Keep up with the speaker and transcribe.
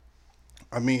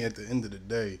I mean, at the end of the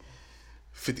day,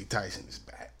 50 Tyson is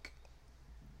back.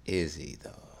 Is he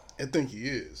though? I think he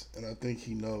is, and I think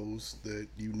he knows that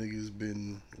you niggas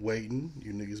been waiting,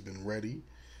 you niggas been ready,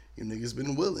 you niggas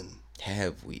been willing.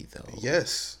 Have we though?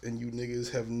 Yes, and you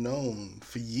niggas have known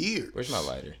for years. Where's my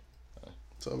lighter?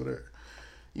 It's over there.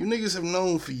 You niggas have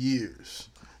known for years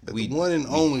that We- the one and we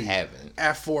only haven't.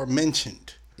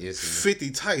 aforementioned Is he?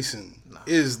 50 Tyson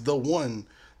is the one,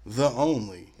 the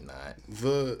only, Not.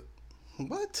 the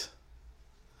what?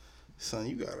 Son,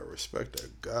 you gotta respect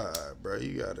that guy, bro.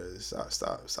 You gotta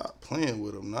stop playing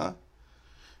with him, nah.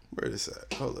 Where this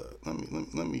at? Hold up.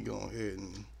 Let me go ahead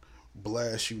and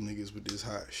blast you niggas with this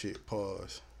hot shit.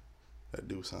 Pause. That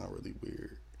do sound really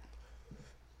weird.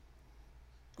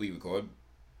 We record?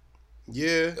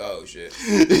 Yeah. Oh shit.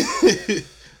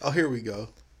 Oh, here we go.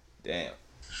 Damn.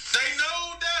 They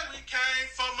know that we came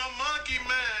from a monkey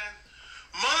man.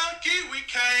 Monkey, we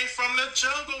came from the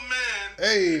jungle man.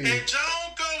 Hey. And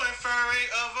Jongo and Furry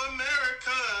of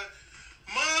America.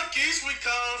 Monkeys, we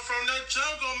come from the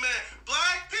jungle man.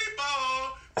 Black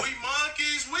people, we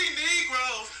monkeys, we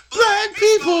Negroes. Black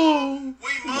people,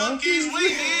 we monkeys, we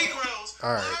Negroes.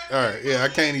 All right. Yeah, I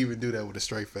can't even do that with a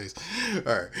straight face.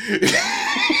 All right.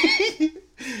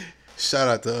 Shout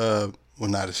out to well,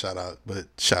 not a shout out, but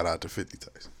shout out to 50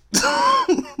 Tyson.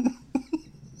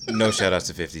 No shout outs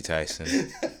to 50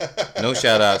 Tyson. No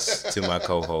shout outs to my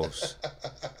co-host.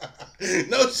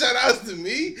 No shout outs to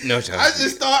me. No shout I outs to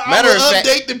just you. thought Matter I of would fact-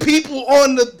 update the people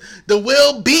on the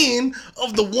well-being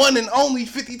of the one and only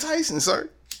 50 Tyson, sir.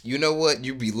 You know what?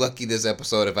 You'd be lucky this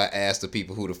episode if I asked the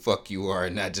people who the fuck you are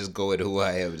and not just go into who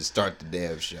I am to start the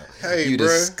damn show. Hey, you bruh.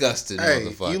 disgusted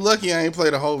motherfucker. You lucky I ain't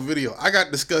played a whole video. I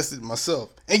got disgusted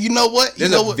myself. And you know what?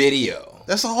 There's a video.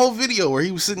 That's a whole video where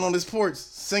he was sitting on his porch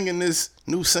singing this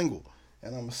new single.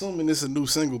 And I'm assuming this is a new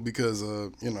single because,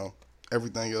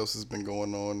 everything else has been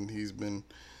going on. He's been,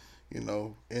 in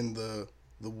the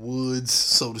woods,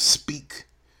 so to speak.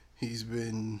 He's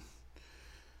been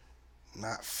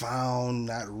not found,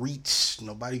 not reached.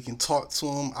 Nobody can talk to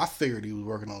him. I figured he was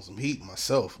working on some heat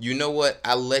myself. You know what?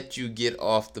 I let you get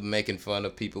off the making fun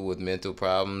of people with mental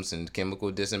problems and chemical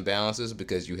disimbalances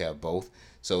because you have both.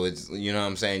 So it's, you know what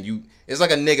I'm saying? It's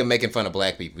like a nigga making fun of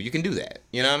black people. You can do that.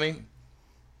 You know what I mean?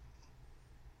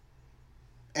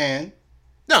 And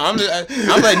No, I'm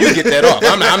letting you get that off.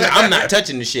 I'm not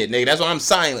touching the shit, nigga. That's why I'm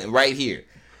silent right here.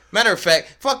 Matter of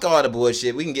fact, fuck all the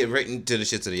bullshit. We can get right into the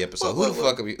shit of the episode. Who the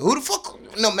fuck are we? Who the fuck?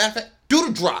 No, matter of fact, do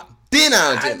the drop. Then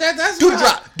I'll do the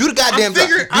drop. Do the goddamn drop.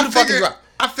 Do the fucking drop.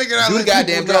 I figured out. Do the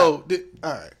goddamn drop.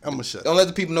 All right, I'm gonna shut. Don't let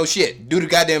the people know shit. Do the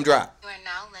goddamn drop. You are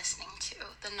now listening to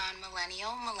the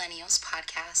Non-Millennial Millennials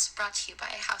podcast, brought to you by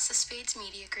House of Spades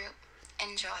Media Group.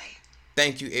 Enjoy.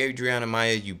 Thank you, Adriana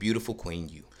Maya, you beautiful queen,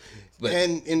 you. But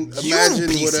And you imagine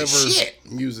piece of whatever shit.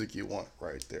 music you want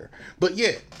right there. But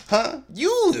yeah, huh?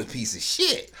 You the piece of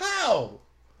shit. How?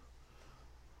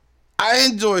 I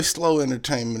enjoy slow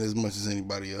entertainment as much as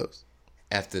anybody else.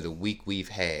 After the week we've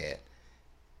had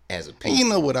as a And people. you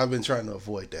know what? I've been trying to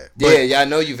avoid that. Yeah, I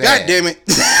know you've had. God damn it.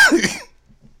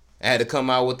 I had to come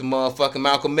out with the motherfucking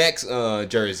Malcolm X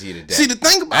jersey today. See, the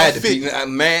thing about I had to 50, be,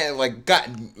 man, like, God,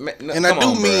 man, and I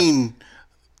do mean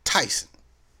Tyson.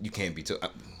 you can't be too.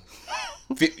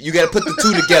 You got to put the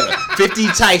two together. 50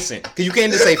 Tyson, because you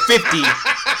can't just say 50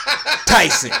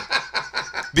 Tyson,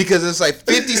 because it's like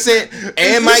 50 Cent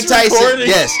and Mike Tyson. recording?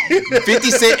 Yes,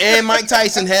 50 Cent and Mike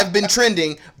Tyson have been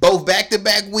trending both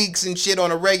back-to-back weeks and shit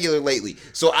on a regular lately.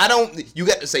 So I don't. You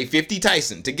got to say 50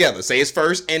 Tyson together. Say his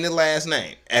first and his last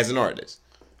name as an artist.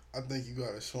 I think you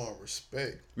gotta show him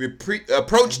respect.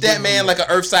 Approach that man like an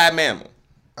earthside mammal.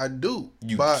 I do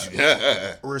You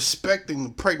by respecting the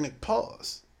pregnant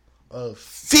pause of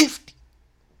 50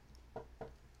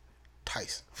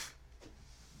 Tyson.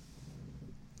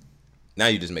 Now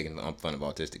you're just making fun of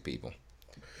autistic people.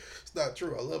 It's not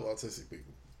true. I love autistic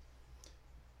people.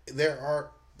 There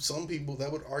are some people that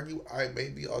would argue I may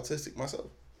be autistic myself.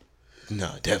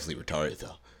 No, definitely retarded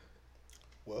though.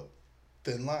 Well,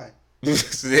 thin line.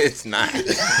 It's not.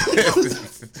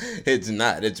 It's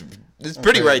not. It's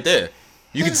pretty right there.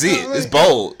 You can see it. It's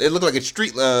bold. It looked like a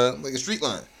street line.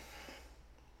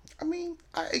 I mean,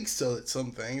 I excel at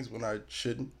some things when I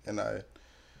shouldn't, and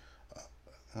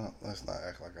let's not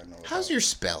act like I know. How's your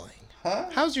spelling? Huh?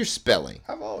 How's your spelling?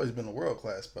 I've always been a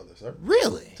world-class speller, sir.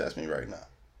 Really? Test me right now.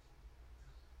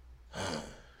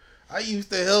 I used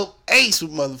to help Ace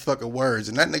with motherfucking words,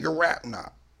 and that nigga rap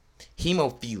now.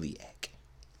 Hemophiliac.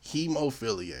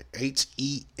 Hemophiliac.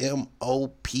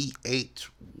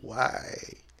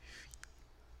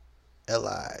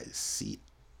 HEMOPHYLIC.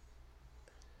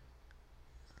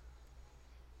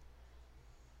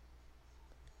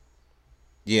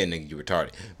 Yeah, nigga, you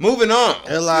retarded. Moving on.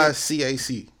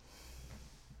 LICAC.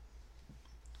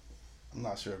 I'm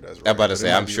not sure if that's right. I'm about to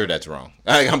say, I'm sure that's wrong.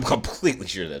 I'm completely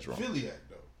sure that's wrong. Philiac,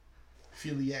 though.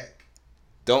 Philiac.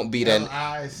 Don't be that.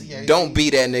 LICAC. Don't be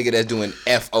that nigga that's doing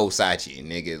F.O. Sachi,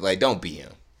 nigga. Like, don't be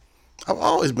him. I've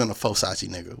always been a Fosachi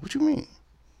nigga. What you mean?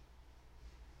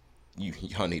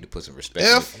 Y'all need to put some respect.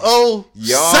 F.O.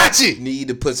 Y'all Sachi. need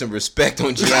to put some respect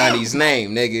on Gianni's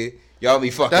name, nigga. Y'all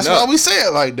be fucking That's up. why we say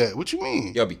it like that. What you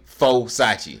mean? Y'all be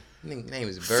Fosachi. Nigga name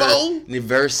is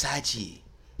Versace.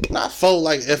 Not faux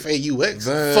like F-A-U-X.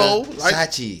 Faux like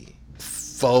Versace.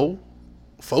 Faux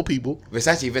people.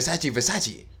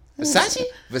 Versace.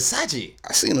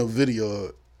 I seen a video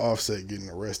of Offset getting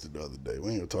arrested the other day.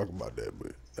 We ain't gonna talk about that,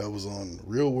 but that was on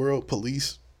Real World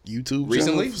Police YouTube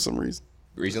Recently? channel for some reason.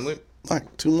 Recently?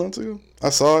 Like 2 months ago. I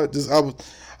saw it.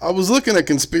 I was looking at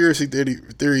conspiracy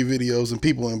theory videos and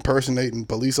people impersonating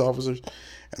police officers,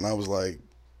 and I was like,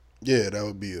 yeah, that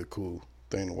would be a cool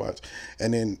thing to watch.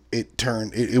 And then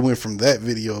it went from that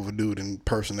video of a dude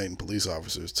impersonating police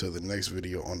officers to the next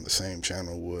video on the same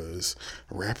channel was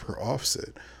rapper Offset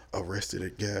arrested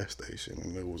at gas station,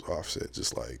 and it was Offset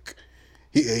just like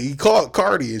he called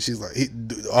Cardi, and she's like,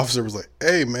 the officer was like,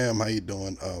 hey ma'am, how you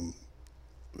doing?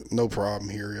 No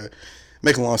problem here.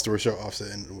 Making a long story short,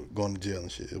 Offset and going to jail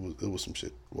and shit. It was some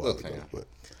shit a while ago, but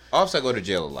Offset go to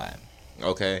jail a lot.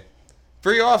 Okay,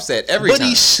 free Offset every time. But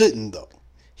he shouldn't though.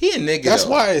 He a nigga. That's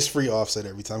though. why it's free Offset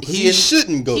every time. Because he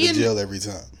shouldn't go to jail every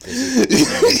time.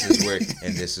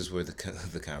 This is where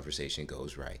the conversation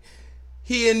goes right.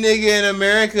 He a nigga in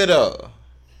America though.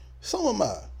 So am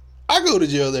I. I go to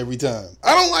jail every time.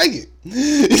 I don't like it.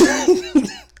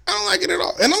 I don't like it at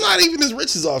all. And I'm not even as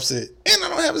rich as Offset. And I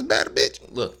don't have as bad a bitch.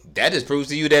 Look, that just proves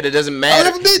to you that it doesn't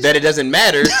matter. That it doesn't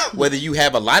matter whether you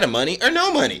have a lot of money or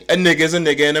no money. A nigga's a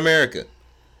nigga in America.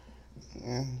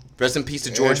 Rest in peace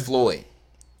to George Floyd.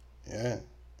 Yeah.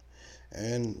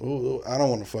 And I don't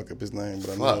want to fuck up his name,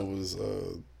 but I know it was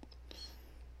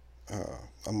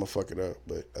I'm gonna fuck it up,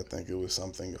 but I think it was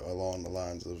something along the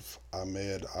lines of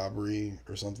Ahmed Aubrey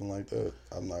or something like that.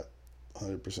 I'm not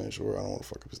 100% sure. I don't want to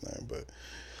fuck up his name, but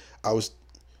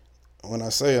when I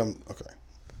say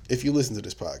if you listen to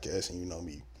this podcast and you know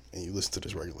me and you listen to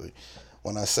this regularly,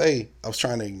 when I say I was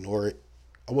trying to ignore it,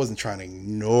 I wasn't trying to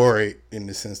ignore it in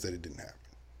the sense that it didn't happen.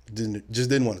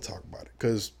 Didn't want to talk about it,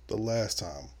 because the last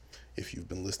time, if you've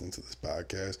been listening to this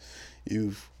podcast,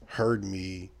 you've heard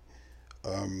me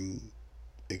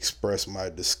express my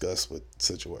disgust with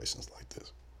situations like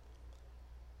this.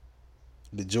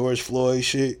 The George Floyd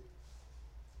shit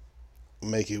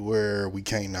make it where we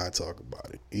can't not talk about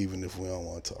it, even if we don't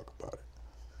want to talk about it.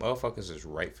 Motherfuckers is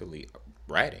rightfully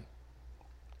rioting.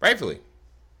 Rightfully.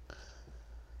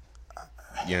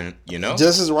 You know?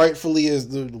 Just as rightfully as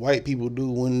the white people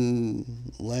do when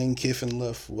Lane Kiffin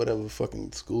left whatever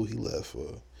fucking school he left,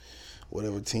 or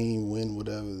whatever team win,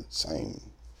 whatever, same,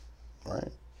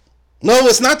 right? No,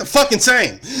 it's not the fucking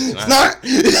same. It's not.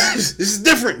 This is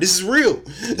different. This is real.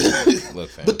 Look,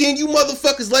 fam. But then you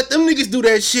motherfuckers let them niggas do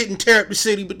that shit and tear up the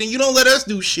city, but then you don't let us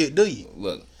do shit, do you?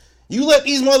 Look. You let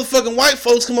these motherfucking white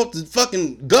folks come up to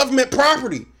fucking government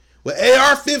property with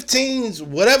AR-15s,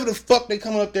 whatever the fuck they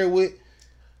coming up there with,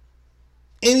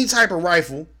 any type of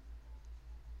rifle,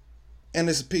 and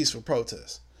it's a peaceful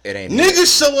protest. It ain't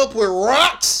niggas show up with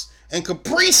rocks and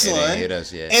Capri Sun, it ain't hit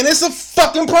us yet. And it's a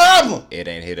fucking problem. It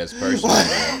ain't hit us personally.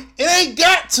 It ain't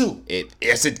got to.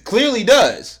 Yes, it clearly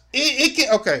does. It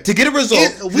can, okay. To get a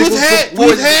result,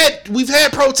 we've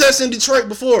had protests in Detroit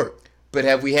before. But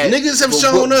have we had niggas have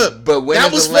shown up? But when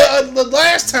that was the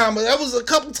last time. That was a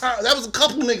couple times. That was a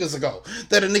couple niggas ago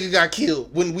that a nigga got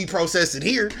killed when we protested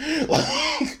here.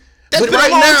 That's been right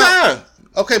a long time.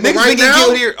 Okay, but niggas right been getting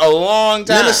killed here a long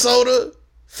time. Minnesota,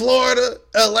 Florida,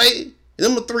 LA,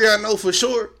 them the three I know for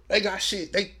sure. They got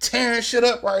shit. They tearing shit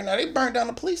up right now. They burned down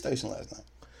the police station last night.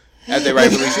 As they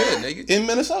rightfully should, nigga. In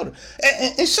Minnesota.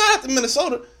 And shout out to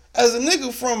Minnesota. As a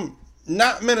nigga from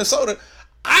not Minnesota,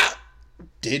 I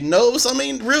didn't know it was so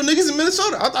many real niggas in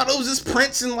Minnesota. I thought it was just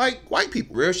Prince and like white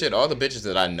people. Real shit. All the bitches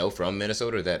that I know from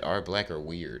Minnesota that are black are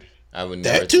weird. I would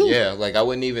never. That too. Yeah, like I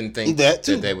wouldn't even think that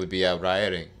they would be out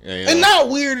rioting. You know? And not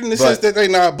weird in the sense that they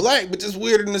not black, but just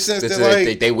weird in the sense that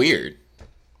like they weird.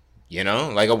 You know,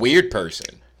 like a weird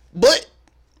person. But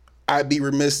I'd be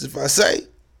remiss if I say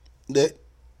that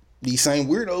these same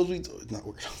weirdos not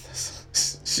weirdos.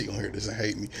 She gonna hear this and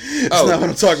hate me. That's not what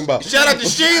I'm talking about. Shout out to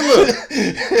Sheila.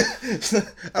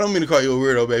 I don't mean to call you a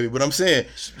weirdo, baby, but I'm saying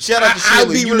shout out to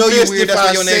Sheila. You know you're weird. That's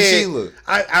why your name's Sheila.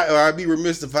 I'd be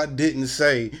remiss if I didn't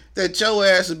say that your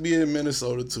ass would be in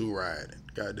Minnesota too, rioting.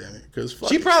 God damn it, because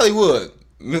she probably would.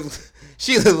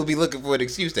 Sheila will be looking for an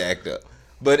excuse to act up.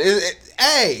 But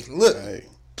hey,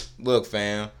 look,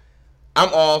 fam. I'm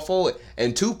all for it.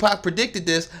 And Tupac predicted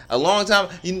this a long time.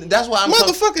 That's why I'm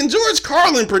motherfucking George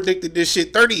Carlin predicted this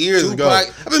shit 30 years ago.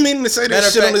 I've been meaning to say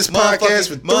this shit on this podcast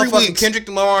for 3 weeks. Kendrick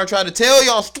Lamar tried to tell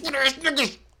y'all stupid ass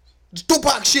niggas it's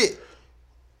Tupac shit.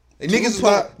 And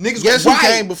niggas guess who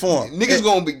came before him? Niggas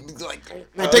gonna be like,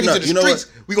 take it to the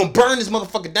streets. We gonna burn this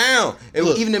motherfucker down. And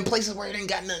even in places where it ain't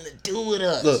got nothing to do with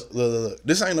us. Look.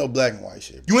 This ain't no black and white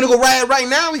shit. You wanna go riot right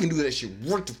now? We can do that shit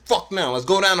right the fuck now. Let's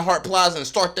go down to Hart Plaza and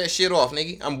start that shit off,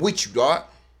 nigga. I'm with you, dog.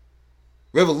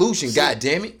 Revolution,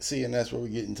 goddammit. See, and that's where we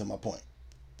get into my point.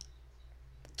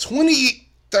 20,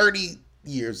 30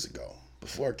 years ago,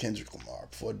 before Kendrick Lamar,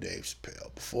 before Dave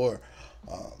Chappelle, before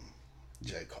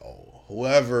J. Cole,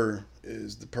 whoever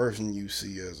is the person you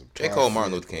see as a J. Cole,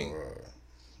 Martin Luther King,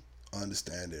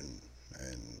 understanding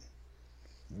and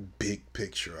big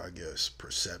picture, I guess,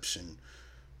 perception,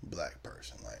 black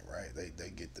person, like, right?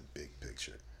 They get the big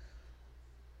picture.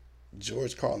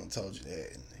 George Carlin told you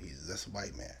that, and that's a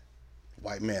white man.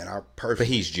 White man, our perfect. But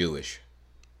he's Jewish.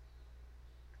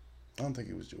 I don't think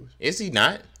he was Jewish. Is he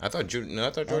not? I thought George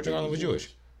Carlin was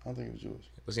Jewish. I don't think he was Jewish.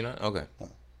 Was he not? Okay. No.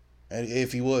 And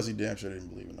if he was, he damn sure didn't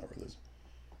believe in our religion.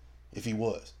 If he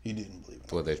was, he didn't believe in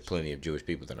our Well, there's plenty of Jewish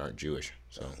people that aren't Jewish.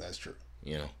 So that's true.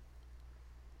 You know.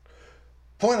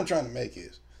 Point I'm trying to make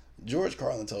is, George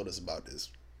Carlin told us about this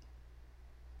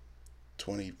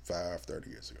 25, 30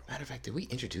 years ago. Matter of fact, did we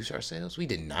introduce ourselves? We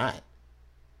did not.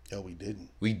 Yo, we didn't.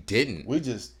 We didn't. We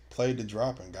just played the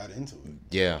drop and got into it.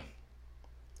 Yeah.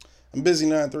 I'm busy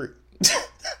 9-3.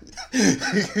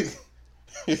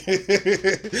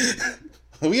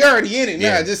 We already in it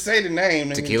now. Yeah. Just say the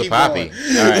name. Tequila Poppy.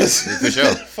 All right, for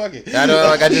sure. Fuck it. I know.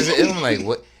 Like I'm like,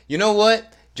 what? You know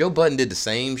what? Joe Budden did the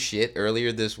same shit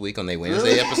earlier this week on their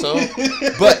Wednesday episode.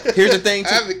 But here's the thing.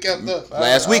 I haven't kept up.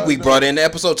 Last week we brought in the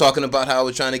episode talking about how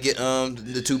we're trying to get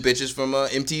the two bitches from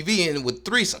MTV in with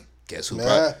threesome. Guess who brought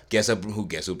up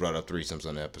threesomes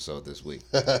on the episode this week?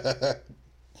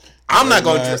 I'm not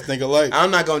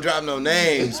gonna drop no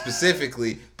names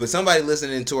specifically, but somebody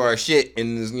listening to our shit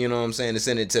and you know what I'm saying to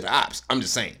send it to the ops. I'm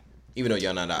just saying, even though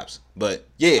y'all not ops, but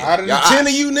yeah, out of the 10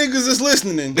 of you niggas that's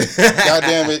listening,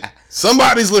 goddamn it,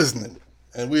 somebody's listening,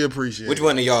 and we appreciate. Which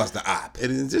one of y'all is the op?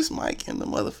 It is just Mike in the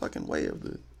motherfucking way of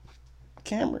the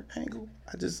camera angle.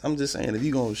 I'm just saying, if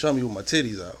you gonna show me with my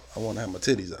titties out, I want to have my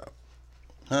titties out,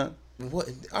 huh? What?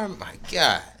 Oh my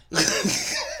god.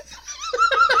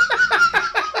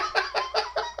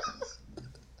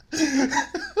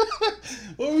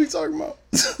 What are we talking about?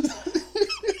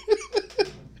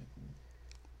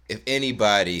 If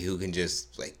anybody who can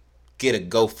just like get a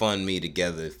GoFundMe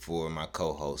together for my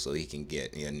co-host so he can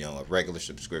get a regular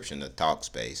subscription to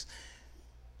Talkspace,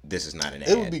 this is not an ad.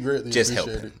 It would be greatly just help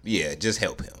appreciated. him. Yeah, just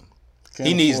help him. Can't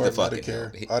he needs the afford fucking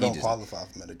Medicare. help. I don't qualify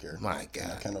for Medicare. My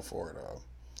God, I can't afford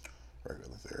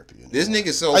regular therapy anymore. This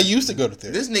nigga so. I used to go to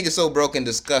therapy. This nigga so broke and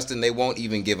disgusting they won't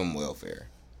even give him welfare.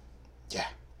 Yeah.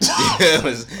 It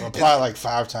was, apply like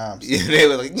 5 times. Yeah, they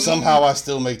were like, somehow I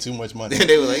still make too much money.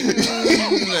 They were like,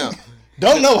 no.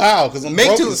 Don't know how, because I'm make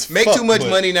broke too much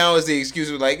money now is the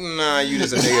excuse. We're like, nah, you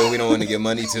just a nigga we don't want to give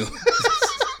money to.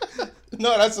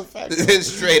 No, that's a fact. It's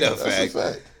straight up that's fact.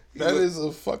 A fact. That is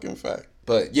a fucking fact.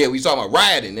 But yeah, we talking about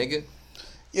rioting, nigga.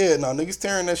 Yeah, no, niggas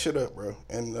tearing that shit up, bro,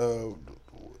 and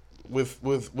with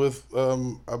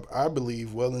I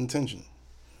believe well intentioned.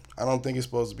 I don't think it's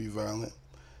supposed to be violent.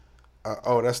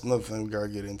 That's another thing we gotta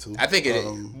get into. I think it is.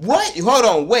 What? Hold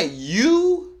on, wait.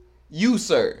 You,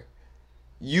 sir.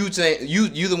 You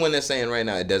the one that's saying right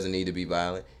now it doesn't need to be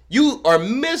violent. You are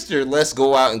Mr. Let's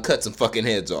go out and cut some fucking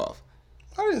heads off.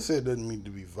 I didn't say it doesn't need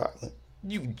to be violent.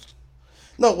 You.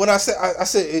 No, when I said I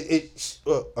said it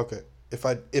okay. If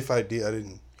I did, I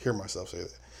didn't hear myself say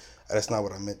that. That's not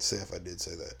what I meant to say. If I did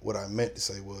say that, what I meant to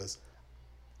say was,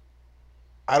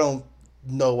 I don't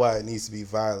know why it needs to be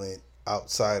violent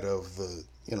outside of the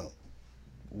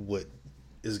what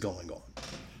is going on.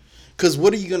 Because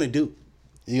what are you gonna do?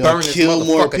 You gonna kill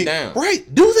more people? Down. Right?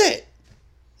 Do that.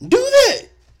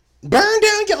 Burn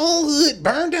down your own hood.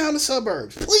 Burn down the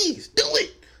suburbs. Please do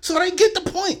it so they get the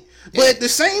point. But at the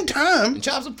same time, and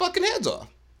chop some fucking heads off.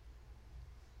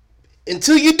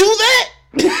 Until you do that,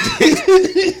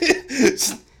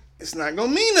 it's not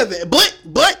gonna mean nothing.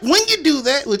 But when you do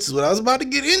that, which is what I was about to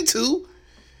get into,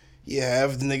 you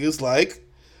have the niggas like,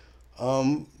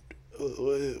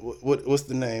 what's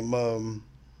the name?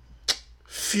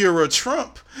 Führer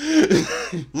Trump.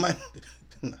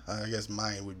 I guess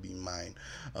mine would be mine.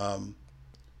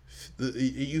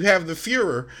 You have the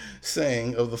Führer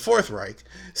saying of the Fourth Reich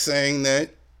saying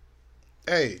that,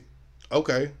 hey,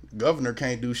 Okay, governor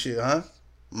can't do shit, huh?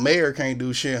 Mayor can't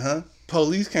do shit, huh?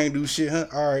 Police can't do shit, huh?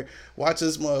 All right, watch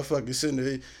this motherfucker sitting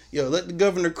there. Yo, let the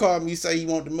governor call me, say you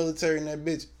want the military and that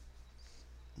bitch.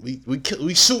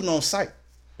 We shooting on sight.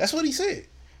 That's what he said.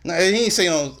 Now he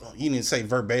didn't say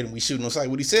verbatim we shooting on sight.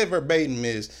 What he said verbatim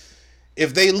is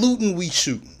if they looting, we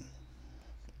shooting.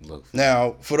 Look.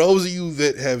 Now, for those of you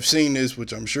that have seen this,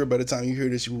 which I'm sure by the time you hear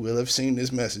this, you will have seen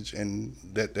this message and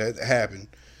that happened.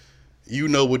 You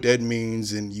know what that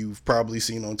means, and you've probably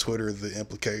seen on Twitter the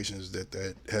implications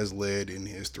that has led in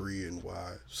history and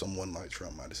why someone like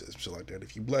Trump might have said some shit like that.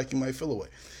 If you black, you might feel away.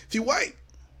 If you white,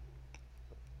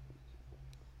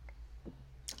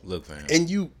 look, man, and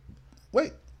you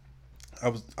wait, I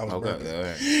was okay.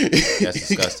 That's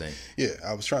disgusting. Yeah,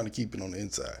 I was trying to keep it on the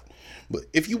inside, but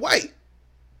if you white,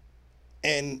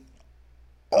 and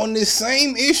on this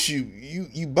same issue,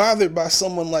 you bothered by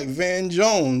someone like Van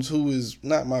Jones, who is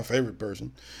not my favorite person,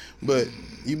 but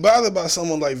you bothered by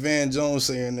someone like Van Jones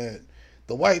saying that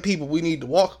the white people we need to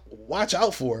watch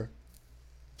out for.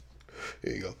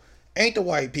 Here you go. Ain't the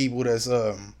white people that's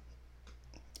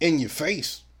in your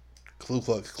face, Ku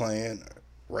Klux Klan,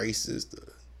 racist,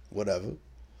 whatever.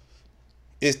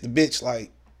 It's the bitches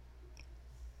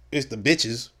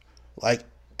like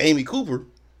Amy Cooper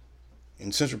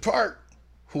in Central Park,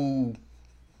 who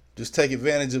just take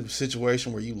advantage of a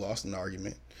situation where you lost an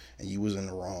argument and you was in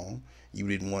the wrong. You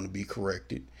didn't want to be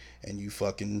corrected. And you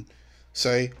fucking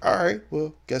say, all right,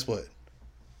 well, guess what?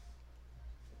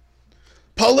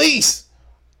 Police!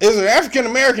 There's an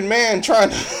African-American man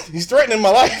he's threatening my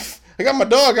life. I got my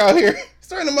dog out here. He's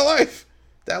threatening my life.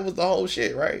 That was the whole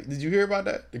shit, right? Did you hear about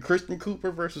that? The Christian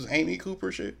Cooper versus Amy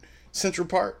Cooper shit? Central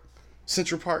Park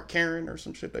Karen or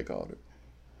some shit they called it.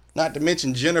 Not to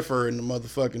mention Jennifer and the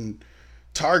motherfucking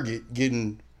Target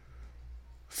getting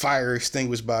fire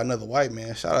extinguished by another white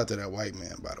man. Shout out to that white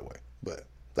man, by the way. But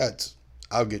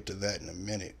I'll get to that in a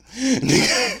minute.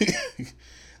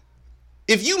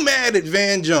 If you mad at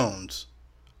Van Jones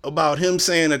about him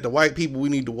saying that the white people we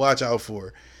need to watch out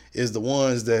for is the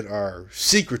ones that are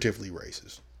secretively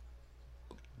racist.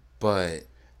 But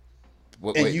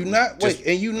you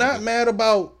not mad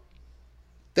about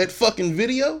that fucking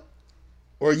video?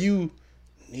 Or you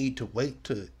need to wait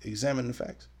to examine the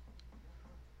facts?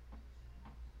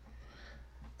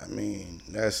 I mean,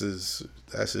 that's as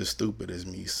stupid as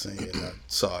me saying I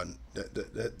saw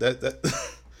that.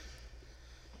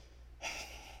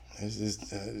 It's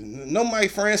just, no,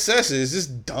 Mike Francesa is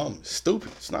just dumb,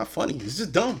 stupid. It's not funny. It's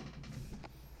just dumb.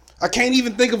 I can't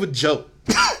even think of a joke.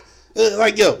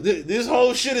 Like, yo, this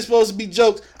whole shit is supposed to be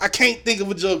jokes. I can't think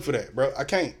of a joke for that, bro. I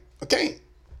can't.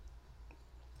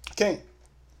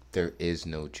 There is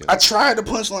no joke. I tried the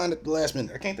punchline at the last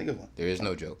minute. I can't think of one. There is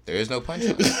no joke. There is no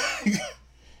punchline.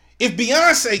 If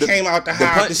Beyonce came out the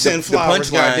hive to send flowers,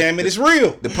 goddammit, it's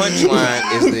real. The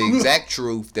punchline is the exact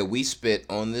truth that we spit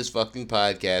on this fucking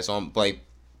podcast on, like,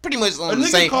 pretty much on the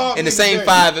same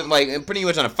 5, like, pretty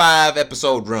much on a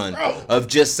 5-episode run of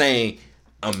just saying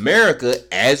America,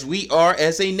 as we are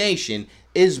as a nation,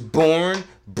 is born,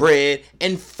 bred,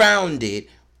 and founded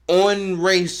on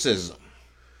racism.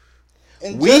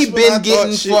 And we've been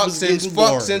getting fucked since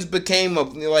since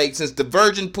the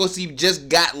virgin pussy just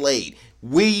got laid.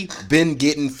 We've been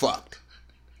getting fucked.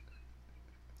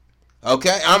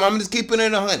 Okay? I'm just keeping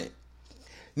it 100.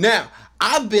 Now,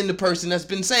 I've been the person that's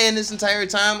been saying this entire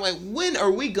time, like, when are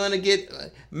we gonna get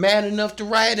mad enough to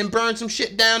riot and burn some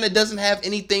shit down that doesn't have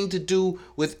anything to do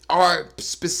with our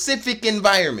specific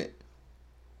environment?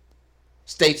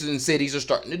 States and cities are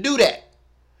starting to do that.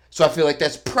 So I feel like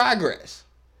that's progress.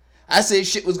 I said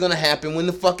shit was gonna happen when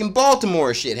the fucking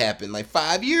Baltimore shit happened, like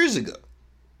 5 years ago.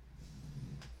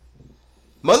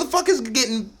 Motherfuckers are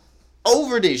getting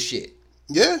over this shit.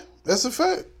 Yeah, that's a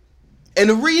fact. And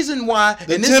the reason why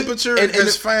the temperature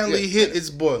has finally hit its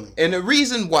boiling. And the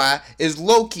reason why is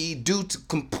low-key due to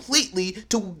completely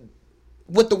to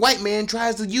what the white man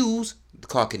tries to use. The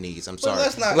Caucanese, I'm sorry.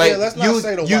 Let's not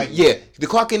say the white man. Yeah, the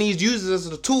Caucanese uses us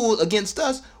as a tool against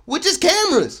us, which is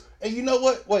cameras. And you know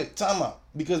what? Wait, time out.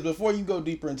 Because before you go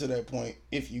deeper into that point,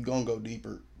 if you gonna go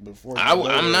deeper,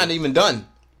 I'm not even done.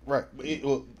 Right.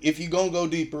 If you gonna go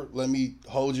deeper, let me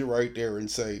hold you right there and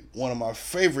say one of my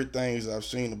favorite things I've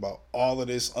seen about all of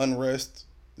this unrest,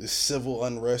 this civil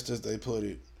unrest as they put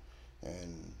it,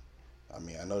 and I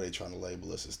mean I know they're trying to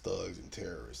label us as thugs and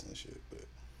terrorists and shit, but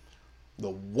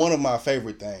one of my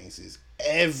favorite things is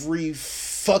every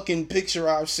fucking picture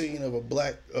I've seen of a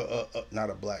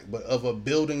of a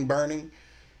building burning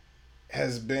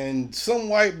has been some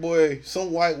white boy,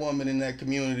 some white woman in that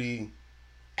community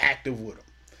active with them.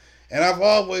 And I've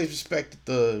always respected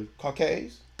the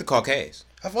Caucasians, The Caucasians.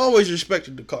 I've always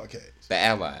respected the Caucasians. The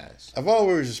allies. I've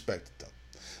always respected them.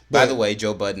 By the way,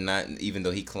 Joe Biden, even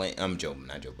though he Joe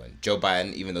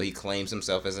Biden, even though he claims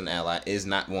himself as an ally, is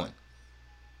not one.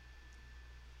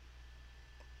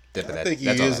 I think he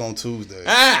is on Tuesdays.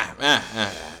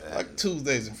 Like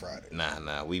Tuesdays and Fridays.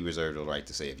 Nah. We reserve the right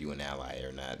to say if you an ally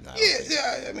or not.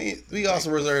 Yeah. I mean, we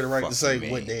also reserve the right to say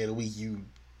what day of the week you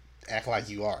act like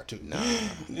you are too. Nah.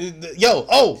 Yo,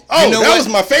 that was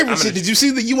my favorite shit. Did you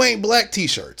see the "You Ain't Black"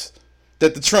 T-shirts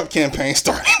that the Trump campaign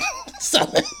started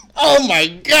selling? Oh my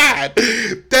god,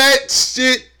 that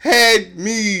shit had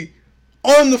me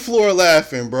on the floor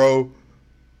laughing, bro.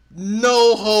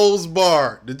 No holds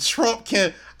barred. The Trump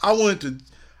can.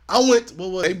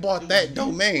 They bought that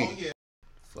domain. Oh, yeah.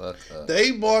 Fuck up.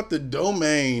 They bought the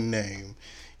domain name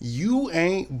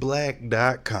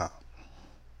youaintblack.com.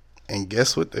 And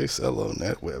guess what they sell on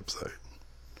that website?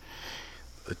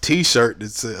 A t-shirt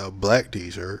that's a black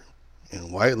t-shirt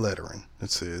in white lettering that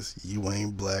says "You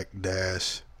Ain't Black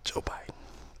Joe Biden."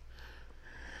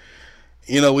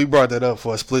 You know, we brought that up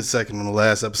for a split second on the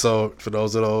last episode for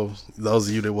those of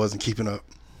you that wasn't keeping up.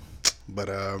 But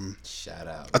shout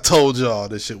out. I told y'all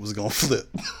this shit was gonna flip.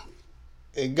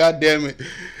 And goddamn it,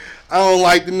 I don't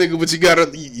like the nigga, but you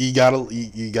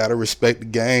gotta respect the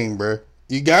game, bro.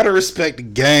 You gotta respect the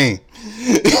game.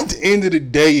 At the end of the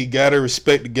day, you gotta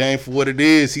respect the game for what it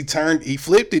is. He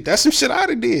flipped it. That's some shit I'd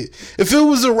have did. If it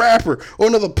was a rapper or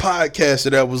another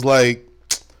podcaster that was like,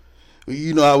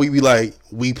 you know how we be like,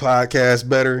 we podcast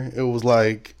better. It was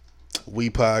like, we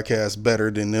podcast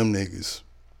better than them niggas.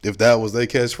 If that was their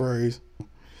catchphrase.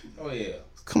 Oh, yeah.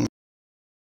 Come on.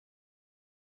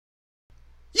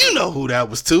 You know who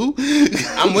that was too.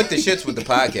 I'm with the shits with the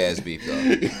podcast beef,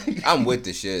 though. I'm with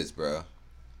the shits, bro.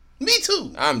 Me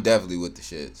too. I'm definitely with the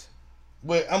shits.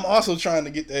 But I'm also trying to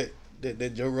get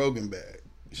that Joe Rogan bag.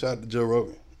 Shout out to Joe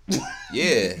Rogan.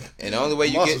 Yeah, and the only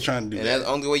way the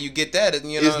only way you get that is,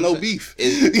 you know, is no beef.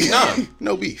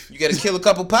 No beef. You got to kill a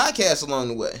couple podcasts along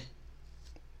the way.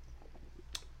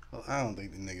 Well, I don't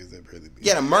think the niggas that really be. You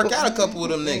got to mark out a couple of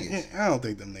them niggas. I don't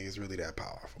think them niggas really that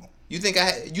powerful. You think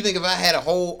if I had a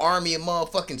whole army of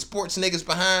motherfucking sports niggas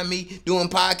behind me doing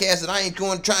podcasts that I ain't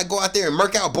going to try and go out there and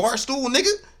murk out Barstool,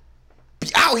 nigga? Be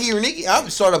out here, nigga. I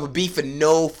would start up a beef for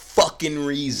no fucking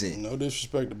reason. No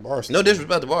disrespect to Barstool. No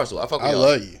disrespect to Barstool. I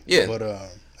love you. Yeah.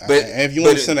 But if you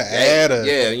want to send an ad,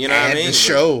 you know what I mean? The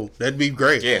show, that'd be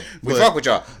great. Yeah, we fuck with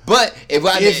y'all. But if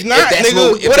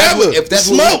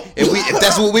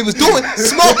that's what we was doing,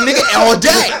 smoke, nigga, all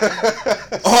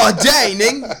day,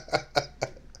 nigga.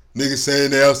 Niggas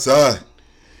saying they outside.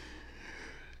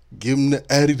 Give them the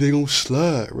addy, they gonna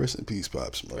slide. Rest in peace,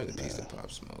 Pop Smoke. Rest in peace to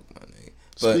Pop Smoke, my nigga.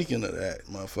 Speaking of that,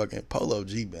 motherfucking Polo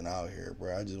G been out here,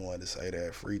 bro. I just wanted to say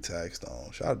that. Free Tax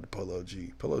Stone. Shout out to Polo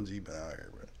G. Polo G been out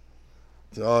here, bro.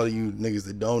 To all of you niggas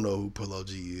that don't know who Polo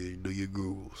G is, do your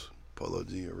Googles. Polo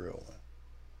G a real one.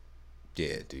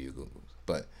 Yeah, do your Googles.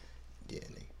 But, yeah,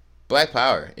 nigga. Black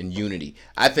power and unity.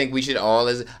 I think we should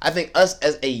us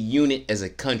as a unit, as a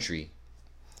country,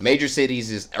 major cities,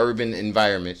 as urban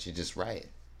environments should just riot.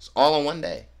 It's all on one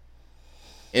day.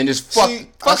 And just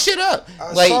fuck shit up.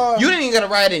 You didn't even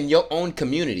gotta riot in your own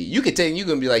community. You could you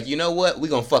gonna be like, you know what? We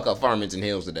gonna fuck up Farmington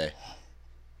Hills today.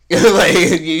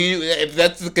 If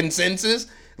that's the consensus,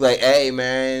 like, hey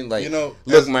man, like,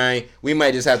 look man, we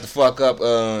might just have to fuck up.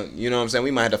 You know what I'm saying?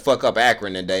 We might have to fuck up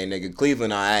Akron today, nigga.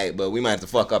 Cleveland, alright, but we might have to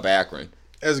fuck up Akron.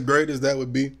 As great as that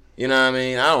would be, you know what I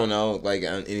mean? I don't know, like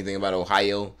anything about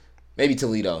Ohio. Maybe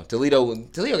Toledo. Toledo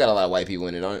got a lot of white people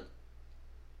in it, don't it?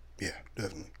 Yeah,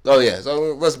 definitely. Oh yeah,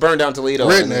 so let's burn down Toledo.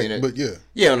 Redneck, but yeah.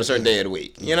 Yeah, on a certain day of the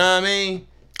week. You know what I mean?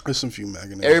 There's some few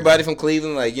maggots. Everybody from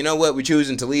Cleveland, like, you know what? We're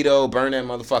choosing Toledo. Burn that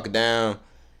motherfucker down.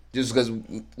 Just because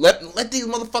let these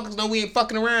motherfuckers know we ain't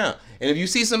fucking around. And if you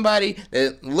see somebody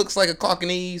that looks like a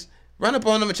Caucanese, run up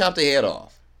on them and chop their head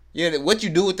off. Yeah, what you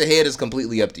do with the head is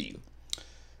completely up to you.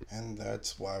 And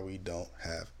that's why we don't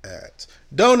have ads.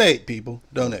 Donate, people.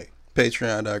 Donate.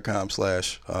 Patreon.com/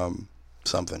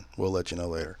 something. We'll let you know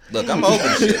later. Look, I'm over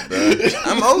the shit, bro.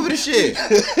 I'm over the shit.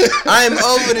 I am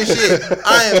over the shit.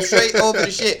 I am straight over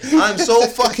the shit. I'm so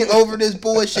fucking over this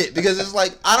bullshit because it's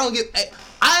like I don't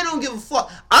give a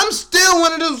fuck. I'm still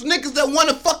one of those niggas that want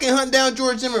to fucking hunt down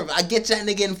George Zimmerman. I get that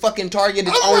nigga in fucking Target.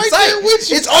 It's on site.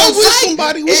 It's on site.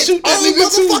 Somebody would shoot that nigga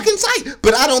too. Fucking site.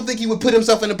 But I don't think he would put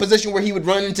himself in a position where he would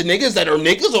run into niggas that are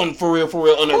niggas on for real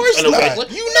on a regular.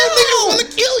 You know niggas want to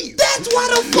kill you. That's why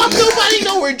the fuck nobody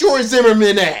know where George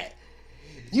Zimmerman at.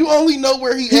 You only know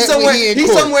where he's somewhere.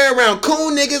 He's somewhere around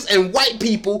cool niggas and white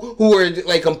people who are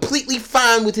like completely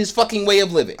fine with his fucking way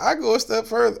of living. I go a step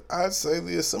further. I'd say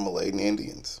the assimilating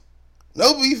Indians.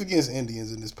 No beef against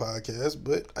Indians in this podcast,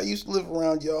 but I used to live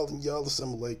around y'all and y'all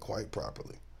assimilate quite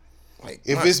properly. Like,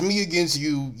 if it's me against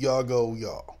you, y'all go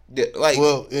y'all. Yeah, like,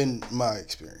 well, in my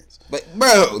experience. But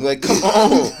bro, like, come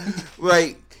on,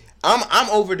 like, I'm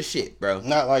over the shit, bro.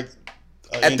 Not like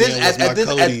at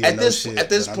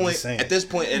this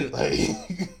point, and like,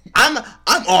 I'm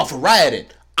all for rioting.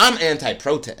 I'm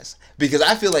anti-protest because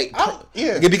I feel like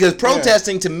because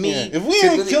protesting to me, if we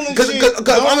ain't killing shit, if I'm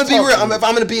gonna be real, if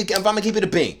I'm gonna keep it a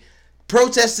bean,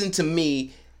 protesting to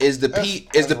me is the peace.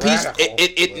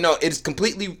 It's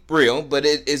completely real, but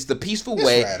it is the peaceful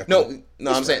way. Radical.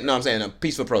 I'm saying a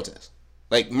peaceful protest.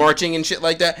 Like marching and shit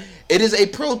like that. It is a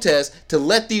protest to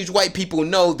let these white people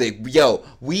know that,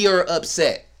 we are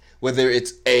upset. Whether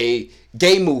it's a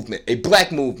gay movement, a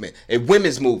black movement, a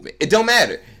women's movement. It don't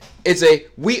matter. It's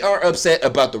we are upset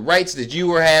about the rights that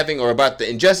you are having or about the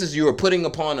injustice you are putting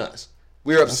upon us.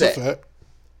 We're upset. That's a fact.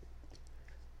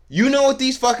 You know what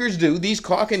these fuckers do? These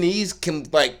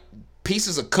Caucanese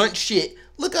pieces of cunt shit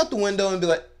look out the window and be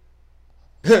like,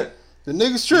 the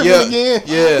niggas tripping again.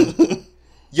 Yeah.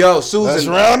 Yo, Susan, let's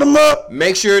round them up.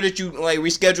 Make sure that you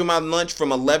reschedule my lunch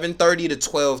from 11:30 to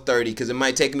 12:30 because it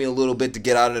might take me a little bit to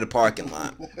get out of the parking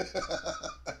lot.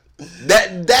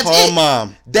 That's Call it.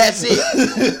 Mom. That's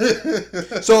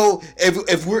it. So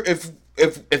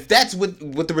if that's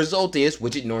what the result is,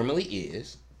 which it normally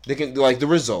is, they can the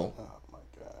result. Oh my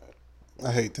god,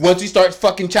 I hate that. Once you start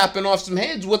fucking chopping off some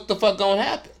heads, what the fuck gonna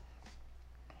happen?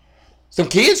 Some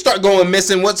kids start going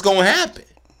missing. What's gonna happen?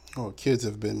 Oh, kids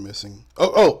have been missing. I'm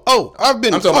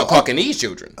talking about Caucanese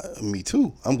children. Me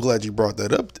too. I'm glad you brought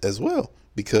that up as well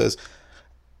because,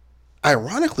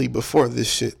 ironically, before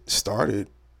this shit started,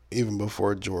 even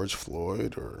before George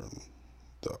Floyd or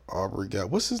the Aubrey guy,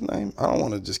 what's his name? I don't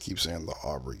want to just keep saying the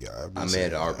Aubrey guy.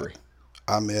 Ahmaud Arbery.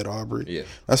 Ahmaud Arbery. Yeah,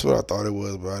 that's what I thought it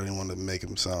was, but I didn't want to make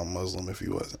him sound Muslim if he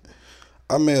wasn't.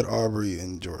 Ahmaud Arbery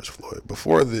and George Floyd.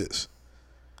 Before this,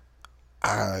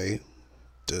 I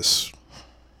just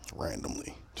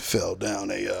randomly fell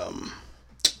down a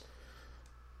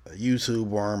YouTube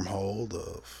wormhole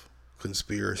of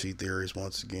conspiracy theories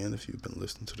once again. If you've been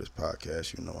listening to this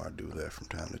podcast, you know I do that from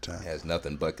time to time. It has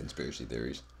nothing but conspiracy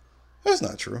theories. That's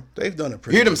not true. They've done it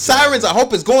pretty Hear them sirens? I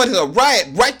hope it's going to a riot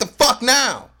right the fuck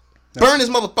now. Burn this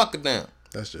motherfucker down.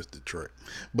 That's just Detroit.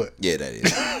 But yeah, that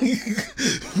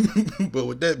is. But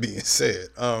with that being said,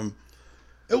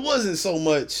 it wasn't so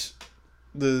much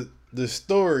the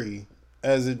story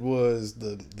as it was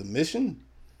the mission,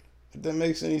 if that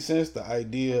makes any sense, the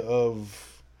idea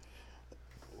of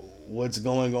what's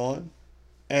going on.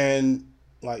 And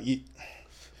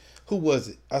who was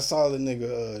it? I saw the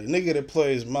nigga that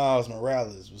plays Miles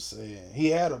Morales was saying he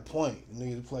had a point. The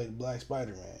nigga that played Black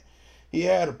Spider-Man, he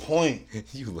had a point.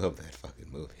 You love that fucking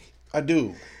movie. I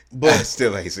do, but I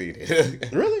still ain't seen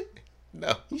it. Really?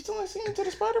 No. You still ain't seen Into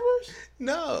the Spider-Verse?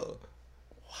 No.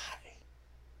 Why?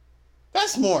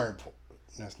 That's more important.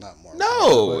 That's not more.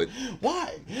 No.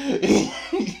 Why?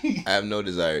 I have no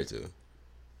desire to.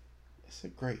 It's a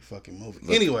great fucking movie.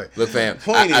 Anyway, look, fam.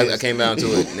 I came down to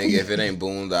it, nigga. If it ain't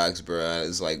Boondocks, bro,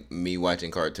 it's like me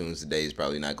watching cartoons today is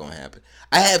probably not gonna happen.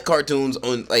 I have cartoons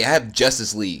on, I have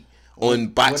Justice League on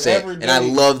box set, and I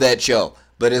love that show.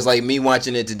 But it's like me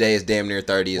watching it today is damn near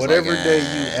 30. It's whatever day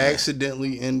you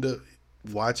accidentally end up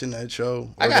watching that show.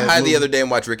 I got high the other day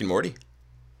and watched Rick and Morty.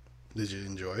 Did you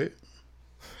enjoy it?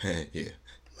 Yeah.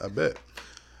 I bet.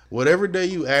 Whatever day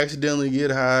you accidentally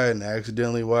get high and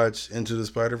accidentally watch Into the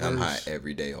Spider-Verse. I'm high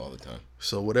every day, all the time.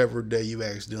 So whatever day you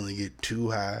accidentally get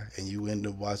too high and you end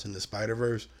up watching the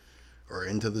Spider-Verse or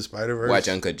Into the Spider-Verse. Watch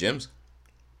Uncut Gems.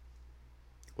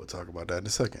 We'll talk about that in a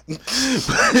second.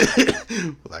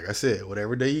 Like I said,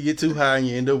 whatever day you get too high and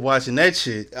you end up watching that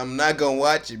shit. I'm not going to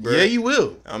watch it, bro. Yeah, you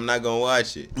will. I'm not going to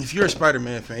watch it. If you're a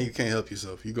Spider-Man fan, you can't help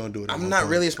yourself. You're going to do it. I'm not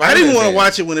really a Spider-Man fan. I didn't want to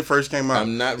watch it when it first came out.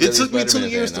 I'm not really It took me 2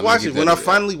 years to watch it. When I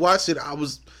finally watched it, it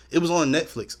was on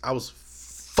Netflix. I was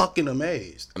fucking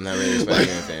amazed. I'm not really a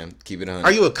Spider-Man fan. Keep it 100.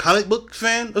 Are you a comic book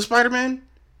fan of Spider-Man?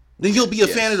 Then you'll be a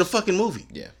fan of the fucking movie.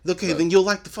 Yeah. Okay, then you'll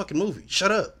like the fucking movie.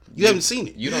 Shut up. You haven't seen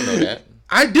it. You don't know that.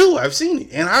 I do. I've seen it.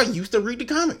 And I used to read the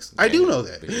comics. I do know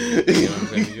that. You know what I'm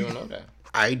saying? You don't know that.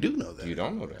 I do know that. You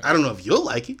don't know that. I don't know if you'll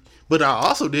like it. But I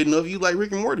also didn't know if you like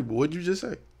Rick and Morty. But what'd you just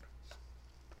say?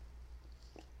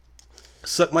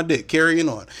 Suck my dick. Carrying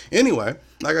on. Anyway,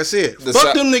 like I said,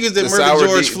 fuck them niggas that murdered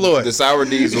George Floyd. The sour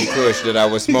diesel kush that I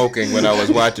was smoking when I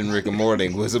was watching Rick and Morty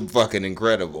was fucking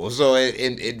incredible. So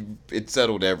it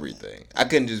settled everything. I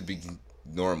couldn't just be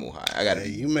normal high. I gotta be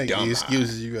you make dumb the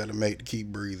excuses high. you gotta make to keep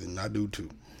breathing. I do too.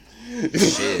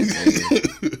 Shit,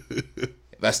 nigga.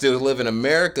 if I still live in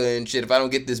America and shit, if I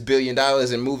don't get this $1 billion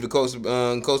and move to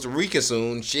Costa Rica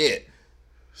soon, shit.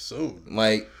 Soon.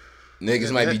 Like,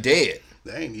 niggas might be dead.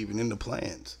 They ain't even in the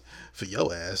plans for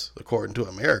your ass, according to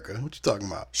America. What you talking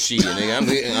about? Shit, nigga, I'm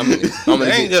gonna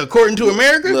They ain't, get, according to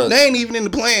America, look, they ain't even in the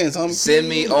plans. send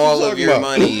me What you all of talking your about?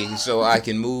 money so I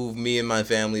can move me and my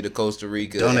family to Costa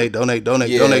Rica. Donate. So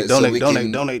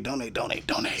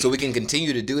we can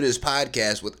continue to do this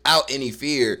podcast without any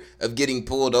fear of getting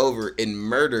pulled over and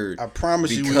murdered. I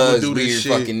promise you we because will do this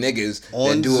we're shit fucking niggas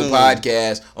on that do Zoom. a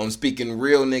podcast on speaking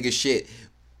real nigga shit.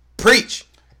 Preach,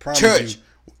 promise church, you.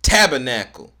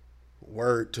 tabernacle,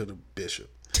 Word to the bishop.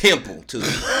 temple too.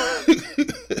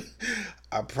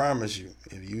 I promise you,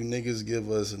 if you niggas give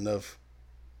us enough,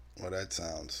 well, that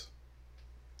sounds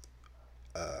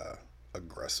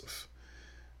aggressive.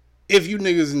 If you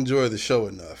niggas enjoy the show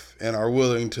enough and are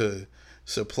willing to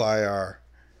supply our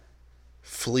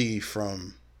flee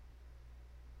from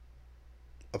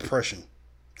oppression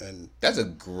and That's a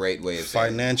great way of saying it.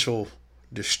 financial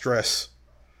distress,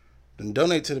 then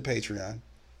donate to the Patreon,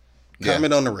 Yeah.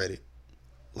 comment on the Reddit,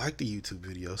 like the YouTube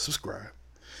video, subscribe,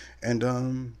 and hit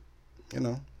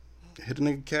a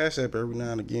nigga Cash App every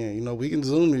now and again. We can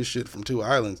Zoom this shit from two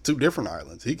different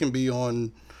islands. He can be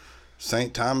on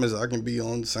St. Thomas, I can be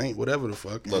on St. whatever the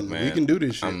fuck. Look, and man, we can do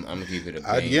this shit. I'm gonna keep it a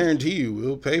I bean. guarantee you,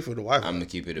 we'll pay for the Wi-Fi. I'm gonna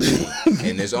keep it a bean.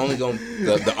 And there's only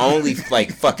the only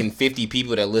like fucking 50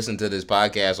 people that listen to this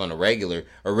podcast on a regular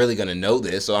are really gonna know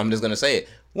this. So I'm just gonna say it.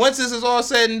 Once this is all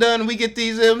said and done, we get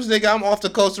these M's, nigga. I'm off to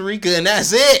Costa Rica, and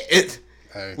that's it.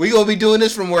 Hey. We gonna be doing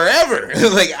this from wherever.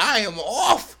 Like I am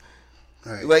off.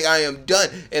 Hey. Like I am done.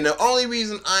 And the only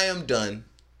reason I am done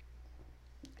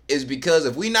is because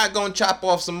if we not gonna chop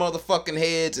off some motherfucking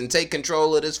heads and take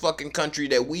control of this fucking country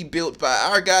that we built by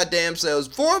our goddamn selves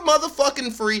for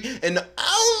motherfucking free, and the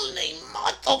only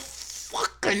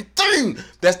motherfucking thing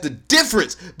that's the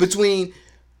difference between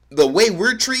the way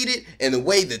we're treated and the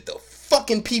way that the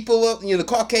fucking people up, the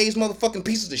Caucasian motherfucking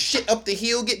pieces of shit up the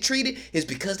hill get treated is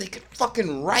because they could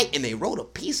fucking write, and they wrote a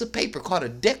piece of paper called a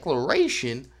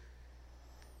declaration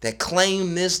that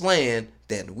claimed this land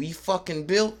that we fucking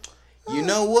built. You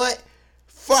know what?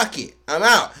 Fuck it. I'm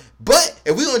out. But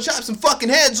if we gonna chop some fucking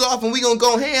heads off and we gonna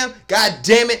go ham, god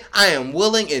damn it, I am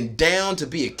willing and down to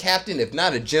be a captain, if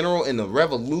not a general, in the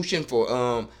revolution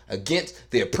for against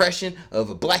the oppression of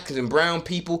the black and brown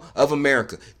people of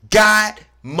America. God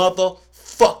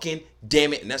motherfucking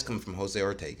damn it. And that's coming from Jose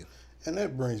Ortega. And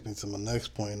that brings me to my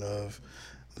next point of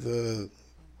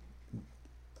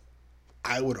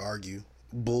I would argue,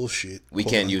 bullshit. We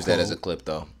quote can't use that as a unquote. clip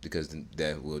though, because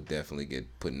that will definitely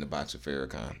get put in the box of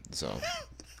Farrakhan. So,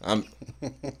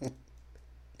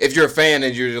 if you're a fan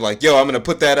and you're like, yo, I'm gonna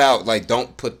put that out, like,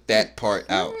 don't put that part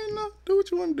out. No, do what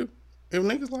you want to do. If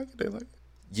niggas like it, they like it.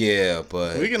 Yeah,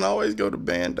 but We can always go to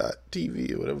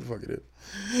band.tv or whatever the fuck it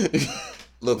is.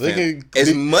 look, They man, can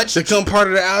as much become part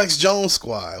of the Alex Jones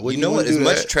squad. you know what? As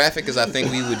much traffic. traffic as I think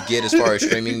we would get as far as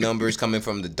streaming numbers coming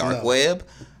from the dark web,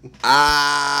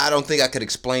 I don't think I could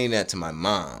explain that to my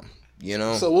mom. You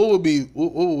know? So what would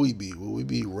we be? Would we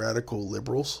be radical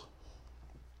liberals?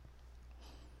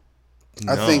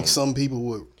 I No. think some people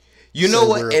would. You know say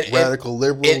what? we're radical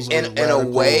liberals, in or a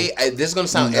way, this is gonna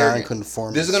sound arrogant.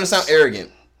 nonconformists. This is gonna sound arrogant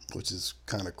which is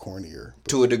kind of cornier. But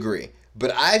to a degree,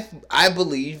 but I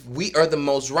believe we are the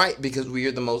most right because we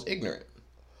are the most ignorant.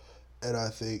 and I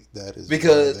think that is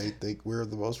Because- why they think we're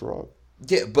the most wrong.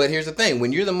 Yeah, but here's the thing: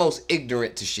 when you're the most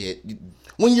ignorant to shit,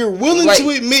 When you're willing Like- to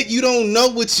admit you don't know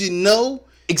what you know,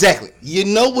 exactly. you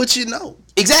know what you know.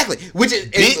 Exactly, which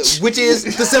Bitch. is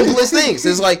the simplest things.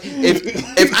 It's like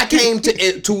if I came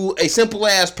to a simple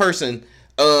ass person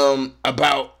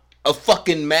about a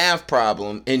fucking math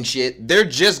problem and shit, they're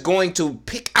just going to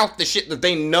pick out the shit that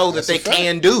they know That's that a they fact.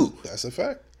 can do. That's a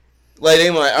fact. Like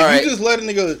they like, all If right, you just let a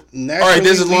nigga naturally all right,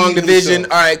 this is long lead division.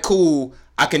 himself- All right, cool.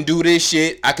 I can do this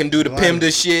shit. I can do the Right.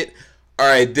 PEMDA shit. All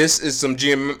right, this is some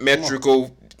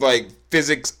geometrical like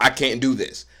physics. I can't do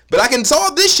this, but I can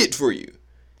solve this shit for you.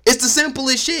 It's the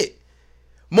simplest shit.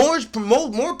 More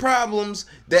problems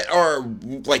that are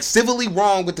like civilly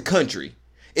wrong with the country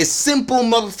is simple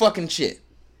motherfucking shit.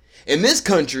 And this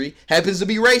country happens to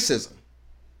be racism.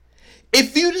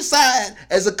 If you decide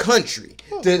as a country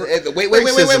to wait.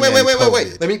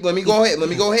 Let me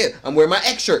go ahead. I'm wearing my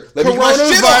X shirt. Let me get my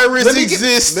shit off. Coronavirus Let me get-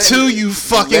 exists let- too, you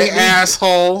fucking let me-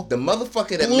 asshole. The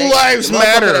motherfucker that Blue made Lives the motherfucker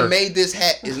Matter. that made this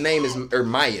hat, his name is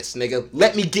Ermias, nigga.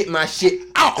 Let me get my shit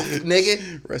off,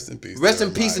 nigga. Rest in peace. Rest to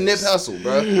in peace to Elias. Nip Hustle,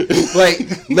 bro.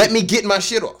 Like, let me get my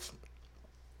shit off.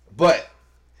 But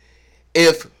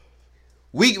if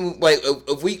we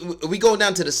go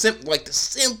down to the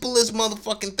simplest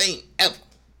motherfucking thing ever,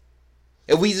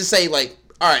 If we just say like,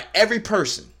 all right, every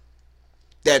person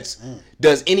that's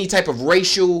does any type of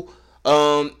racial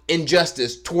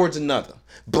injustice towards another,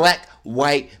 black,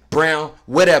 white, brown,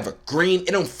 whatever, green,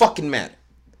 it don't fucking matter.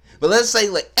 But let's say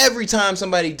like every time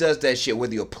somebody does that shit,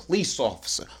 whether you're a police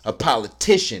officer, a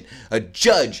politician, a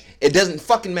judge, it doesn't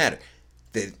fucking matter.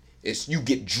 It's you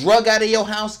get drug out of your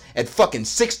house at fucking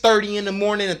 6:30 in the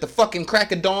morning at the fucking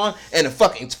crack of dawn, and a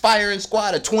fucking firing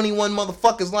squad of 21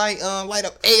 motherfuckers light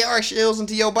up AR shells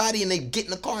into your body, and they get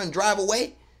in the car and drive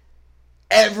away.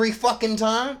 Every fucking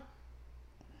time.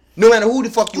 No matter who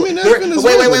the fuck you are.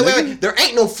 Wait. There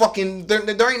ain't no fucking there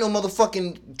ain't no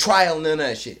motherfucking trial, none of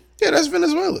that shit. Yeah, that's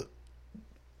Venezuela.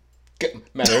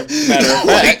 Matter of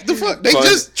Like, fact. the fuck? They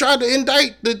just tried to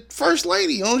indict the first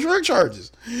lady on drug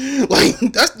charges. Like,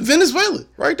 that's Venezuela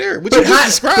right there. But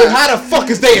how the fuck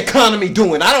is their economy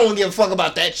doing? I don't give a fuck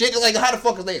about that shit. Like, how the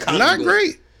fuck is their economy Not doing?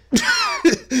 great.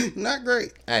 Not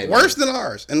great. Hey, worse than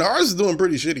ours. And ours is doing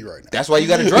pretty shitty right now. That's why you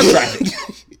got a drug traffic.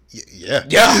 Yeah.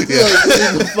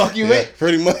 The fuck you mean?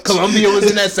 Pretty much. Colombia was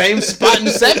in that same spot in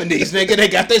the 70s, nigga. They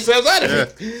got themselves out of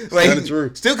it. Like, kinda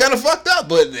true. Still kind of fucked up,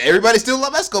 but everybody still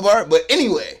love Escobar. But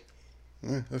anyway.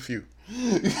 A few.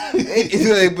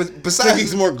 Besides,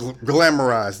 he's more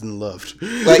glamorized than loved.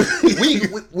 like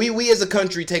we as a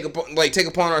country take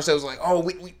upon ourselves like, oh,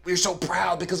 we're so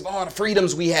proud because of all the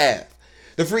freedoms we have,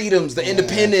 the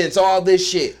independence, all this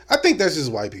shit. I think that's just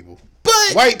white people.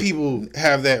 But White people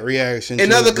have that reaction.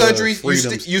 in to other the countries,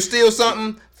 you steal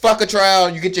something, fuck a trial,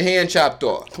 you get your hand chopped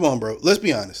off. Come on, bro. Let's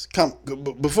be honest.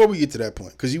 Before we get to that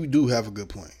point, because you do have a good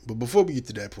point. But before we get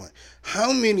to that point,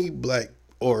 how many black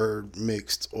or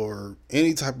mixed or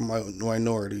any type of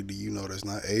minority do you know that's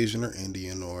not Asian or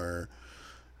Indian or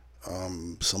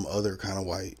some other kind of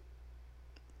white?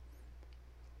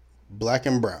 Black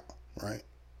and brown, right?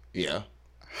 Yeah.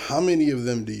 How many of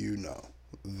them do you know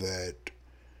that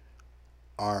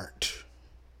aren't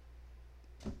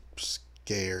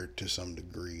scared to some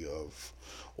degree of,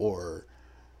 or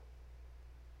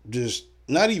just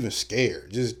not even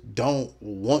scared, just don't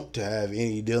want to have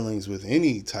any dealings with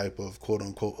any type of quote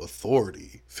unquote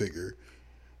authority figure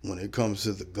when it comes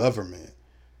to the government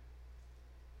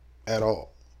at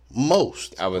all?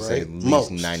 Most, I would say at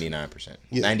least 99%.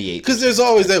 98%. Because there's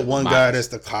always that one guy that's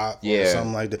the cop or Yeah.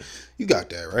 something like that. You got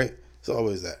that, right? It's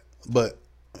always that. But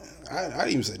I'd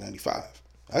even say 95.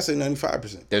 I say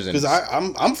 95%. Because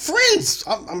I'm friends.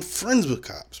 I'm friends with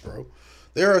cops, bro.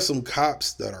 There are some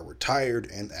cops that are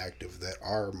retired and active that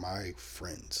are my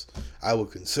friends. I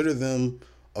would consider them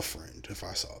a friend if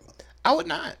I saw them. I would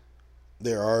not.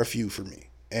 There are a few for me.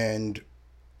 And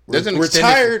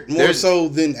retired more so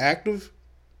than active.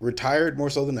 Retired more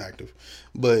so than active.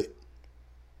 But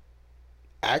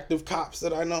active cops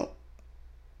that I know,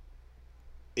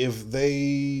 if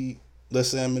they, let's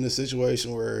say I'm in a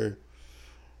situation where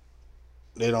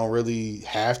they don't really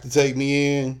have to take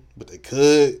me in, but they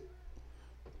could.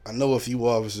 I know a few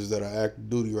officers that are active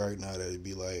duty right now that'd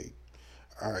be like,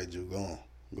 all right, Drew, go on.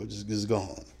 Just go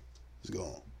home. Just go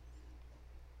on.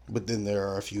 But then there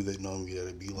are a few that know me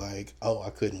that'd be like, oh,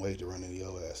 I couldn't wait to run into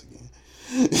your ass again.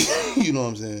 You know what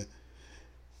I'm saying?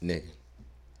 Nigga.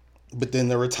 But then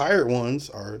the retired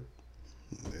ones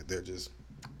they're just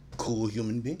cool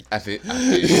human beings. I feel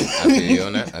you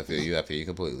on that. I feel you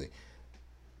completely.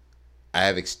 I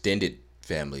have extended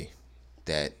family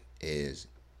that is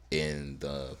in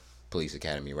the police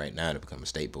academy right now to become a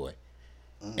state boy,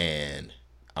 and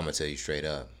I'm gonna tell you straight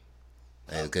up,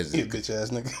 because You bitch ass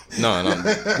nigga. no,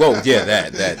 well, yeah,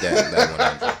 that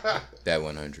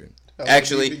 100.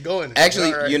 Actually,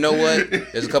 Right. You know what?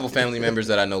 There's a couple family members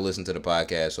that I know listen to the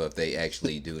podcast, so if they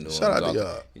actually do know, Shout out to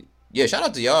y'all. Yeah, shout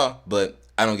out to y'all, but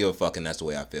I don't give a fuck, and that's the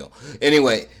way I feel.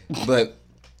 Anyway, but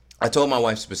I told my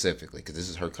wife specifically, because this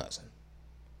is her cousin.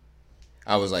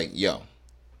 I was like, yo,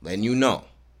 letting you know,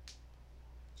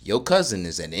 your cousin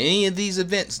is at any of these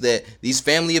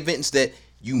family events that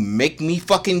you make me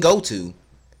fucking go to,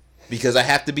 because I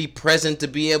have to be present to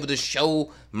be able to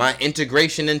show my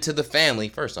integration into the family.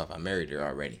 First off, I married her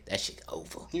already. That shit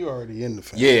over. You already in the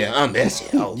family. Yeah, I'm that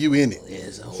shit over. You in it.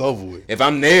 It's over with. If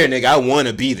I'm there, nigga, I want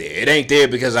to be there. It ain't there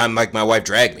because I'm like my wife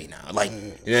dragged me now. Like,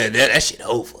 yeah, that shit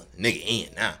over. Nigga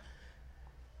in now.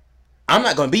 I'm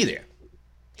not gonna be there.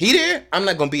 He there, I'm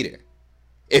not gonna be there.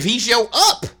 If he show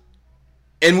up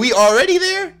and we already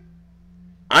there,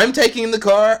 I'm taking the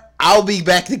car. I'll be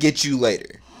back to get you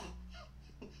later.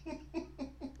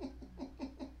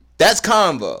 That's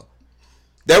convo.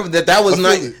 That was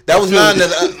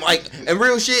not like, and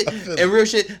real shit.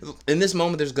 In this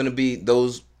moment, there's gonna be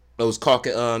those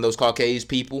Caucasian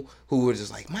people who were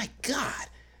just like, my God,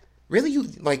 Really?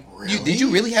 Did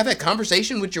you really have that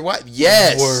conversation with your wife?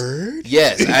 Yes. Word?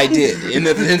 Yes, I did. And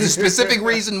the specific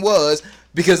reason was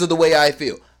because of the way I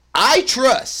feel. I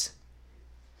trust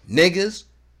niggas,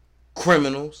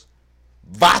 criminals,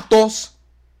 vatos,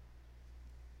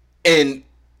 and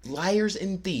liars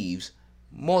and thieves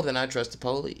more than I trust the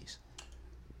police.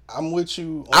 I'm with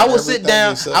you. I would sit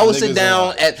down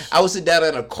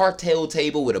at a cartel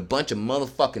table with a bunch of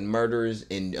motherfucking murderers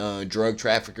and drug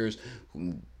traffickers,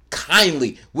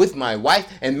 kindly with my wife.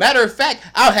 And matter of fact,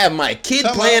 I'll have my kid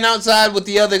playing outside with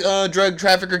the other drug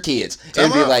trafficker kids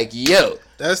and be like, "Yo,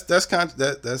 that's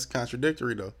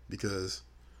contradictory though, because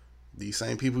these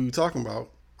same people you talking about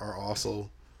are also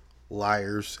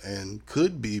liars and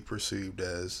could be perceived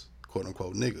as quote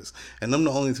unquote niggas. And them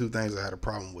the only two things I had a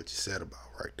problem with you said about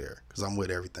right there, because I'm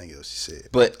with everything else you said.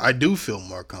 But I do feel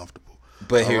more comfortable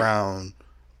around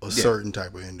a certain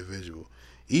type of individual,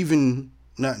 even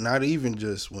not even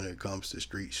just when it comes to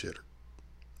street shit.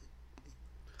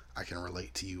 I can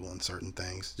relate to you on certain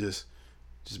things. Just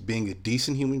being a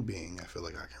decent human being, I feel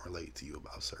like I can relate to you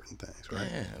about certain things, right?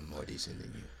 Yeah, I'm more decent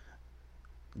than you.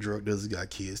 Drug dealers got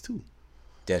kids too.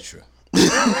 That's true.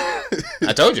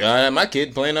 I told you, I had my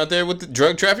kid playing out there with the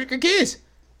drug trafficker kids.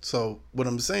 So what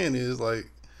I'm saying is, like,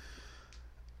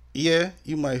 yeah,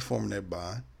 you might form that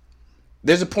bond.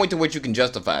 There's a point to which you can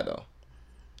justify, though.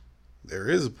 There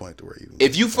is a point to where you.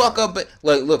 If you fuck up,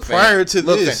 look, prior to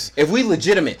this, fam,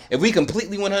 if we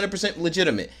completely 100%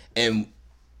 legitimate, and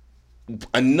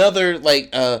another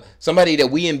somebody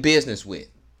that we in business with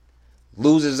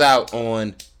loses out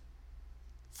on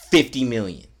 $50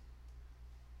 million.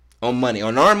 On money,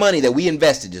 on our money that we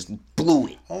invested, just blew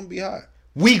it. I'm gonna be hot.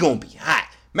 We gonna be hot.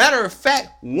 Matter of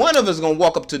fact, one of us gonna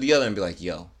walk up to the other and be like,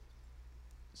 "Yo,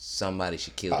 somebody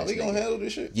should kill How this we nigga." gonna handle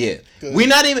this shit? Yeah, we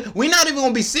not even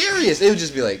gonna be serious. It would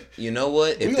just be like, you know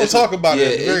what? We gonna talk about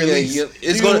it at the very least.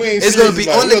 It's gonna be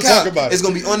on the couch. It's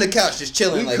gonna be on the couch, just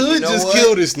chilling. We could just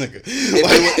kill this nigga.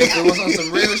 If it was on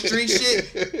some real street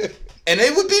shit, and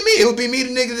it would be me. It would be me,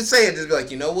 the nigga, to say it. Just be like,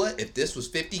 you know what? If this was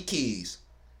 50 keys.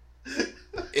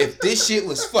 If this shit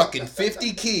was fucking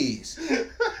 50 keys,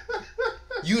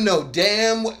 you know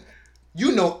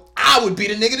I would be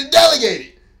the nigga to delegate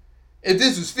it. If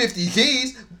this was 50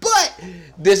 keys, but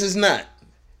this is not.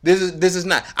 This is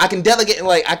not. I can delegate,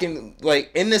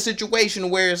 in this situation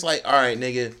where it's like, all right,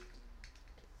 nigga,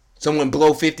 someone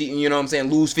blow 50, you know what I'm saying,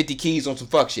 lose 50 keys on some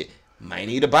fuck shit. Might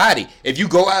need a body. If you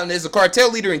go out and as a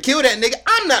cartel leader and kill that nigga,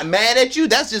 I'm not mad at you.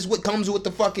 That's just what comes with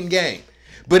the fucking game.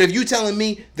 But if you telling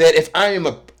me that if I am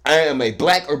a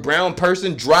black or brown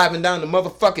person driving down the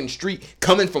motherfucking street,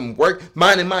 coming from work,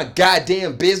 minding my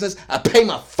goddamn business, I pay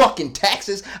my fucking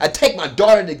taxes, I take my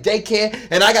daughter to daycare,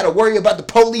 and I gotta worry about the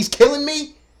police killing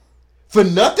me for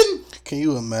nothing? Can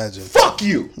you imagine? Fuck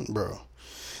you, bro.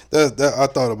 That I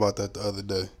thought about that the other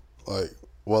day, like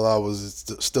while I was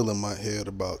still in my head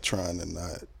about trying to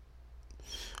not.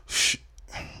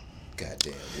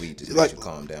 Goddamn, weed just makes you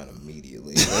calm down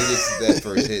immediately. That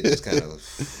first hit just kind of.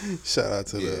 Shout out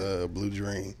to the Blue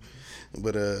Dream,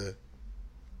 but I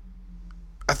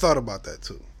thought about that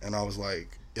too, and I was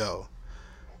like, yo,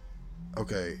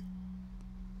 okay,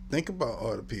 think about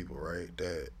all the people, right,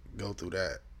 that go through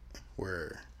that,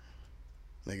 where,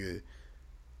 nigga,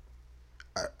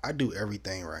 I do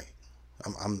everything right.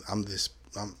 I'm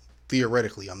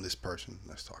theoretically I'm this person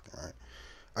that's talking, right.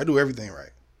 I do everything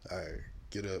right. I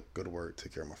get up, go to work,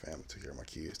 take care of my family, take care of my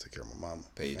kids, take care of my mama.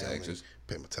 Pay your taxes.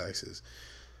 Pay my taxes.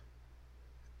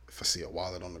 If I see a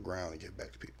wallet on the ground, I get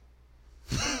back to people.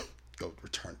 Go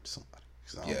return it to somebody.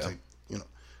 Because I don't take,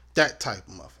 that type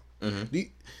of motherfucker. Mm-hmm.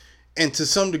 And to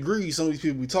some degree, some of these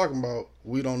people we talking about,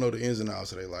 we don't know the ins and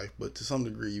outs of their life, but to some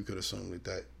degree, you could assume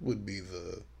that would be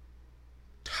the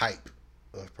type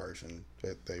of person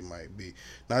that they might be.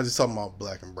 Not just talking about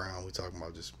black and brown, we're talking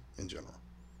about just in general.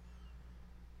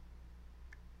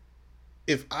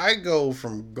 If I go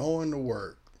from going to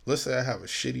work, let's say I have a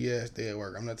shitty ass day at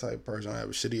work. I'm that type of person. I have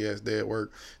a shitty ass day at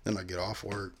work. Then I get off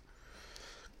work,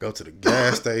 go to the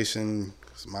gas station,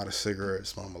 smoke a cigarette,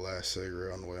 smoke my last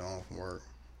cigarette on the way home from work.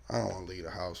 I don't want to leave the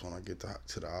house. When I get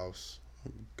to the house,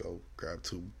 go grab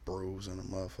 2 brews and a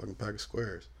motherfucking pack of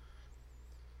squares.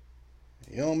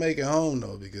 You don't make it home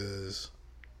though because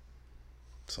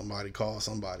somebody called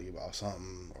somebody about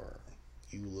something, or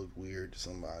you look weird to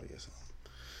somebody or something.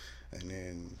 And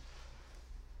then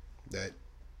that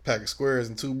pack of squares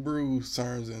and 2 brews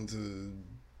turns into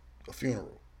a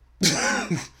funeral.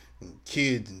 And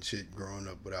kids and shit growing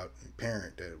up without a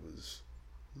parent that was,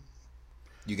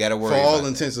 you gotta worry, for all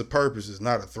intents and purposes,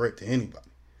 not a threat to anybody.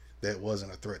 That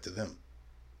wasn't a threat to them.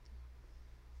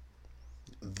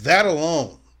 That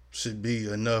alone should be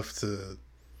enough to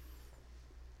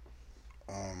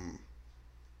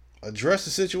address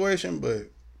the situation, but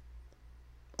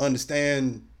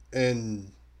understand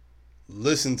and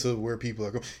listen to where people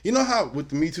are going. You know how with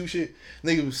the Me Too shit,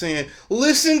 niggas was saying,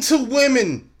 listen to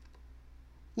women.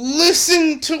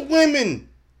 Listen to women.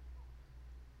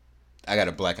 I got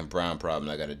a black and brown problem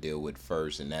I got to deal with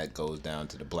first, and that goes down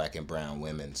to the black and brown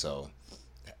women. So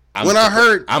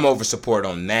I'm over support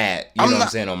on that. You know what I'm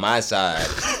saying, on my side.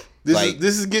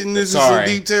 This is getting into some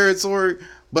deep territory,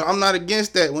 but I'm not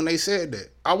against that when they said that.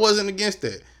 I wasn't against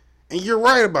that. And you're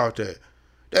right about that.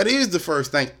 That is the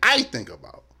first thing I think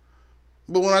about.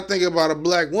 But when I think about a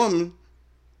black woman,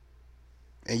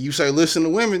 and you say listen to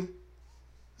women,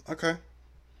 okay,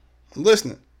 I'm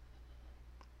listening.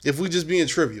 If we just being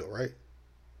trivial, right?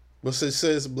 But say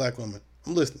it's a black woman,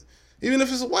 I'm listening. Even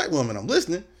if it's a white woman, I'm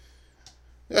listening.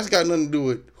 That's got nothing to do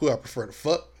with who I prefer to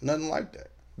fuck. Nothing like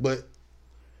that. But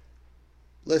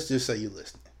let's just say you're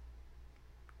listening.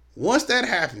 Once that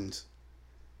happens,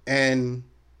 and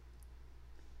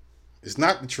it's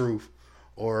not the truth,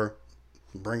 or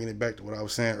bringing it back to what I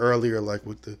was saying earlier, like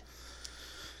with the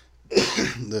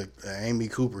Amy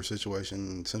Cooper situation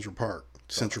in Central Park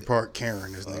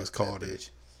Karen, as niggas called it.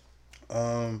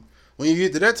 When you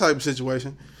get to that type of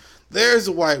situation, there's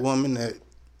a white woman that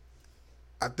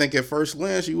I think at first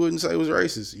glance you wouldn't say was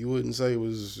racist. You wouldn't say it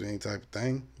was any type of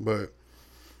thing. But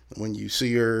when you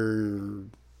see her,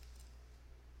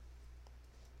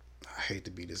 I hate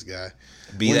to be this guy.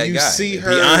 Be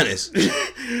honest.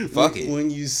 Fuck it.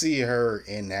 When you see her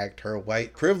enact her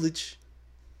white privilege,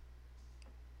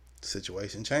 the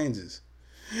situation changes.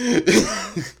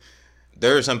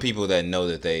 There are some people that know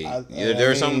that there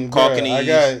are some Caucasian. I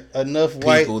got enough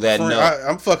white people that know.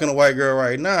 I'm fucking a white girl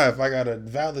right now. If I got to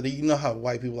validate, you know how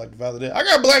white people like to validate. I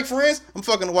got black friends. I'm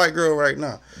fucking a white girl right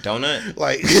now. Donut?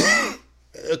 Like,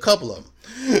 a couple of them.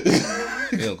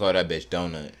 We don't call that bitch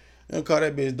Donut. We don't call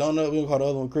that bitch Donut. We don't call the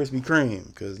other one Krispy Kreme.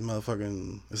 Because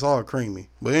motherfucking, it's all creamy.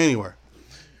 But anyway.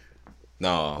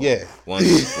 No. Yeah.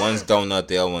 One's Donut,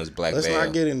 the other one's Black Let's Veil.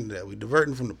 not get into that. We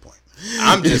diverting from the point.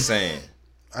 I'm just saying.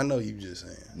 I know you just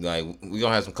saying. Like, we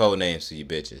gonna have some code names for you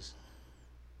bitches.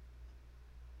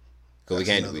 Cause we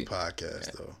can't. Another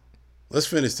podcast though. Let's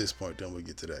finish this point, then we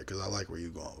get to that because I like where you're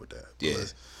going with that. But yeah.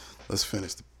 Let's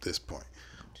finish this point.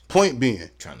 Point being,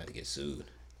 trying not to get sued.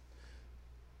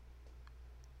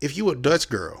 If you a Dutch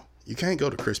girl, you can't go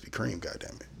to Krispy Kreme.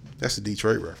 Goddammit, that's a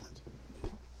Detroit reference.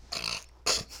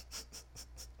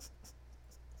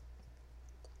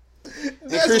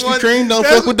 And Krispy Kreme don't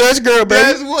fuck with Dutch girl,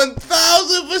 baby. That's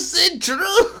 1,000%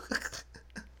 true.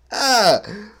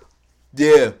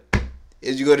 Yeah.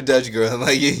 As you go to Dutch girl,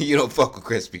 like you don't fuck with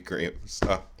Krispy Kreme.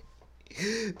 Sorry.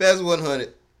 That's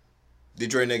 100.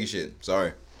 Detroit nigga shit.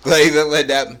 Sorry. Like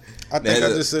that. I think I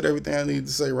just said everything I need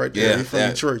to say right there. Yeah, You're from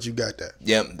Detroit, you got that.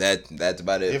 Yep, that's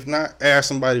about it. If not, ask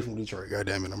somebody from Detroit.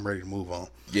 Goddamn it, I'm ready to move on.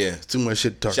 Yeah, it's too much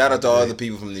shit to talk. Shout about out to all the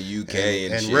people from the UK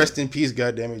and shit. Rest in peace,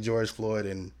 goddamn it, George Floyd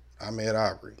and Ahmaud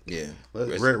Arbery. Yeah,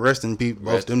 rest in peace,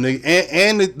 both them niggas,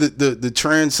 and the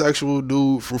transsexual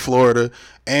dude from Florida,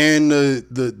 and the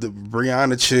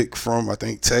Brianna chick from I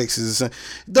think Texas.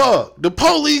 Dog, the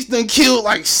police done killed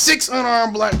like 6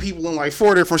 unarmed black people in like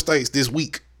 4 different states this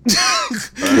week. Burn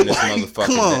this motherfucker.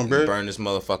 Come on, bro. Burn this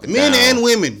motherfucker. Men down and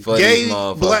women, gay,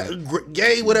 black,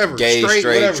 gay, whatever, gay, straight,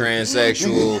 whatever.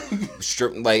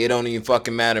 transsexual, like it don't even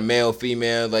fucking matter, male,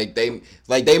 female, like they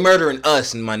murdering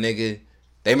us, my nigga.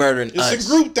 They murdering us. It's a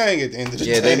group thing at the end of the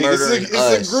day. Yeah, they murdering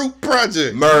us. It's a group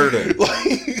project. Murder.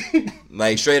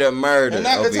 Like straight up murder. And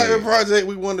not the type of project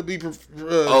we want to be a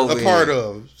part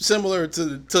of. Similar to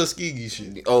the Tuskegee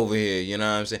shit. Over here, you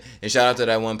know what I'm saying? And shout out to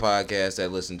that one podcast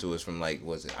that listened to us from like,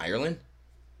 was it Ireland?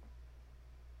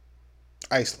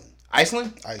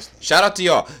 Iceland? Shout out to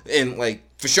y'all. And like,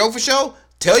 for sure,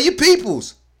 tell your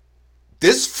peoples.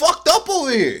 This fucked up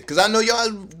over here. Because I know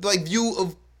y'all like view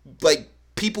of like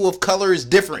people of color is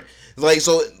different. Like,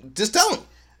 so just tell them.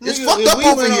 It's fucked up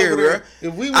over here, bro.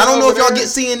 I don't know if y'all get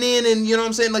CNN and, you know what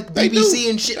I'm saying, like BBC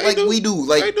and shit like we do.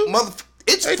 Like,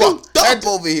 it's fucked up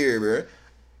over here, bro.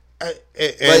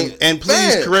 And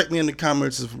please correct me in the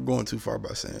comments if I'm going too far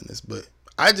by saying this, but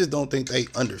I just don't think they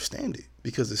understand it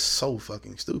because it's so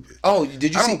fucking stupid. Oh,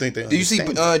 did you I don't think they understand. Did you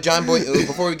see John Boy,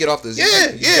 before we get off this?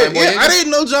 Yeah. I didn't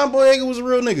know John Boyega was a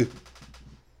real nigga.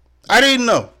 I didn't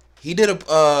know.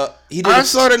 I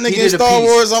saw that nigga in Star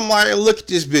Wars. I'm like, look at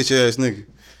this bitch ass nigga.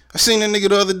 I seen that nigga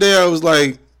the other day. I was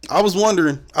like, I was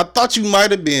wondering. I thought you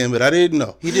might have been, but I didn't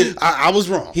know. He did. I was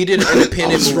wrong. He did an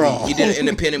independent movie. wrong. He did an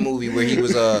independent movie where he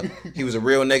was a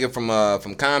real nigga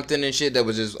from Compton and shit. That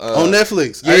was just on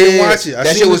Netflix. Yeah, I didn't watch it. I that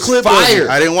seen shit the was clip fire. Of it.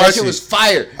 I didn't watch that shit it. was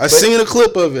fire. I seen a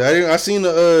clip of it. I seen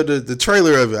the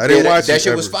trailer of it. I didn't watch it. That shit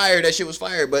ever. was fire. That shit was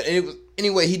fire. But it was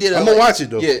anyway. He did. I'm gonna watch it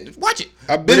though. Yeah, watch it.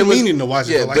 I've been meaning to watch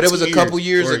it. Yeah, for like but it was 2 a couple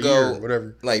years or a ago. year or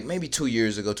whatever. Like maybe 2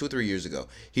 years ago, 2 or 3 years ago.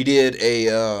 He did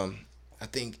a. I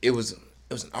think it was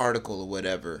an article or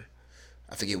whatever.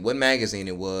 I forget what magazine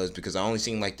it was because I only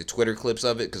seen like the Twitter clips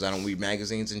of it because I don't read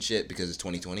magazines and shit because it's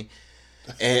 2020.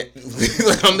 And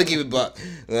I'm gonna give it buck.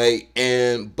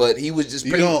 But he was just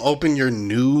you don't open your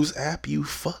news app, you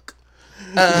fuck.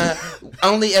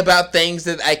 Only about things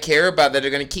that I care about that are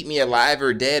gonna keep me alive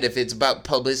or dead. If it's about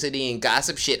publicity and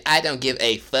gossip shit, I don't give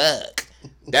a fuck.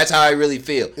 That's how I really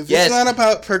feel. If it's not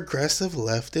about progressive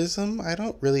leftism, I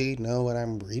don't really know what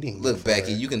I'm reading. Look,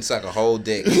 Becky, you can suck a whole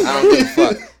dick. I don't give a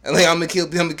fuck. I'm gonna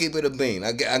keep it a bean.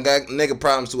 I got nigga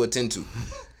problems to attend to.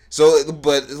 So,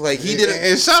 but like he did.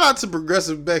 And shout out to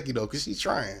progressive Becky though, cause she's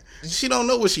trying. She don't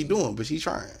know what she's doing, but she's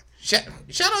trying. Shout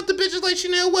out to bitches like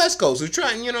Chanel West Coast who's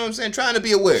trying. You know what I'm saying? Trying to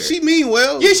be aware. She mean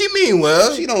well. Yeah, she mean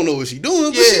well. She don't know what she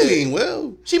doing, but she mean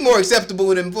well. She more acceptable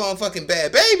than fucking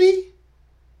Bad Baby.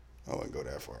 I wouldn't go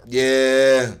that far.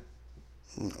 Yeah.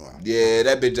 No. Yeah,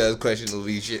 that bitch does questionable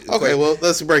shit. Okay, well,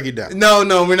 let's break it down. No,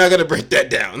 we're not gonna break that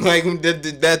down. Like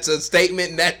that's a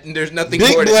statement that there's nothing.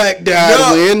 Big more Black died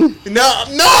when. No,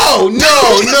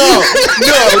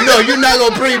 you're not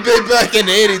gonna bring Big Black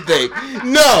into anything.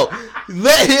 No,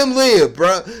 let him live,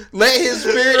 bro. Let his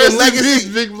spirit and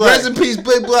legacy. Rest in peace,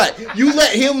 Big Black. You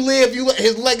let him live. You let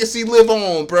his legacy live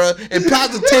on, bro. And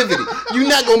positivity. You're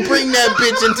not gonna bring that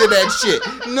bitch into that shit.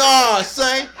 Nah,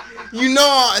 son. You know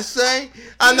what I'm saying?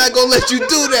 I'm not gonna let you do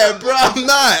that, bro. I'm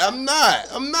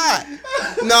not.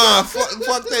 Nah,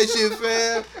 fuck that shit,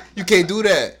 fam. You can't do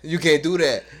that.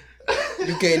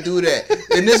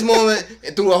 In this moment,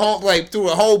 through a whole black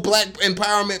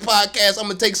empowerment podcast, I'm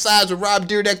gonna take sides with Rob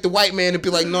Dyrdek, the white man, and be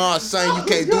like, nah, son, you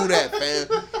can't do that, fam.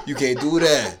 You can't do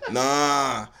that.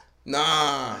 Nah.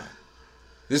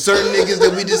 There's certain niggas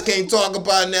that we just can't talk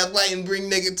about in that light and bring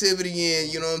negativity in.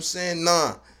 You know what I'm saying?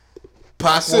 Nah.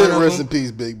 Rest in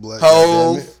peace, Big Black.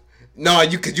 Hove. No,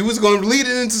 you was gonna lead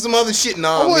it into some other shit.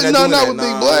 No, not with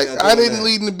Big Black. I didn't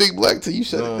lead into Big Black till you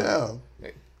shut it down.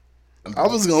 I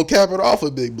was gonna cap it off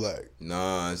with Big Black.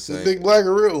 Nah, the Big Black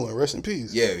a real one. Rest in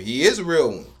peace. Yeah, he is a real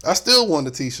one. I still want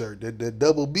the T-shirt. That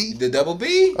double B. The double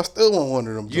B. I still want one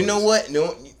of them. You know what?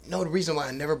 No, the reason why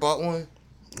I never bought one.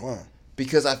 Why?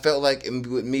 Because I felt like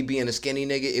with me being a skinny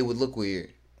nigga, it would look weird.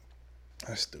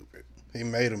 That's stupid. He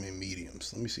made them in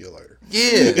mediums. Let me see you later.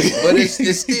 Yeah, but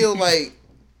it's still like,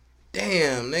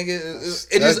 damn,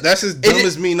 nigga. That's as dumb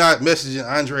as me not messaging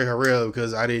Andre Harrell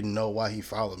because I didn't know why he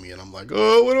followed me, and I'm like,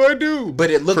 oh, what do I do? But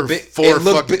it looked big.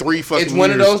 3 fucking It's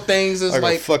one of years, those things. It's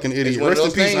like a fucking idiot. Rest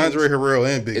in peace, Andre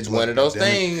Harrell and Big. It's Black, one of those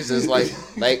things. It's like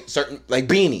certain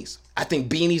beanies. I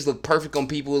think beanies look perfect on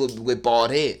people with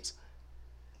bald heads.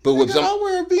 But with I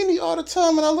wear a beanie all the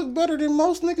time, and I look better than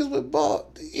most niggas with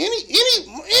bald.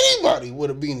 Anybody with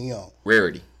a beanie on.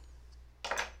 Rarity.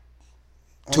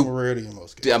 I'm a rarity in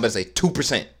most cases. I'm about to say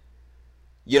 2%.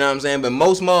 You know what I'm saying? But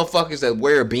most motherfuckers that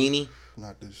wear a beanie,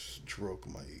 not to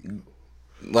stroke my ego,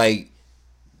 like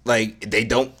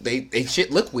they shit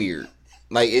look weird.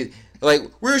 Like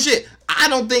weird shit. I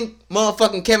don't think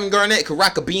motherfucking Kevin Garnett could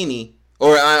rock a beanie,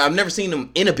 or I've never seen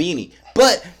him in a beanie,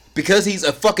 but. Because he's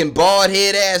a fucking bald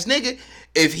head ass nigga,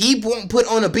 if he won't put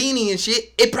on a beanie and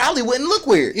shit, it probably wouldn't look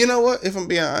weird. You know what? If I'm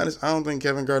being honest, I don't think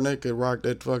Kevin Garnett could rock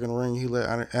that fucking ring he let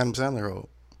Adam Sandler hold.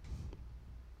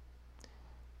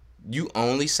 You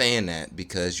only saying that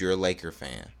because you're a Laker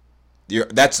fan.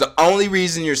 That's the only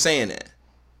reason you're saying that.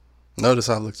 Notice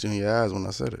I looked you in your eyes when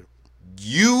I said it.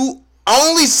 You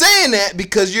only saying that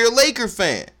because you're a Laker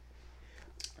fan.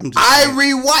 I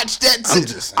rewatched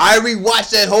that. I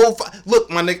rewatched that whole. Look,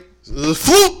 my nigga. It was a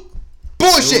fluke.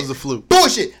 Bullshit. It was a fluke.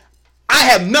 Bullshit. I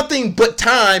have nothing but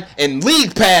time and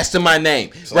league pass to my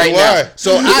name now.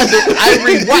 So I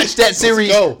rewatched that series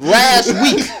last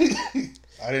week.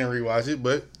 I didn't rewatch it,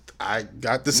 but I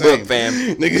got the same. Look, fam.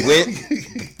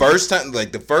 Nigga. First time,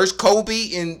 like the first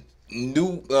Kobe and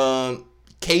new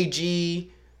KG.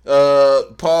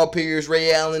 Paul Pierce,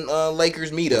 Ray Allen,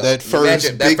 Lakers meetup. That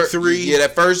first big three. Yeah,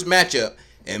 that first matchup.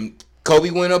 And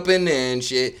Kobe went up in there and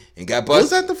shit and got busted. Was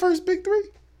that the first big three?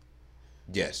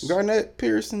 Yes. Garnett,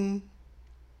 Pearson.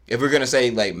 If we're gonna say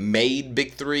made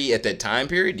big three at that time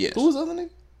period, yes. Who was the other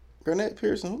nigga? Garnett,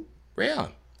 Pearson, who? Ray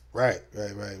Allen. Right. Yeah.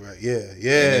 And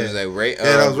it was like Ray.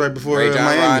 that was right before Ray John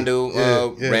Miami.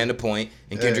 Rondo ran the point,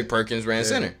 and Kendrick Perkins ran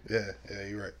center. Yeah,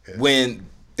 you're right. Yeah. When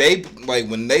they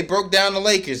broke down the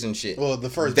Lakers and shit. Well, the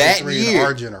first that victory year, in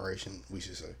our generation, we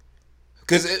should say.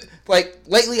 Because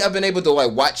lately I've been able to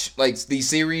watch these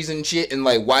series and shit and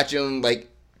watch them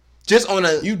just on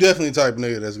a. You definitely the type of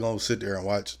nigga that's gonna sit there and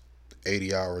watch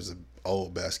 80 hours of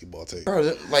old basketball tape. Bro,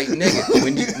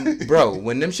 nigga,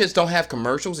 when them shits don't have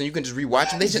commercials and you can just rewatch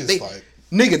them, they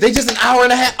just an hour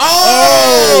and a half.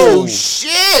 Oh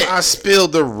shit! I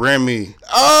spilled the Remy.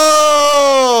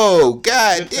 Oh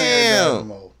god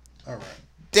damn! All right,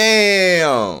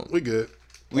 damn. we good.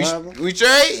 We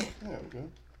straight? Yeah, we good.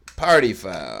 Party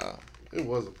foul. It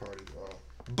was a party foul.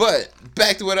 But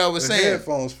back to what I was saying.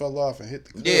 Headphones fell off and hit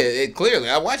the clip. Yeah, it clearly.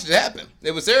 I watched it happen.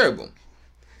 It was terrible.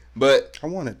 But I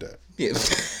wanted that. yeah.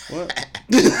 What?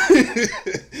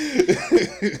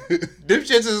 Them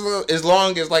shits is as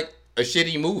long as a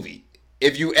shitty movie.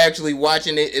 If you actually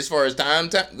watching it as far as time,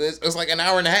 it's like an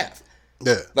hour and a half.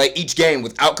 Yeah. Each game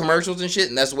without commercials and shit,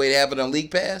 and that's the way they have it on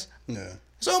League Pass. Yeah.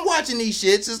 So I'm watching these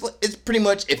shits. It's pretty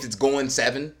much, if it's going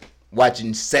 7,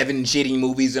 watching 7 shitty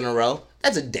movies in a row,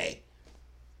 that's a day.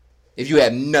 If you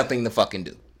have nothing to fucking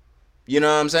do. You know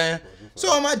what I'm saying? So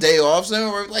on my day off,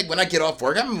 or when I get off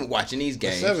work, I'm watching these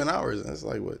games. 7 hours, that's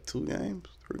 2 games?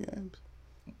 3 games?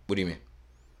 What do you mean?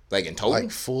 In total?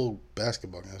 Full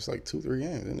basketball games. It's 2-3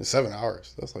 games. And it's 7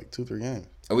 hours. That's 2-3 games.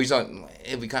 Are we talking,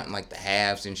 if we counting the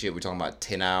halves and shit, we're talking about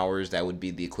 10 hours, that would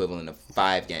be the equivalent of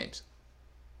 5 games.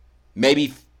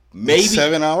 Maybe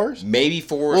 7 hours? Maybe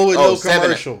 4. Well, with no 7,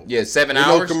 commercial. yeah, 7 with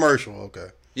hours. No commercial, okay.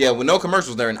 Yeah, with no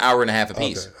commercials, they're an hour and a half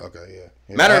apiece. Okay,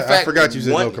 yeah. Matter of fact, I forgot you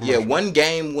said no commercial. Yeah, one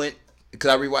game went, because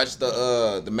I rewatched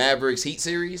the Mavericks Heat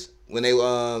series when they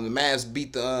the Mavs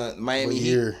beat the Miami Heat.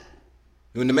 Year?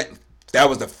 That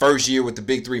was the first year with the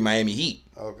Big 3 Miami Heat.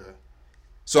 Okay.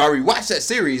 So I rewatched that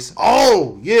series.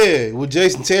 Oh, yeah, with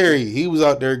Jason Terry. He was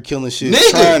out there killing shit,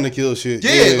 Nigga. trying to kill shit.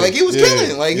 Yeah, he was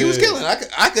killing. He was killing.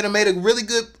 I could have made a really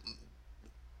good,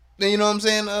 you know what I'm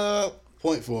saying,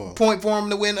 point for him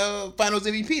to win Finals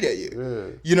MVP that year. Yeah.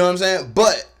 You know what I'm saying?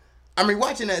 But I'm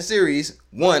rewatching that series.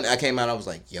 One, I came out, I was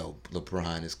like, yo,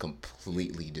 LeBron is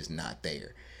completely just not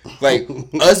there.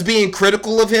 Us being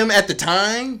critical of him at the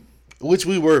time. Which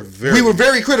we were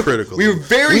very critical. We were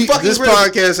very fucking this critical. This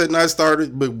podcast had not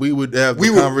started, but we would have the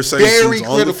conversations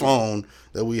on the phone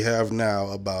that we have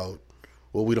now about,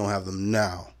 well, we don't have them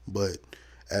now, but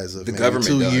as of the maybe government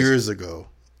 2 does. years ago,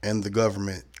 and the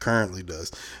government currently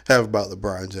does, have about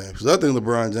LeBron James. Because I think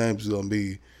LeBron James is going to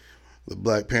be the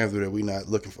Black Panther that we're not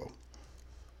looking for.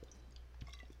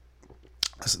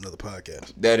 That's another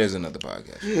podcast. That is another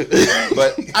podcast.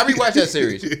 But I rewatched that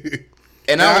series.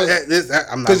 And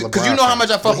I'm not because you know how much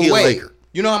I fuck with Wade.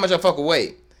 You know how much I fuck with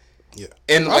Wade. Yeah,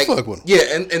 and I fuck with him. Yeah,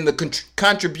 and the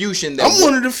contribution that I'm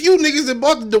one of the few niggas that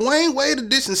bought the Dwayne Wade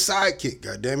edition sidekick.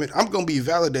 God damn it, I'm gonna be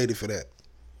validated for that.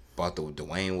 Bought the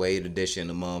Dwayne Wade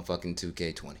edition of motherfucking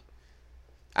 2K20.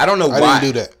 I don't know why. I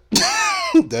didn't do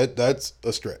that. That's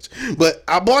a stretch. But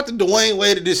I bought the Dwayne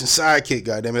Wade edition sidekick.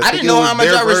 God damn it, I didn't know how much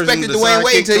I respected Dwayne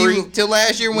Wade till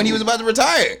last year when he was about to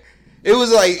retire. It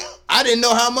was I didn't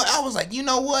know how much. I was like, you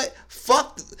know what?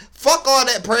 Fuck all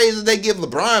that praise that they give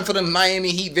LeBron for them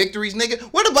Miami Heat victories, nigga.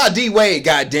 What about D Wade?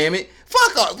 God damn it!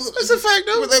 Fuck all. That's a fact,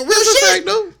 though.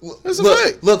 That's a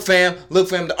fact. Look, fam.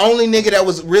 The only nigga that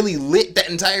was really lit that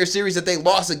entire series that they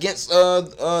lost against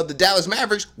the Dallas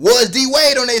Mavericks was D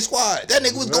Wade on their squad. That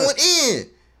nigga was going in.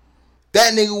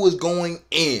 That nigga was going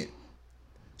in.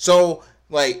 So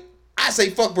I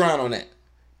say fuck Bron on that.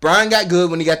 Bron got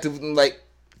good when he got to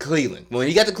Cleveland. When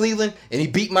he got to Cleveland and he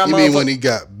beat my motherfucker. You mean when he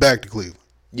got back to Cleveland?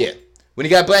 Yeah. When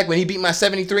he got back, when he beat my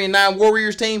 73-9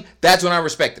 Warriors team, that's when I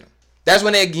respected him. That's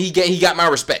when he got my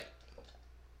respect.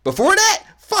 Before that,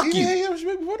 fuck you. Yeah,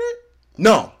 respect before that?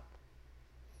 No.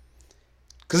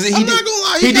 Cause I'm not gonna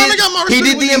lie, he kinda got my respect. He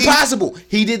did the impossible.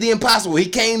 He did the impossible. He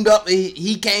came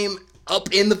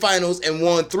up in the finals and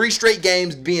won 3 straight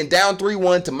games, being down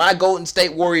 3-1 to my Golden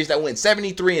State Warriors that went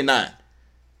 73-9.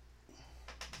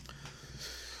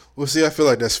 Well, see, I feel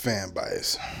like that's fan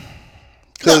bias.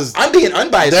 Because I'm being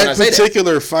unbiased when I say that. That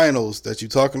particular finals that you're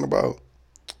talking about.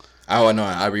 Oh, no,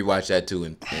 I rewatched that too.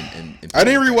 I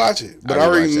didn't rewatch it, but I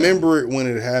remember it when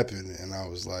it happened, and I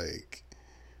was like,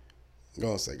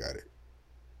 go and say, got it.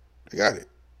 They got it.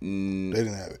 They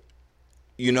didn't have it.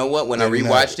 You know what? When I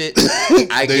rewatched it,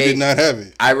 they did not have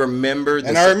it. I remember.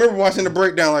 And I remember watching the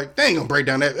breakdown like, they ain't going to break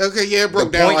down that. Okay, yeah, it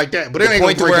broke down like that. But the it ain't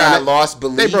point going to to break where down I lost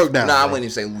belief. They broke down. No, I wouldn't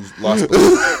even say lost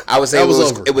belief. I would say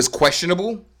it was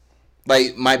questionable.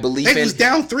 My belief They was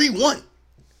down 3-1.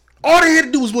 All they had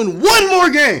to do was win one more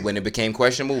game. When it became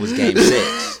questionable was game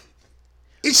 6.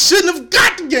 It shouldn't have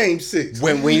got to game 6.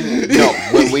 When we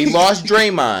lost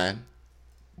Draymond.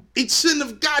 It shouldn't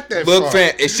have got that Look, far.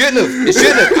 fam, it shouldn't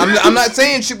have. I'm not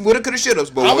saying woulda, coulda, shoulda.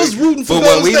 But I was rooting for but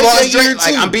those when we that lost year, Draymond,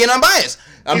 like, too. I'm being unbiased.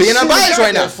 I'm being shouldn't unbiased have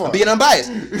right got now. that far. I'm being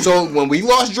unbiased. So when we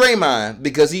lost Draymond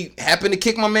because he happened to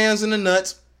kick my man's in the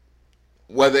nuts,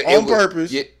 whether it On was,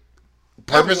 purpose. yeah,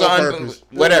 purpose That was on or purpose.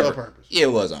 whatever. It was on purpose. Yeah,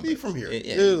 it was on He purpose. from here. Yeah,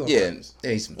 It was on purpose.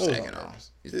 yeah, he's from It was on Saginaw.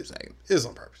 purpose. He's from Saginaw. It was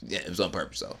on purpose. Yeah, it was on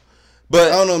purpose though.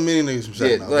 But I don't know many niggas from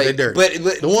Saginaw. like, They dirty.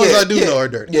 But the ones I do know are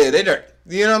dirty. Yeah, they dirty.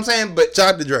 You know what I'm saying? But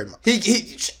Shout out to Draymond.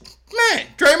 Man,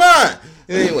 Draymond.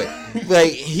 Anyway,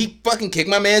 like he fucking kicked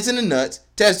my man's in the nuts,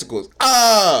 testicles.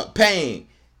 Pain.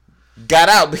 Got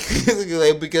out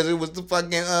because it was the fucking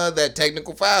that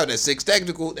technical foul, that 6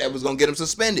 technical that was gonna get him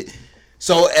suspended.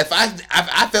 So if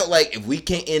I felt like if we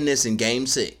can't end this in game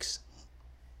 6,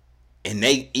 and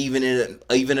they even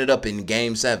it up in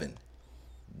game 7,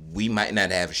 we might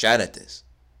not have a shot at this.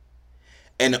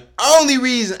 And the only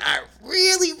reason I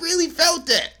really felt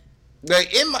that,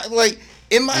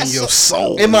 in my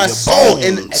soul,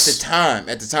 and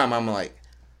at the time, I'm like,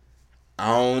 I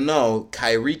don't know,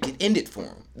 Kyrie can end it for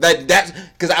him. That's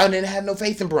because I didn't have no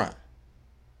faith in Bron.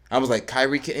 I was like,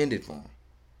 Kyrie can end it for him.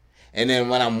 And then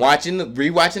when I'm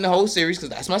rewatching the whole series, because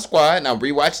that's my squad, and I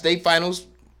rewatch state finals,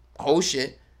 whole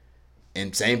shit,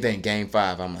 and same thing, game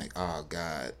 5, I'm like, oh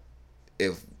God,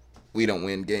 if we don't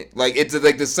win game, like it's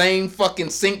like the same fucking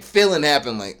sync feeling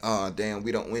happened. Like, oh damn,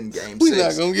 we don't win game 6. We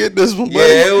not gonna get this one, buddy.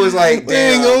 Yeah, it was like, we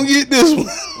ain't gonna get this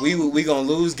one. We gonna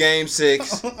lose game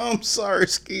 6. I'm sorry,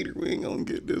 Skeeter. We ain't gonna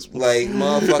get this one. Like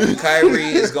motherfucking Kyrie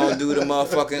is gonna do the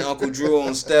motherfucking Uncle Drew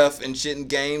on Steph and shit in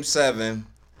game 7.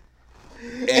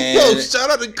 And yo,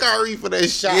 shout out to Kyrie for that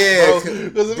shot, Yeah, bro.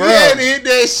 Because if bro. he hadn't hit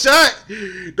that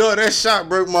shot, dog, that shot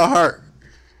broke my heart.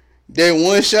 That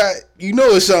one shot, you know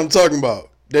what shot I'm talking about.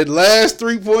 That last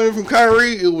 3-pointer from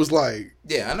Kyrie, it was like,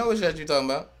 yeah, I know what shot you're talking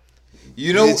about.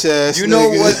 You know, Bitch ass you know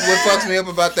nigga. what fucks me up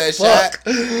about that shot?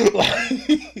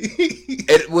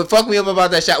 What fucked me up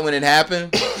about that shot when it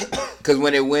happened? Because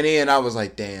when it went in, I was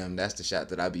like, damn, that's the shot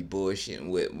that I be bullshitting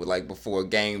with like before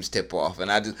games tip off.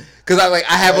 And I just, because I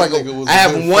have That like nigga was I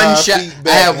have a good one 5 shot, feet I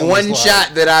back have and one was shot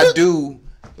like- that I do,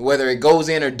 whether it goes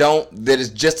in or don't, that is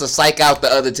just to psych out the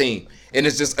other team. And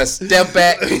it's just a step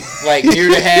back, like near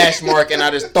the hash mark, and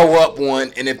I just throw up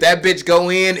one. And if that bitch go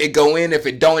in, it go in. If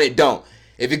it don't, it don't.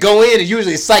 If it go in, it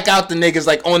usually psych out the niggas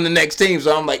like on the next team.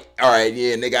 So I'm like, all right,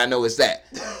 yeah, nigga, I know it's that.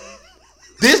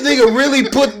 This nigga really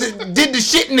did the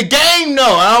shit in the game, though.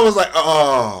 And I was like,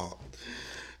 oh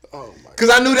my. Because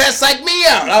I knew that psyched me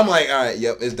out. I'm like, all right,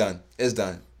 yep, it's done. It's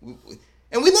done.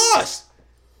 And we lost.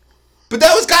 But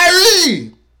that was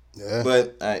Kyrie. yeah.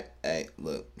 But, hey,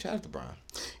 look, shout out to Bron.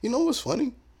 You know what's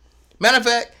funny? Matter of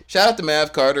fact, shout out to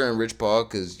Mav Carter and Rich Paul,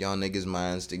 because y'all niggas'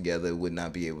 minds together would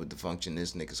not be able to function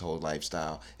this nigga's whole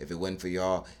lifestyle. If it wasn't for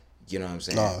y'all, you know what I'm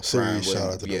saying? Nah, serious Brian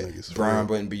shout out to wouldn't- them niggas, for Brian real.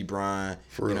 wouldn't be Brian.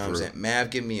 For you real, know what I'm for saying? Mav,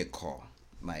 give me a call.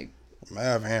 Like,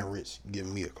 Mav and Rich, give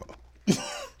me a call.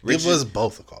 Rich Give us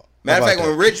both a call. matter of How fact, about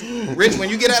when Rich, when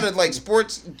you get out of like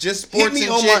sports, just that? sports Hit me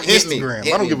and on shit, my hit me. Instagram.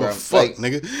 Hit I don't me, give bro. a fuck, Like,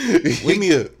 nigga. Hit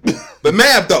me up. But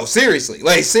Mav, though, seriously,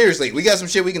 we got some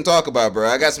shit we can talk about, bro.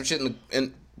 I got some shit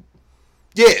in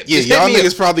yeah, Yeah, just hit y'all me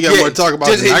niggas up. probably got more to talk about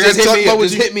Just, than I got just to hit talk me about up. with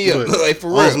Just you. hit me up, but like for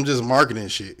on real. some just marketing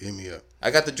shit, hit me up. I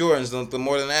got the Jordans, the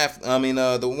more than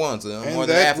the ones, more And than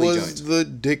that athlete was joints. the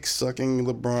dick sucking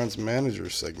LeBron's manager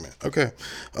segment. Okay,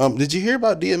 did you hear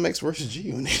about DMX versus G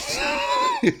Unit?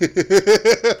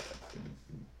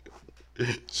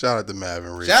 Shout out to Mav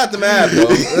and Rich. Shout out to Mav,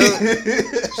 bro.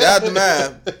 Shout out to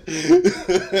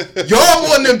Mav. Y'all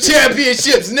won them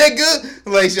championships, nigga.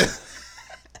 Like,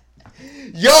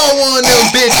 y'all won them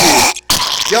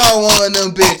bitches. Y'all won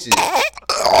them bitches.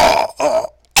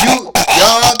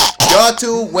 Y'all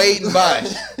two Wade and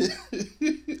Bosh.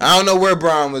 I don't know where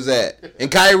Braun was at.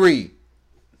 And Kyrie.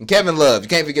 And Kevin Love. You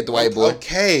can't forget the white boy.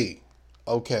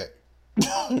 Okay.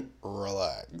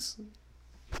 Relax.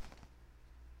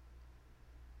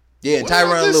 Yeah, and What did I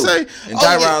Tyronn just Lue. say? And Oh,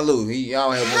 yeah. Tyronn Lue. Y'all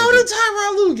have How did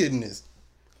Tyronn Lue get in this?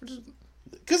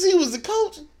 Because he was the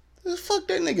coach. Fuck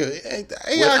that nigga.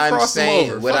 AI crossed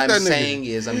him over. What Fuck I'm that saying nigga.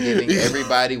 is I'm giving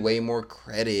everybody way more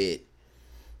credit.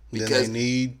 Then Because they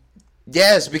need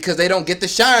yes, because they don't get the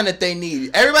shine that they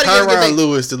need. Everybody gets Tyronn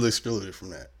Lue is still excluded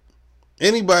from that.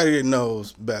 Anybody that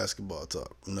knows basketball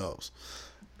talk knows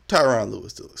Tyronn Lue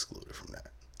is still excluded from that.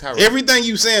 Everything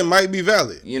you saying might be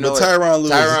valid. You know, but Tyronn Lue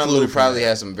is Tyronn excluded Lue from probably that.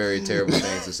 has some very terrible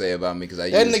things to say about me because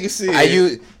That nigga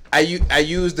said- I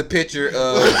used the picture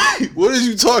of What is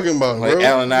you talking about, like bro?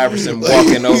 Allen Iverson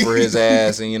walking over his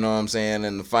ass, and you know what I'm saying,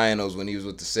 in the finals when he was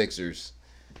with the Sixers.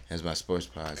 As my sports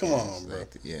podcast. Come on, bro.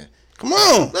 Yeah. Come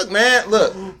on. Look, man.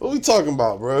 Look. What we talking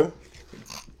about, bro?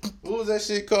 What was that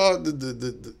shit called?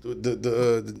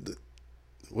 The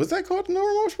what's that called? The No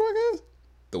Remorse podcast?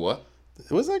 The what?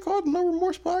 What's that called? The No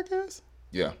Remorse podcast?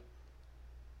 Yeah.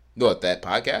 What, that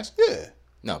podcast? Yeah.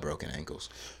 No, Broken Ankles.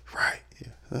 Right.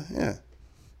 Yeah. Yeah.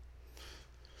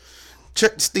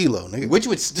 Check the Stilo, nigga. Which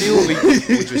would still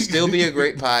be a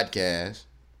great podcast.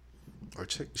 Or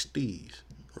check the Steves.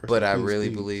 But I really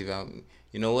believe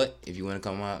you know what? If you want to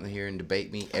come out here and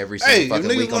debate me every single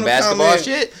fucking week on basketball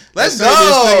shit, let's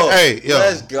go. Hey, yo,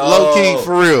 let's go. Low key,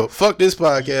 for real. Fuck this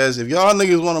podcast. If y'all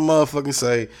niggas want to motherfucking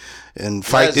say and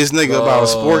fight this nigga about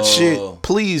sports shit,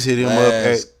 please hit him up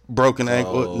at Broken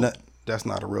Ankle. No, that's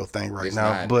not a real thing right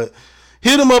now. Not. But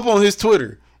hit him up on his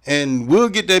Twitter. And we'll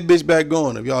get that bitch back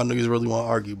going if y'all niggas really want to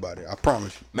argue about it. I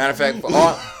promise you. Matter of fact, for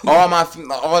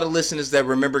all the listeners that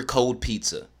remember cold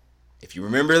pizza, if you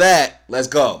remember that, let's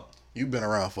go. You've been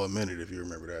around for a minute if you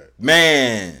remember that.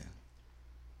 Man.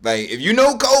 Like, if you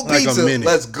know cold Like pizza, a minute.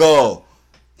 let's go.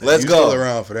 Let's you go. Still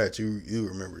around for that. You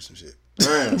remember some shit.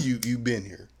 you been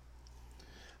here.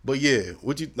 But yeah,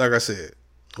 like I said,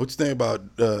 what you think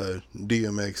about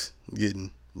DMX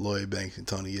getting Lloyd Banks and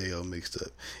Tony Yayo mixed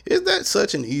up? Is that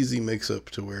such an easy mix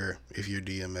up to where if you're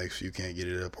DMX you can't get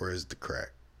it up, or is it the crack?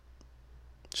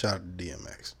 Shout out to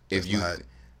DMX.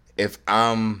 If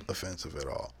I'm offensive at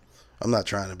all. I'm not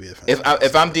trying to be offensive.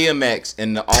 If I'm DMX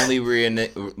and the only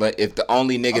if the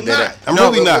only nigga I'm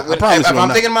really not. I promise if you, I'm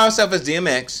not. thinking of myself as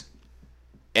DMX,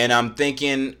 and I'm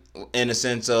thinking in a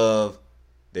sense of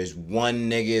there's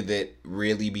one nigga that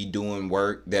really be doing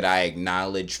work that I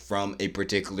acknowledge from a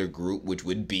particular group, which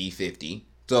would be 50.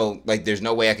 So like, there's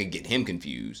no way I could get him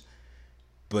confused.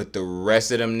 But the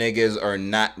rest of them niggas are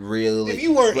not really. If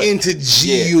you weren't into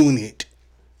G Unit.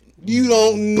 You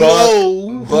don't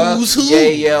know who's who.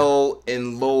 Yayo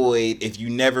and Lloyd, if you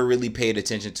never really paid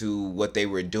attention to what they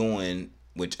were doing,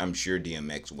 which I'm sure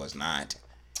DMX was not.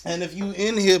 And if you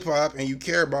in hip hop and you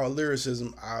care about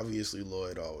lyricism, obviously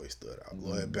Lloyd always stood out.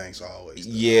 Lloyd Banks always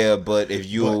stood out. Yeah, but if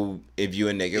you a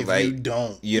nigga if like you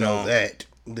don't know that,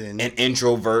 then an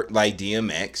introvert like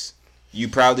DMX, you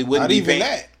probably wouldn't not be even paying.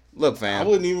 that. Look, fam, I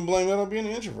wouldn't even blame that on being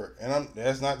an introvert, and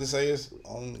that's not to say it's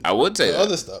on. I would say that.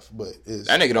 Other stuff, but it's,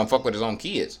 that nigga don't fuck with his own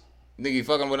kids. You think he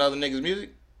fucking with other niggas'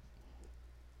 music?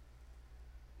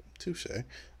 touche.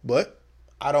 But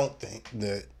I don't think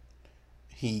that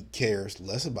he cares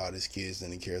less about his kids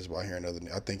than he cares about hearing other.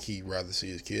 I think he'd rather see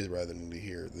his kids rather than to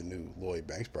hear the new Lloyd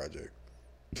Banks project.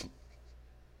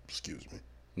 Excuse me.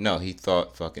 No, he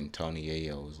thought fucking Tony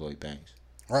Yayo was Lloyd Banks.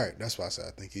 Right, that's why I said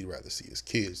I think he'd rather see his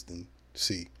kids than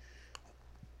see.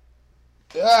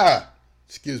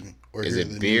 Excuse me. Or is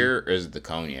it beer or is it the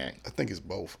cognac? I think it's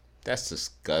both. That's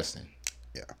disgusting.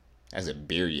 Yeah. That's a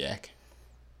beer yak.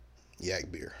 Yak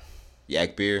beer.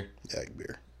 Yak beer? Yak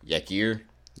beer. Yak ear?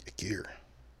 Yak ear.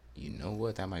 You know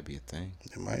what? That might be a thing.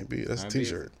 It might be. That's a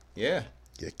t-shirt. Yeah.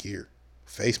 Yak ear.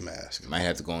 Face mask. It might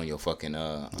have to go on your fucking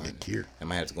Yak ear. It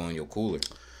might have to go on your cooler.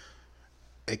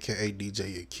 AKA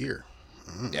DJ Yak ear.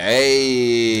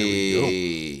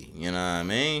 Hey, you know what I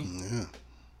mean? Yeah,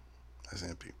 that's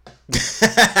empty. That's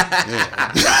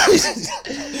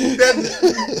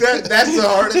the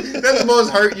hard. That's the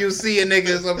most hurt you see a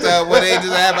nigga sometimes when they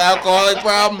just have an alcoholic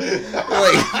problem.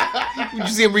 Like, you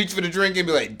see him reach for the drink and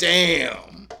be like,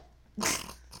 "Damn."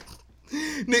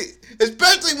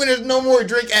 Especially when there's no more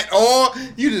drink at all,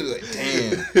 you just like,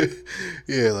 damn.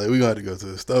 Yeah, like we got to go to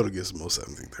the store to get some more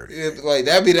 1738. Like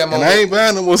that'd be that moment. And I ain't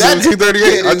buying no more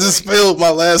 1738. I just spilled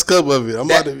my last cup of it. I'm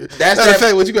about to. That's matter of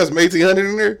fact, what you got some 1800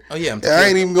 in there? Oh yeah, I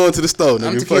ain't even going to the store. Nigga.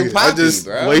 I'm tequila poppy, I just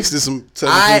bro. wasted some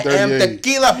 1738. I am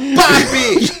tequila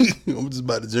poppy. I'm just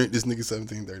about to drink this nigga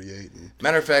 1738.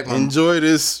 Matter of fact, enjoy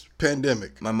this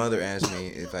pandemic. My mother asked me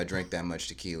if I drank that much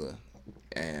tequila,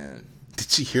 and. Did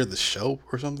she hear the show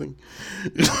or something?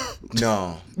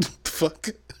 No. Fuck.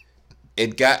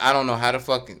 It got. I don't know how to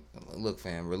fucking look,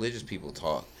 fam. Religious people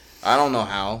talk. I don't know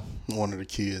how. One of the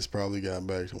kids probably got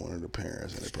back to one of the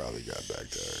parents, and they probably got back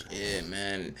to her. Yeah,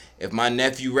 man. If my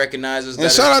nephew recognizes and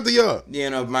that, shout out to y'all. You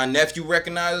know, if my nephew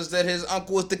recognizes that his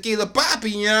uncle is Tequila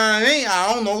Poppy, you know what I mean?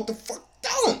 I don't know what the fuck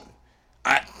doing.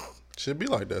 Should be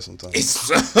like that sometimes.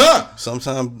 It's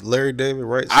sometimes Larry David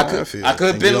writes. I could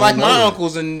have been like my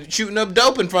uncles and shooting up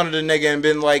dope in front of the nigga and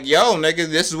been like, "Yo, nigga,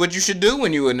 this is what you should do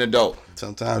when you an adult."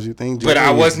 Sometimes you think, but I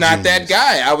was not that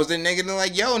guy. I was a nigga that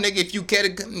like, "Yo, nigga, if you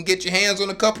can't get your hands on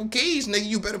a couple keys, nigga,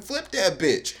 you better flip that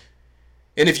bitch."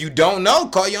 And if you don't know,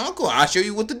 call your uncle. I'll show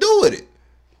you what to do with it.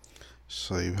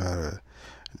 show you how to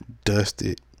dust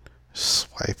it,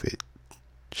 swipe it,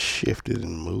 shift it,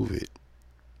 and move it.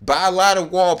 Buy a lot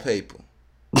of wallpaper.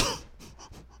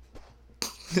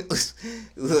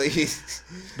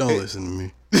 Don't listen to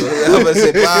me. I'm gonna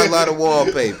say buy a lot of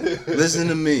wallpaper. Listen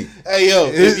to me. Hey yo,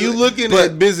 if you looking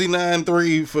at Busy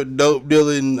 9-3 for dope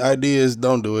dealing ideas,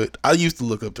 don't do it. I used to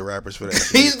look up the rappers for that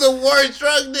shit. He's the worst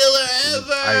drug dealer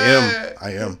ever.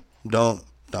 I am. Don't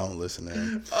listen to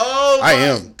him. Oh my I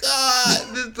am.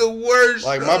 God, this is the worst.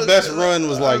 Like my best run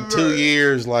was like 2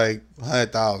 years, like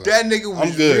 100,000. That nigga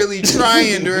was really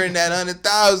trying during that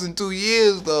 100,000 2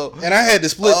 years though. And I had to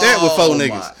split that with 4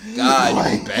 niggas. Oh my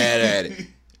God, you bad at it.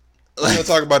 We'll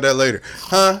talk about that later.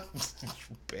 Huh?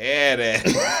 Bad at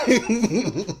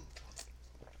it.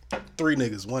 3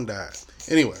 niggas, 1 died.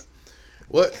 Anyway.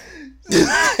 What?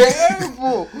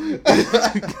 Terrible.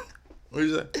 What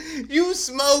is that? You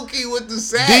smoky with the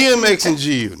sack. DMX and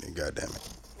G Unit, goddammit.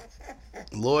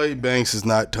 Lloyd Banks is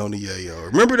not Tony Yayo.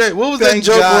 Remember that? What was that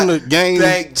joke on the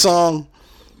game song?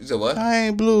 You said what? I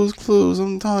ain't Blues Clues,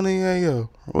 I'm Tony Yayo.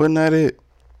 Wasn't that it?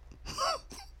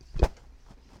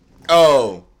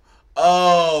 Oh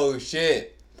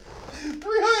shit.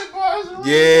 300 bars.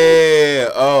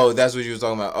 Yeah. Oh, that's what you was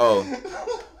talking about. Oh.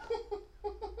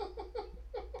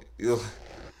 You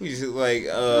like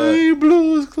I ain't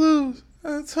Blues Clues,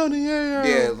 I'm Tony Yayo.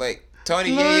 Yeah, like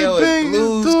Tony Yayo is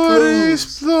Blues Clues.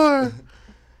 Explorer.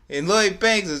 And Lloyd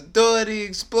Banks is Dora the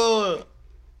Explorer.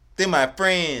 They're my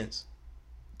friends.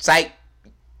 Psych.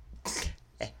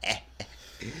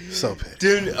 So petty.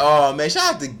 Dude, oh man,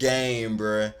 shout out to Game,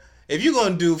 bruh. If you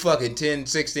gonna do fucking 10,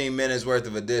 16 minutes worth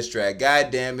of a diss track,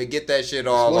 goddamn it, get that shit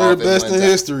all One off. of the best in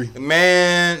history.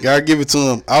 Man. Gotta give it to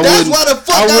him. That's why the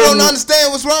fuck I don't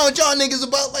understand what's wrong with y'all niggas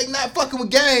about like not fucking with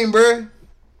Game, bruh.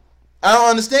 I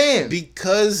don't understand.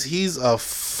 Because he's a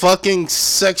fucking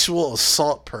sexual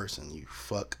assault person, you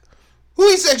fuck. Who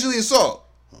he sexually assault?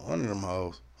 One of them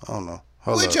hoes. I don't know.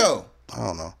 Which hoe? I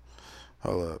don't know.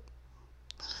 Hold up.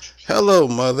 Hello,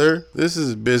 mother. This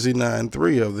is Busy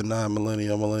 9-3 of the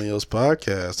Non-Millennial Millennials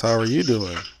podcast. How are you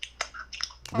doing?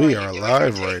 We are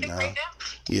live right now.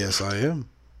 Yes, I am.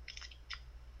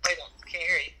 Wait, I can't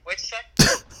hear you. What'd you say?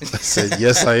 I said,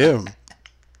 yes, I am.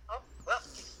 Oh, well,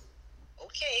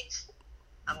 okay.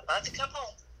 I'm about to come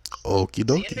home. Okie See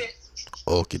you in a dokie. bit.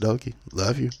 Okie dokie.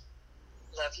 Love you.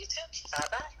 Love you too.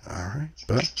 Bye-bye. All right.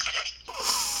 Bye.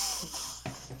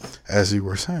 As you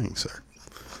were saying, sir.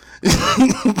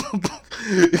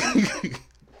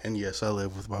 And yes, I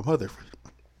live with my mother.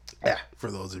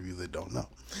 For those of you that don't know.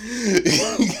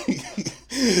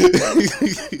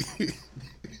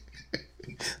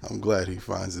 I'm glad he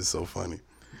finds it so funny.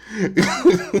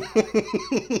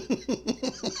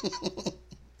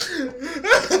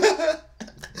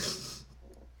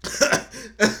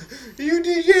 You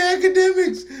DJ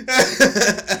academics.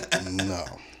 No,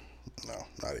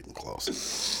 not even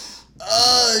close.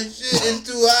 Oh shit, it's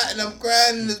too hot and I'm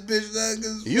crying in this bitch.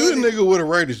 Like, You the nigga with a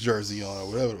Raiders jersey on, or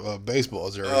whatever, a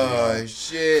baseball jersey on,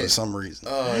 shit. for some reason.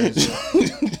 Oh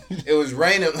shit. It was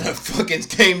raining when I fucking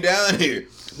came down here.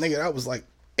 Nigga, that was like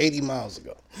 80 miles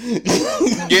ago.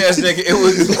 Yes, nigga,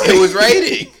 it was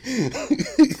raining.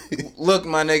 Look,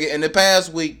 my nigga, in the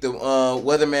past week, the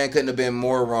weatherman couldn't have been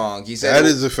more wrong. He said that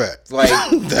is a fact. Like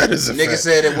that is a nigga fact.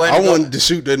 said it wasn't. I wanted to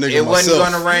shoot that nigga. It myself.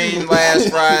 wasn't gonna rain last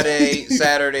Friday,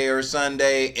 Saturday, or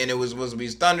Sunday, and it was supposed to be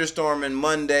thunderstorming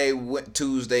Monday,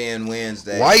 Tuesday, and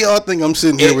Wednesday. Why y'all think I'm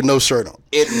sitting here with no shirt on?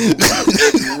 It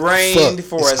rained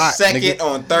for it's a hot, second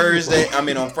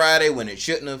nigga. on Friday when it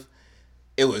shouldn't have.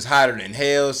 It was hotter than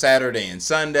hell Saturday and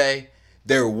Sunday.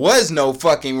 There was no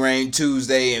fucking rain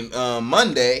Tuesday and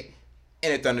Monday,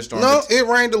 and it thunderstormed. No, it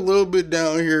rained a little bit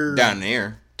down here. Down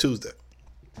there. Tuesday.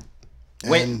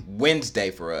 Wednesday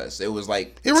for us. It was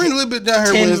like It rained a little bit down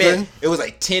here Wednesday. It was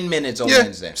like 10 minutes on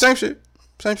Wednesday. Same shit.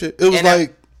 It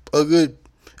was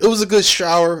it was a good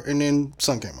shower, and then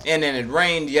sun came out. And then it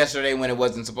rained yesterday when it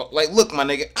wasn't supposed. Like, look, my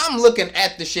nigga, I'm looking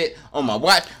at the shit on my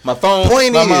watch, my phone,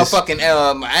 my motherfucking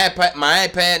my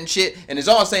iPad and shit, and it's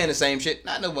all saying the same shit.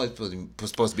 Not no one's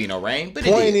supposed to be no rain, but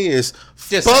Point it is,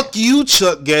 Just fuck you,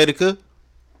 Chuck Gatica.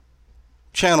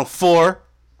 Channel 4.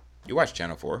 You watch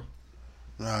Channel 4?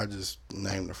 No, I just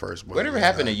named the first one. Whatever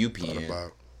happened to UPN?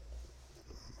 About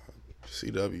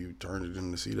CW turned it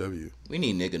into CW. We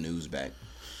need nigga news back.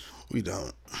 We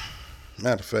don't.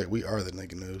 Matter of fact, we are the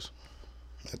nigga news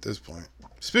at this point.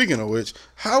 Speaking of which,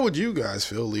 how would you guys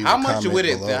feel? Leave How a much comment would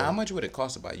it? below. How much would it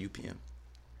cost to buy UPN?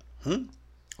 I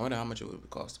wonder how much it would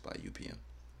cost to buy UPN.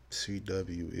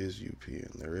 CW is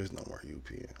UPN. There is no more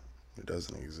UPN. It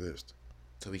doesn't exist.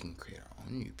 So we can create our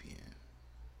own UPN.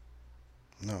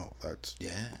 No, that's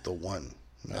Yeah. the one.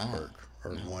 network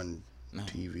or One No.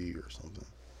 TV or something.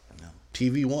 No.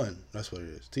 TV One. That's what it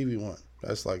is. TV One.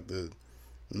 That's like the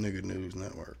nigga news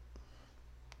network.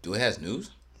 Do it has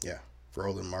news? Yeah,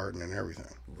 Roland Martin and everything.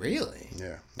 Really?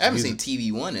 Yeah, I haven't seen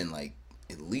TV One in like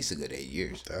at least a good 8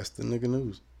 years. That's the nigga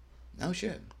news. No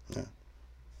shit. Yeah.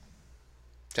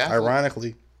 Shout out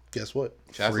Ironically, guess what?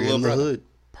 Shout out to Free Lil in the Brother. Hood,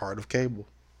 part of cable.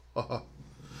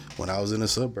 When I was in the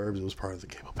suburbs, it was part of the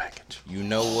cable package. You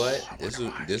know what? This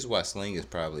is why Sling is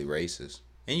probably racist,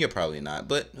 and you're probably not.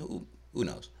 But who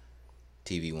knows?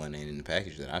 TV One ain't in the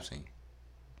package that I've seen.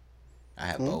 I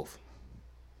have both.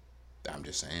 I'm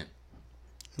just saying.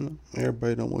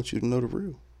 Everybody don't want you to know the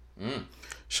real.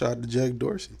 Shout out to Jack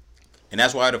Dorsey. And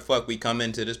that's why the fuck we come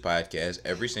into this podcast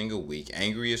every single week,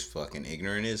 angry as fuck and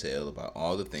ignorant as hell about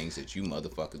all the things that you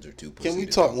motherfuckers are too pussy Can we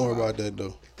to talk more about that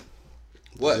though?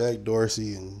 What? Jack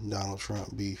Dorsey and Donald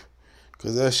Trump beef.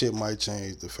 Because that shit might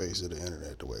change the face of the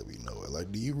internet the way we know it.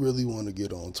 Like, do you really want to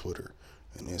get on Twitter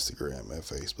and Instagram and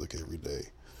Facebook every day?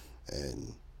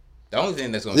 And The only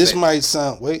thing that's gonna this might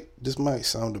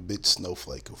sound a bit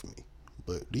snowflake of me.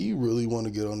 But do you really want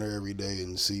to get on there every day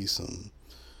and see some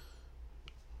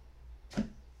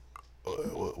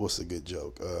what's a good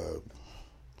joke?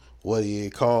 What do you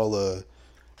call a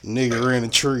nigger in a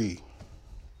tree?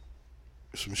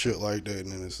 Some shit like that,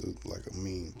 and then it's like a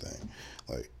meme thing,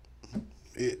 like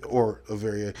it, or a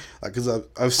very like, because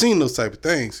I've seen those type of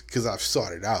things because I've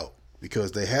sought it out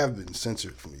because they have been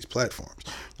censored from these platforms.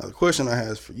 Now the question I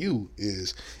have for you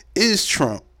is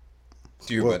Trump?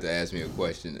 You're about to ask me a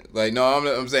question. Like, no,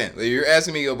 I'm saying like, you're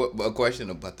asking me a question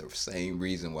about the same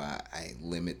reason why I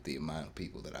limit the amount of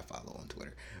people that I follow on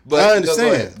Twitter. But I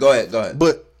understand. Go ahead.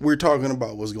 But we're talking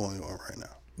about what's going on right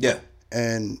now. Yeah.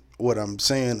 And what I'm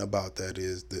saying about that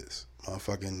is this.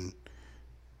 Motherfucking,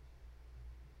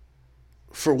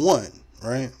 for one,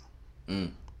 right?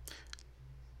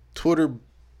 Twitter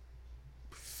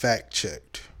fact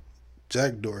checked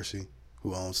Jack Dorsey,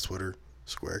 who owns Twitter,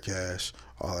 Square Cash,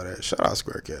 all of that. Shout out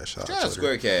Square Cash. Shout out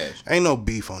Square Cash. Ain't no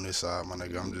beef on this side, my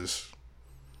nigga. I'm just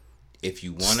If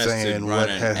you want us saying to run what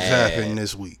an has ad, happened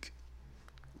this week.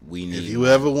 we need. If you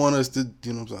ever want us to,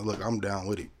 you know what I'm saying? Look, I'm down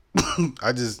with it.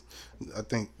 I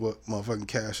think what motherfucking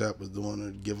Cash App was doing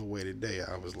a giveaway today.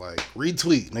 I was like,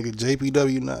 retweet, nigga,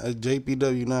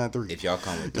 JPW93. If y'all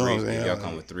come with You know three, what I'm saying? if y'all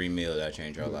come with 3 mil, that'll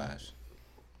change our lives.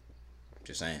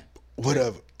 Just saying.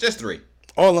 Whatever. Just 3.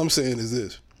 All I'm saying is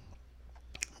this.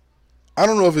 I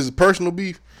don't know if it's a personal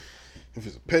beef, if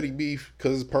it's a petty beef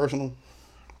because it's personal,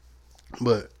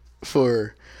 but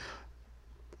for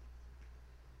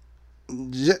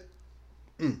Jack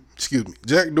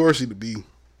Dorsey to be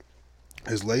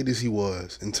as late as he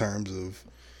was in terms of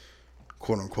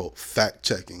quote unquote fact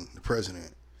checking the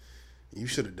president, you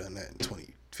should have done that in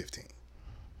 2015.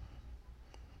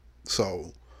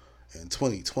 So in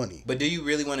 2020. But do you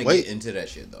really want to get into that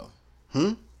shit though?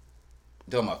 Talking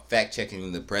about fact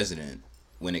checking the president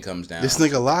when it comes down. This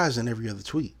nigga lies in every other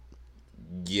tweet.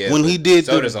 Yeah. When he did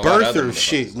the does a lot of other birther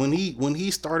shit, motherfuckers. when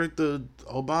he started the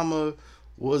Obama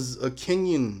was a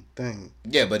Kenyan thing.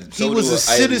 Yeah, but He was a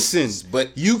citizen.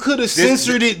 But you could have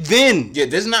censored it then. yeah,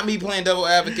 this is not me playing devil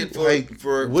advocate for Like,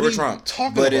 for, what for are you Trump.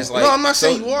 talking but about? it's like No, I'm not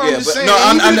saying you are. I'm just saying,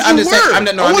 no, even if I'm you just saying. were,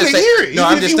 I'm I wanna just saying. hear it, No, even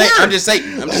I'm if just you saying. were. I'm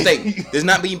just saying. This is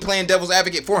not me playing devil's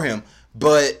advocate for him.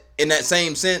 But in that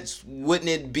same sense, wouldn't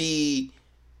it be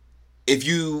if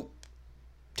you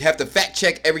have to fact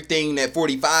check everything that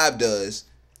 45 does?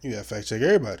 You gotta fact check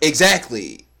everybody.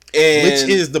 Exactly. And Which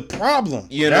is the problem.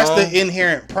 That's know? the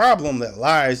inherent problem that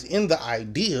lies in the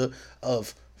idea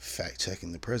of fact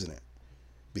checking the president.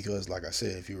 Because like I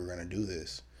said, if you were gonna do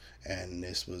this and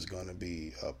this was gonna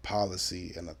be a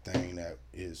policy and a thing that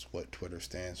is what Twitter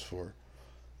stands for.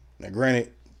 Now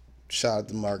granted, shout out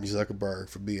to Mark Zuckerberg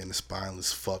for being the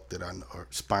spineless fuck that I know, or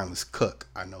spineless cuck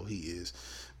I know he is,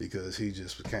 because he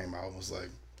just came out and was like,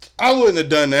 I wouldn't have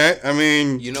done that. I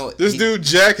mean, You know, this dude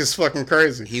Jack is fucking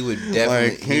crazy. he would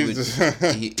definitely. Like,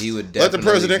 he would let definitely the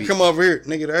president be, come over here,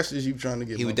 nigga. That's just you trying to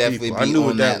get. He my would definitely people. be I knew on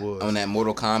what that was. on that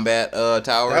Mortal Kombat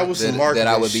tower. That was some that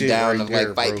I would marketing be shit down right to there,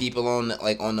 like fight bro. people on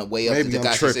like on the way up Maybe to I'm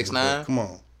Tekashi tripping. 6ix9ine. Come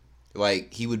on.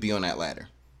 Like he would be on that ladder.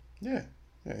 Yeah.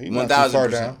 He's not too far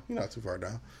 1000%. down. He's not too far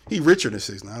down. He richer than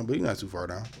 6ix9ine, but he's not too far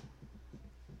down.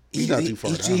 He's not too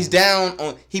far down. He's down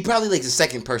on. He probably like the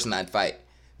second person I'd fight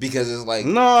because it's like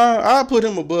No, I put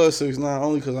him above 6ix9ine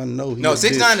only because I know he. no a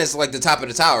 6ix9ine bitch. is like the top of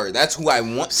the tower. That's who I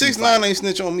want. 6ix9ine ain't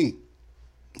snitch on me,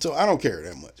 so I don't care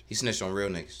that much. He snitched on real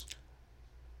niggas.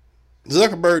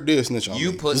 Zuckerberg did snitch on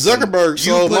You me. put Zuckerberg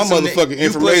sold my motherfucking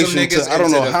information to I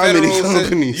don't know how many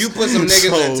companies. You put some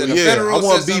niggas into the federal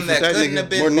system that couldn't have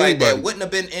been like anybody. that, wouldn't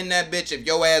have been in that bitch if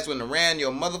your ass wouldn't have ran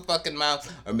your motherfucking mouth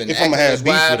or been If acting I'ma have as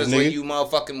beef wild with as a what nigga. you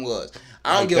motherfucking was.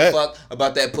 I don't Like give that. a fuck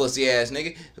about that pussy ass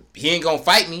nigga. He ain't gonna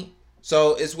fight me,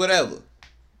 so it's whatever.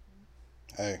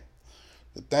 Hey,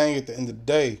 the thing at the end of the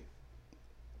day,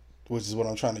 which is what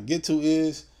I'm trying to get to,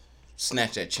 is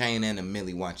Snatch that chain and the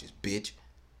Millie watches, bitch.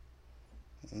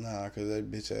 nah, cause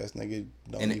that bitch ass nigga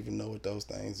don't even know what those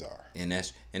things are. And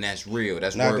that's real.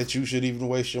 That's Not worth that you should even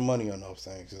waste your money on those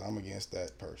things, cause I'm against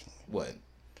that personally. what?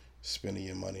 Spending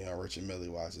your money on Richard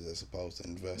Mille watches as opposed to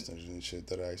investing in shit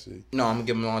that actually No, I'm gonna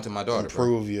give them on to my daughter.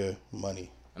 improve your money.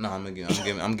 Bro. No, I'm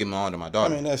giving them on to my I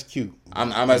daughter. mean, that's cute.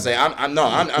 I'm about to say I'm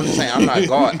just saying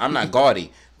I'm not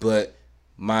gaudy, but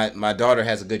my daughter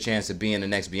has a good chance of being the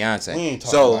next We ain't Beyonce. talking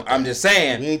So about I'm that. just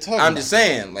saying We ain't talking I'm about just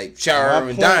saying like shower My her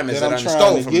in point diamonds that I I'm done trying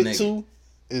stole to from a get nigga.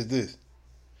 to is this.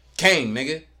 King,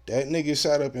 nigga. That nigga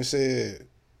shot up and said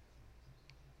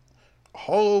a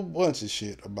whole bunch of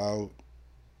shit about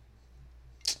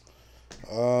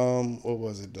what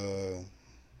was it?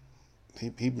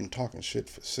 He been talking shit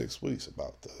for 6 weeks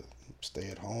about the stay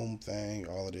at home thing,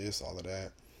 all of this, all of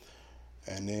that.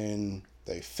 And then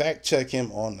they fact check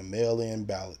him on the mail-in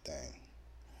ballot thing.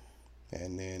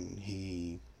 And then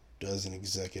he does an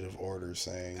executive order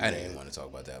saying I didn't want to talk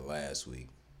about that last week.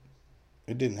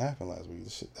 it didn't happen last week.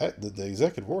 The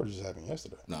executive order just happened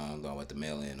yesterday. No, I'm going with the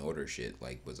mail-in order shit.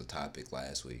 Like was a topic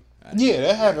last week. Yeah,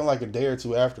 that happened like a day or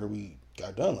two after we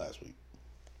got done last week.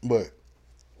 But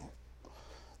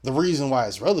the reason why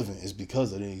it's relevant is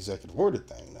because of the executive order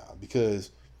thing now.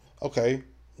 Because, okay,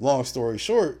 long story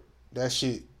short, that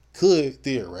shit could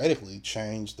theoretically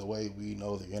change the way we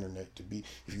know the internet to be.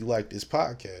 If you like this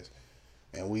podcast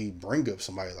and we bring up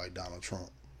somebody like Donald Trump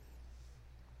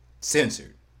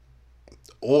Censored.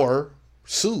 or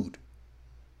sued,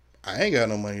 I ain't got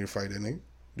no money to fight that nigga.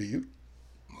 Do you?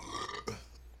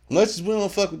 Much as we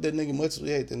don't fuck with that nigga, much as we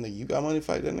hate that nigga, you got money to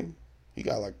fight that nigga? He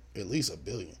got like at least $1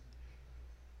 billion.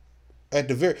 At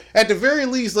the very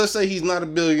least, let's say he's not a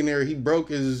billionaire. He broke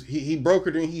he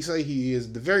brokered than he say he is.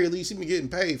 At the very least, he been getting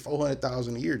paid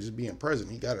 $400,000 a year just being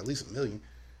president. He got at least $1 million.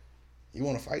 You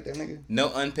want to fight that nigga?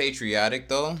 No unpatriotic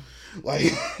though.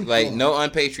 Like no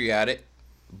unpatriotic,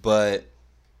 but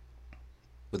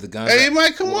with the guns. Hey, it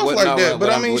might come off like that, but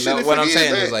I mean, shit. What I'm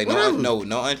saying is is like no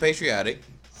unpatriotic.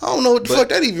 I don't know what the fuck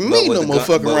that even mean no more.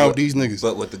 Fucking around with these niggas.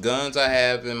 But with the guns I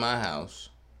have in my house,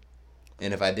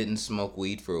 and if I didn't smoke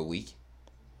weed for a week,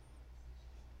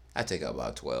 I take out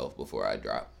about 12 before I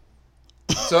drop.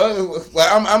 So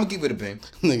like, I'm gonna keep it a pin.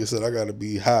 Nigga said I gotta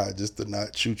be high just to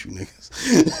not shoot you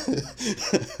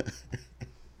niggas.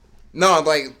 No,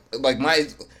 like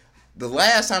the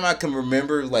last time I can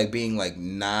remember like being like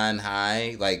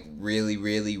non-high, like really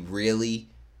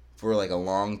for like a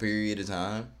long period of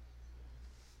time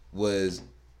was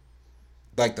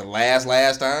like the last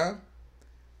time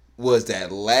was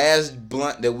that last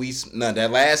blunt that that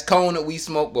last cone that we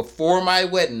smoked before my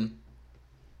wedding,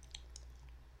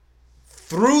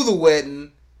 through the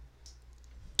wedding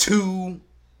to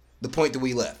the point that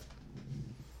we left.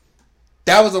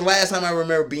 That was the last time I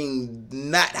remember being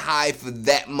not high for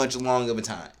that much long of a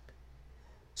time.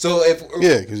 So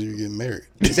because you're getting married.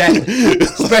 Exactly.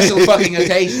 Special fucking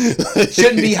occasion.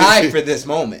 Shouldn't be high for this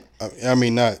moment. I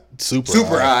mean, not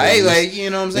super high. Like, you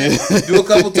know what I'm saying? Do a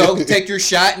couple tokes, take your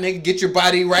shot, nigga, get your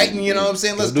body right, and you know what I'm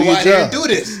saying? Let's go out here and do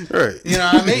this. Right. You know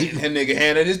what I mean? And nigga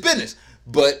handled his business.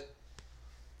 But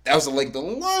that was like the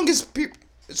longest period.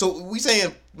 So we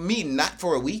saying me not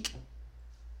for a week?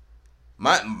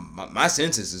 My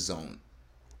census is on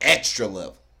extra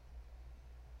level.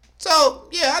 So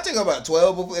yeah, I take about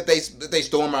 12 if they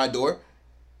storm my door.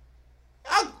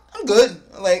 I'm good.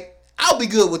 Like I'll be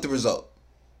good with the result.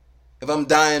 If I'm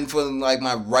dying for like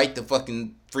my right to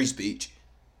fucking free speech,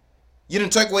 you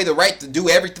didn't take away the right to do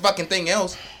every fucking thing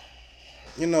else.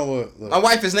 You know what? Look, my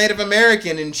wife is Native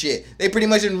American and shit. They pretty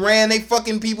much ran they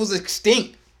fucking peoples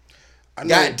extinct.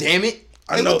 God damn it!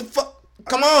 I know. What the fuck?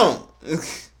 Come on.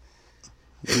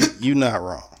 You not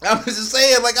wrong. I'm just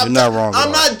saying, like, I'm not wrong.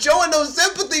 I'm not showing no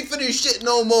sympathy for this shit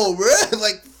no more, bro.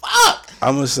 Like, fuck.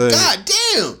 I'm gonna say, God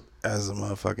damn. As a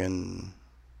motherfucking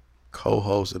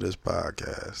co-host of this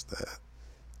podcast,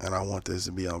 and I want this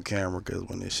to be on camera because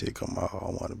when this shit come out, I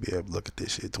want to be able to look at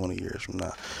this shit 20 years from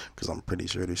now because I'm pretty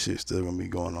sure this shit's still gonna be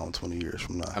going on 20 years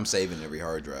from now. I'm saving every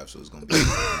hard drive, so it's gonna be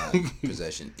in my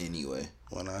possession anyway.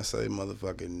 When I say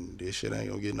motherfucking this shit ain't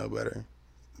gonna get no better,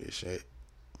 this shit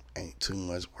ain't too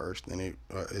much worse than it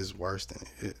is worse than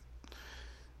it.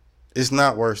 It's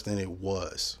not worse than it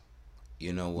was.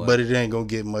 You know what? But it ain't gonna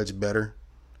get much better.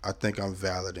 I think I'm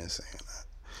valid in saying that,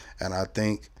 and I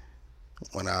think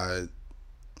when I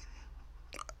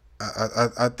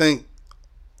think,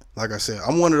 like I said,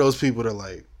 I'm one of those people that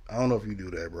like. I don't know if you do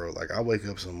that, bro. Like, I wake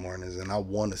up some mornings and I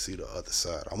want to see the other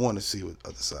side. I want to see what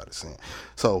the other side is saying.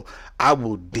 So I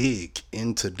will dig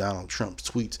into Donald Trump's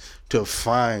tweets to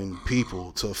find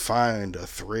people, to find a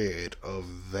thread of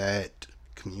that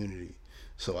community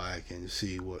so I can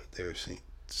see what they're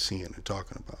seeing and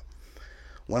talking about.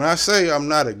 When I say I'm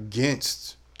not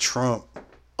against Trump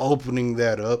opening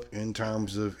that up in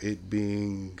terms of it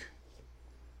being...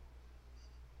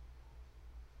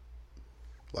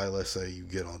 Like, let's say you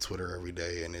get on Twitter every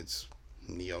day and it's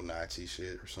neo-Nazi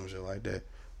shit or some shit like that.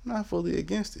 I'm not fully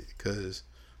against it because,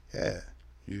 yeah,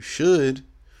 you should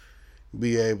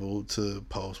be able to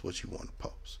post what you want to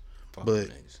post. But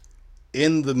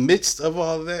in the midst of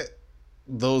all that,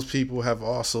 those people have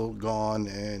also gone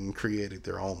and created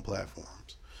their own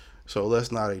platforms. So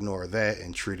let's not ignore that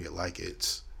and treat it like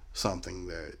it's something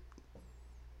that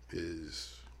is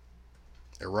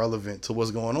irrelevant to what's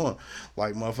going on.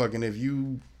 Like, motherfucking, if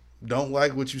you don't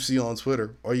like what you see on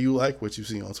Twitter or you like what you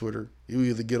see on Twitter, you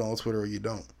either get on Twitter or you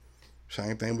don't.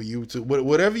 Same thing with YouTube.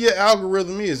 Whatever your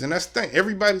algorithm is, and that's the thing,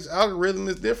 everybody's algorithm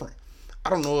is different.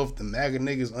 I don't know if the MAGA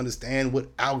niggas understand what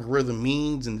algorithm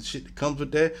means and the shit that comes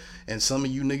with that. And some of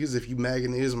you niggas, if you MAGA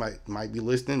niggas might be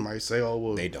listening, might say, oh,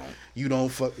 well, they don't. You don't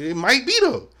fuck. It might be,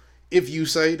 though. If you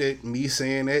say that me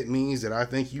saying that means that I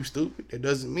think you stupid, it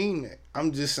doesn't mean that.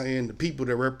 I'm just saying the people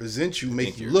that represent you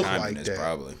make you look like that.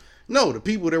 Probably. No, the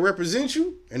people that represent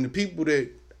you and the people that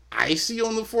I see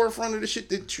on the forefront of the shit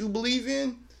that you believe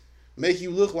in make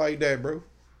you look like that, bro.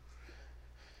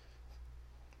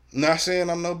 Not saying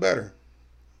I'm no better.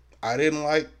 I didn't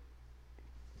like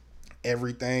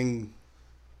everything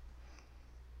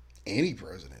any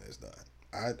president has done.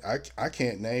 I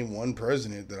can't name one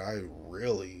president that I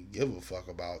really give a fuck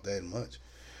about that much.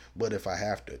 But if I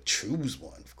have to choose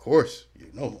one, of course, you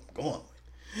know who I'm going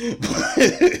with.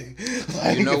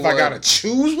 Like, you know if what? I gotta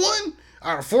choose one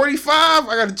out of 45,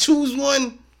 I gotta choose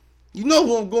one. You know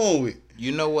who I'm going with.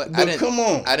 You know what? But come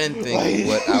on. I didn't think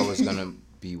what I was gonna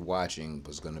be watching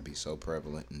was gonna be so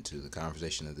prevalent into the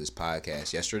conversation of this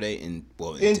podcast yesterday, and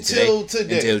until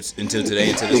today, into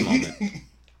this moment.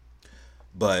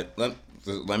 But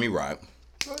let me ride.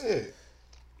 Go ahead.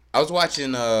 I was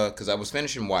watching because I was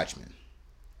finishing Watchmen,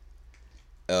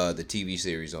 the TV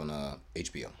series on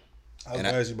HBO. I was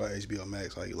asking about HBO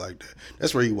Max. How you like that?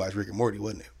 That's where you watched Rick and Morty,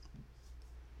 wasn't it?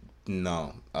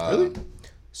 No. Really?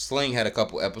 Sling had a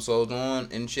couple episodes on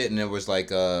and shit, and there was like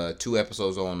 2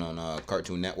 episodes on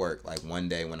Cartoon Network. Like one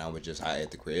day when I was just high at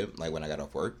the crib, like when I got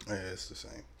off work. Yeah, it's the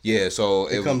same. Yeah, so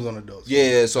it comes on adults.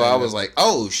 Yeah, so I was like,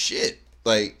 oh shit,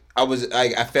 like.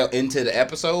 I fell into the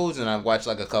episodes and I watched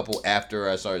like a couple after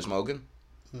I started smoking.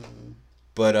 Mm-hmm.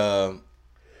 But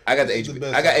I got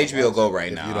HBO Go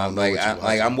right now.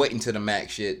 I'm waiting to the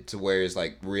Max shit to where it's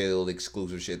like real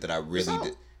exclusive shit that I really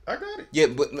did. I got it. Yeah,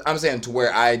 but I'm saying to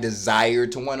where I desire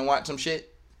to want to watch some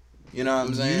shit. You know what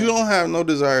I'm saying? You don't have no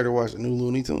desire to watch the new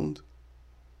Looney Tunes?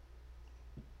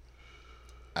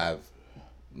 No.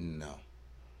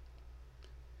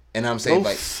 And I'm saying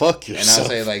like fuck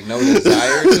yourself. And I say like no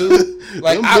desire to.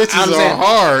 Like I'm saying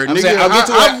hard. I'm saying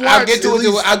I'll get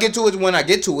to it when I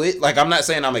get to it. Like I'm not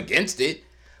saying I'm against it.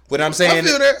 What I'm saying,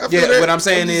 I feel that. What I'm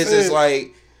saying is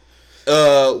like,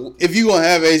 if you gonna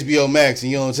have HBO Max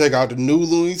and you don't check out the new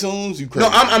Looney Tunes, you crazy.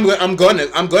 No, I'm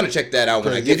gonna check that out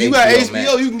when I get. If you got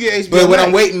HBO, you can get HBO. But when Max.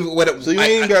 I'm waiting, so you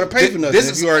ain't gotta pay for nothing.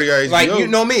 If you already got HBO. Like you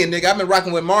know me, nigga. I've been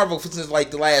rocking with Marvel since like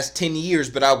the last 10 years,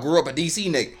 but I grew up a DC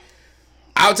nigga.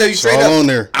 I'll tell you straight up. On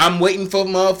there. I'm waiting for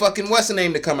motherfucking what's the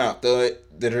name to come out.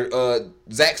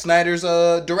 Zack Snyder's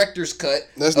director's cut.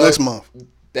 That's next month.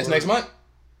 That's next month.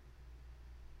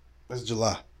 That's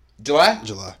July. July.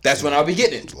 That's when I'll be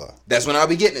getting it. July. That's when I'll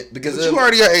be getting it because you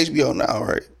already got HBO now,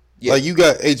 right? Yeah. Like you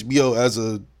got HBO as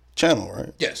a channel,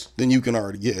 right? Yes. Then you can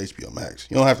already get HBO Max.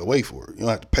 You don't have to wait for it. You don't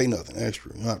have to pay nothing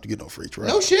extra. You don't have to get no free trial.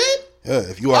 No shit. Yeah,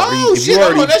 if you already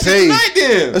pay,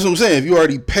 that's what I'm saying. If you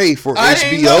already pay for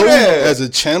HBO as a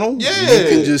channel, you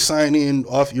can just sign in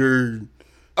off your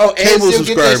cable subscriber.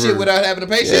 Get that shit without having to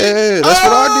pay shit. Yeah, that's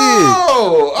what I did.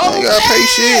 Oh, you gotta pay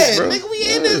shit, bro. Nigga,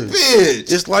 we in this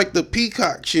bitch. It's like the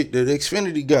Peacock shit that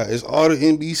Xfinity got. It's all the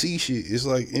NBC shit. It's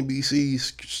like NBC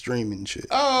streaming shit.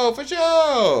 Oh, for sure.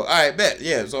 All right, bet.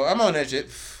 Yeah, so I'm on that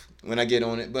shit when I get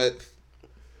on it, but.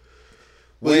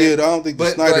 I don't think the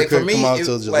Snyder Cut come out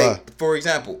till July. Like, for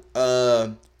example,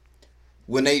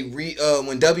 when they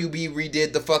when WB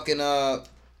redid the fucking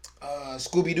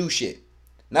Scooby Doo shit,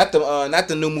 not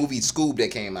the new movie Scoob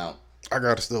that came out. I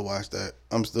gotta still watch that.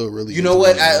 I'm still really. You know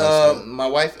what? enjoying My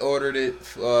wife ordered it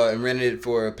and rented it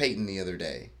for Peyton the other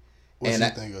day. What and you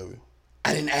think of it?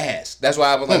 I didn't ask. That's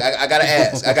why I was like, I gotta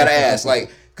ask. I gotta ask,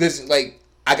 like, cause like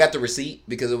I got the receipt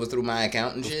because it was through my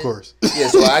account and shit. Of course. Yeah.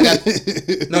 So I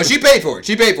got. No, she paid for it.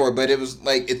 She paid for it, but it was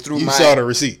like it through You my. saw the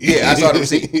receipt. Yeah, I saw the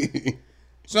receipt.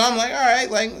 So I'm like, all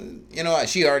right, like, you know,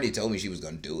 she already told me she was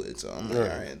gonna do it, so I'm like,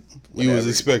 all right. You was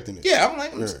expecting it. Yeah, I'm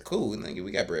like, it's cool. And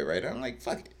we got bread right now. I'm like,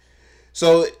 fuck it.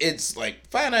 So it's like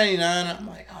 $5.99. I'm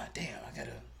like, oh damn, I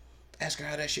gotta ask her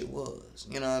how that shit was.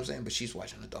 You know what I'm saying? But she's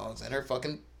watching the dogs at her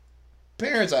fucking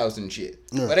parents' house and shit.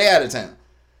 Yeah. But they out of town.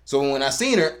 So when I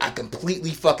seen her, I completely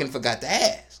fucking forgot to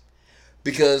ask.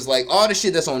 Because like all the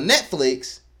shit that's on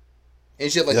Netflix and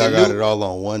shit like that. I got it all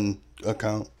on one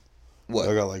account. What?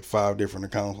 I got like 5 different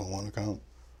accounts on one account.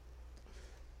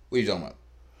 What are you talking about?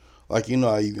 Like, you know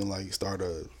how you can like start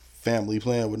a family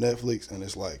plan with Netflix and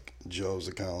it's like Joe's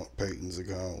account, Peyton's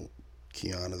account,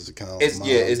 Kiana's account. It's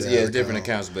Dad's different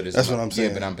accounts, but it's that's what I'm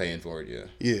saying. Yeah, but I'm paying for it. Yeah.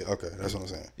 Yeah. Okay, that's what I'm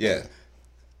saying. Yeah.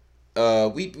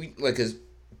 We like cause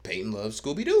Peyton loves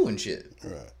Scooby Doo and shit.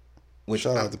 Right. Which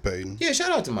Shout out to Peyton. Yeah,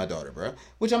 shout out to my daughter, bro.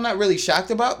 Which I'm not really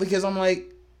shocked about because I'm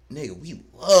like, nigga, we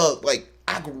love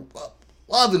I grew up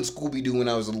loving Scooby Doo when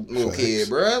I was a little kid,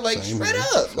 bro. Like straight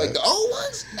up, Facts. like the old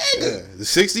ones, nigga. Yeah, the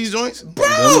 '60s joints, Bro.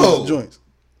 Those joints.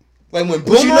 Like when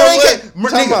But you know Boomerang what? came,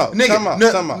 Time out.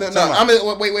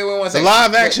 Wait, one The second.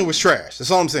 live action was trash. That's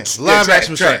all I'm saying. The live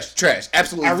action was trash.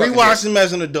 Absolutely. I fucking rewatched trash. them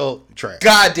as an adult. Trash.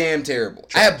 Goddamn terrible.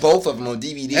 I have both of them on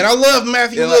DVD. And I love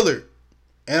Matthew They're like- Lillard.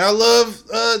 And I love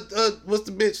what's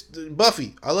the bitch?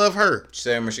 Buffy. I love her.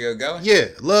 Sarah Michelle Gellar. Yeah,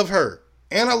 love her.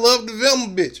 And I love the Velma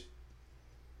bitch.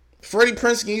 Freddie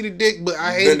Prinze can eat a dick, but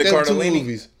I hated them two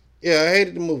movies. Yeah, I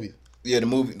hated the movies. Yeah,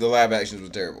 the live actions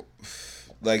was terrible.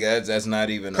 Like that's not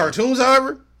even Cartoons,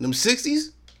 however, them '60s,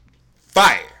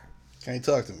 fire. can't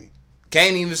talk to me.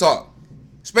 Can't even talk.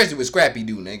 Especially with Scrappy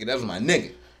Doo, nigga. That was my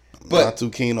nigga. But Not too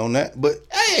keen on that, but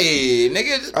hey,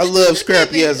 nigga. I love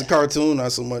Scrappy as a cartoon,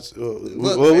 not so much.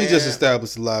 Look, we man. just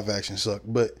established the live action suck,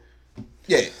 but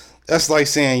Yeah. that's like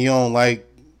saying you don't like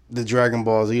the Dragon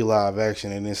Ball Z live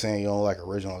action and then saying you don't like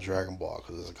original Dragon Ball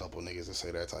because there's a couple niggas that say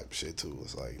that type of shit too.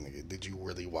 It's like, nigga, did you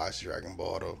really watch Dragon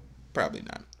Ball though? Probably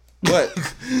not. But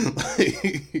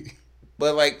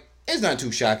but like it's not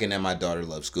too shocking that my daughter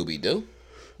loves Scooby Doo.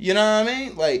 You know what I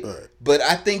mean? Like, Right. but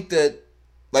I think that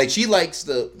like she likes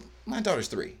my daughter's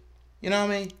 3. You know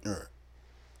what I mean? Right.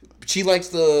 She likes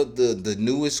the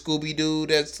newest Scooby Doo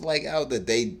that's like out that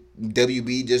they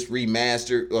WB just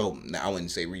remastered. Oh, no, I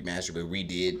wouldn't say remastered, but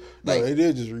redid. Like, No, they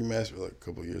did just remaster like a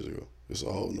couple years ago. It's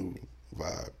a whole new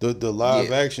vibe. The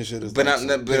live action shit is. but like I'm,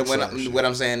 some but Pixar shit. what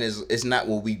I'm saying is it's not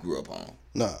what we grew up on.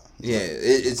 Nah. Yeah,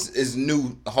 it's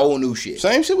new, whole new shit.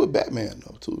 Same shit with Batman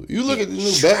though too. You look at the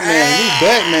new Batman. The new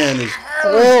Batman is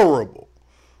horrible.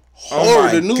 Oh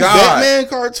my The new God. Batman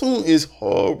cartoon is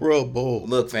horrible.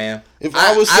 Look, fam. If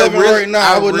I was 7 right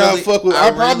now, I would not fuck with.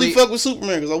 I'd probably really- fuck with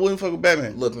Superman because I wouldn't fuck with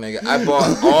Batman. Look, nigga, I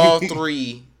bought all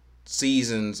 3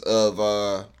 seasons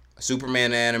of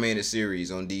Superman animated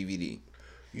series on DVD.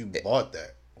 You bought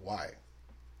that? Why?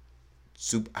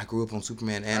 I grew up on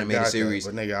Superman got animated that, series,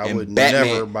 but nigga, I and would Batman,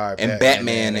 never buy and Batman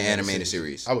Batman the animated animated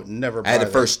series. series. I would never. I had buy the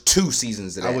that. first 2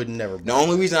 seasons of that. I would never The buy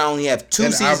only reason I only have 2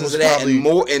 And I seasons was of that probably- and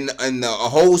more in a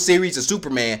whole series of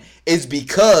Superman is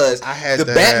because I had the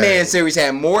to Batman have- series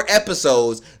had more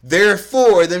episodes.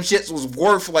 Therefore, them shits was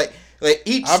worth like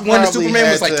each I one of probably Superman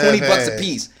was had like to $20 have a had-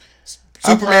 piece.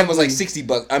 I Superman was like probably-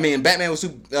 $60. I mean, Batman was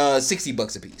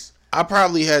 $60 a piece. I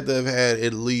probably had to have had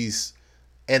at least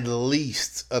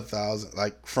 1,000,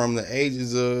 like from the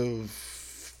ages of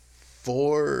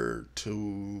 4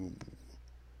 to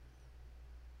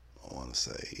I want to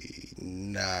say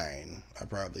 9. I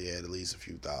probably had at least a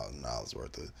few $1,000s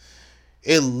worth of.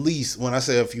 At least when I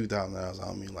say a few $1,000s, I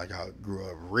don't mean like I grew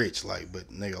up rich, like, but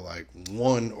nigga, like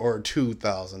 $1,000 or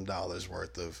 $2,000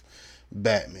 worth of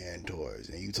Batman toys,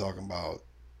 and you talking about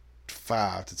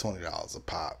 $5 to $20 a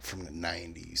pop from the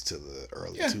 90s to the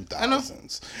early Yeah, I know.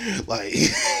 2000s.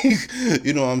 Like,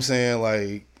 you know what I'm saying?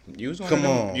 Like, You was one Come of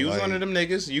them, on, you was like- one of them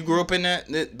niggas. You grew up in that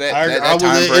I time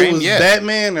was, frame. it was Yeah.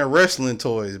 Batman and wrestling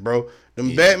toys, bro.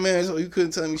 Them Batman, you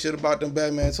couldn't tell me shit about them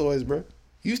Batman toys, bro.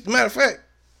 Matter of fact,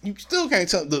 you still can't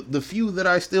tell the few that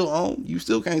I still own. You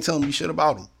still can't tell me shit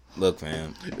about them. Look,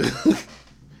 fam.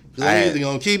 I'm either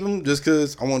gonna keep them just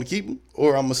because I want to keep them,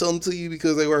 or I'm gonna sell them to you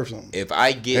because they worth something. If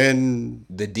I get And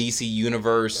the DC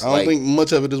universe, I don't think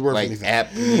much of it is worth like anything.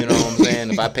 app, you know what I'm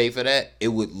saying? If I pay for that, it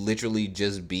would literally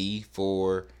just be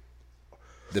for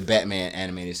the Batman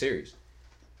animated series.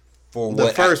 For The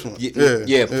what first one. yeah,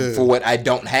 Yeah. for what I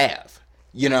don't have.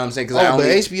 You know what I'm saying? But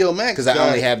HBO Max, because I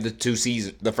only have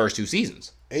the first 2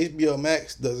 seasons. HBO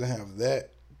Max doesn't have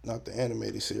that, not the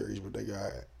animated series, but they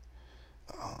got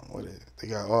they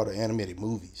got all the animated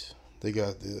movies. They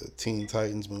got the Teen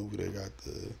Titans movie. They got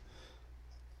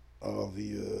all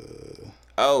the.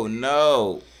 Oh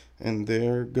no! And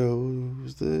there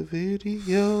goes the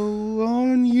video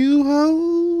on you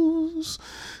hoes.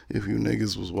 If you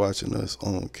niggas was watching us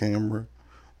on camera,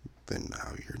 then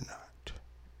now you're not.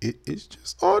 It is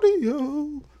just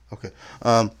audio. Okay.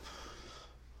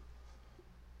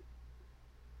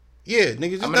 Yeah,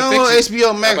 niggas just download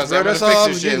HBO Max, bro. That's all I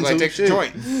was getting to. Take the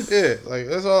joint. Yeah, like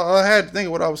that's all I had to think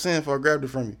of what I was saying before I grabbed it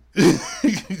from you.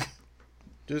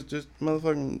 just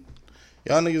motherfucking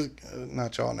y'all niggas,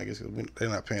 not y'all niggas, because they're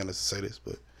not paying us to say this,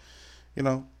 but you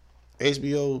know,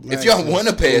 HBO Max. If y'all want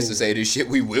to pay us to say this shit,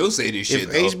 we will say this shit.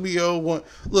 If HBO want,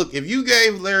 look, if you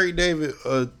gave Larry David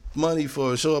money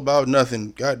for a show about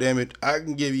nothing, God damn it, I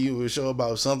can give you a show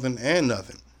about something and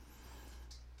nothing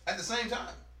At the same time.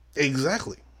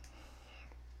 Exactly.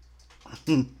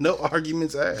 No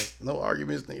arguments asked. No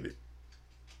arguments needed.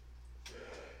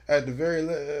 At the very,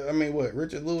 I mean, what?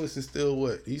 Richard Lewis is still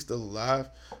what? He's still alive.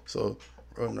 So,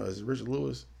 oh no, is it Richard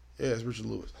Lewis? Yeah, it's Richard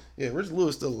Lewis. Yeah, Richard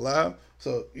Lewis still alive.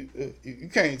 So you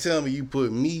can't tell me you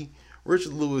put me,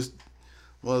 Richard Lewis,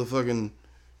 motherfucking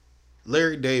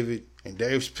Larry David, and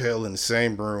Dave Chappelle in the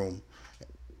same room.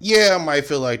 Yeah, I might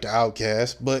feel like the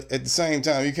outcast, but at the same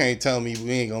time, you can't tell me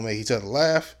we ain't gonna make each other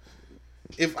laugh.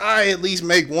 If I at least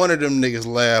make one of them niggas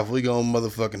laugh, we gonna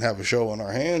motherfucking have a show on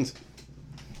our hands.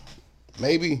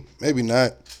 Maybe, maybe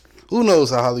not. Who knows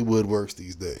how Hollywood works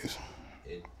these days?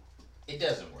 It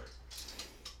doesn't work.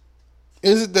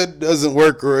 Is it that it doesn't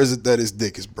work, or is it that his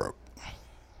dick is broke?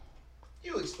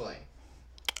 You explain.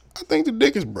 I think the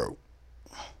dick is broke.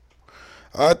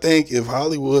 I think if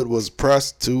Hollywood was a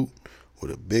prostitute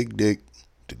with a big dick,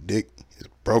 the dick is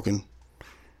broken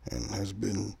and has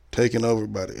been taken over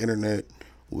by the internet,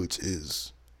 which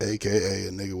is AKA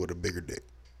a nigga with a bigger dick.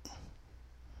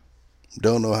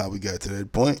 Don't know how we got to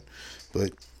that point,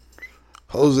 but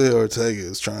Jose Ortega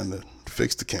is trying to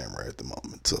fix the camera at the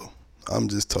moment, so I'm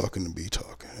just talking to be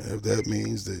talking. If that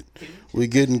means that we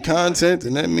getting content,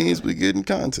 then that means we getting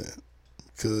content.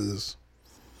 Because,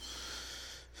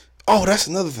 oh, that's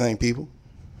another thing, people.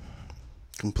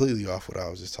 Completely off what I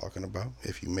was just talking about,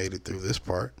 if you made it through this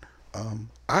part.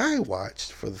 I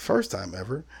watched, for the first time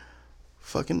ever,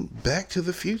 fucking Back to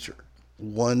the Future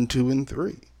 1, 2, and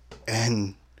 3.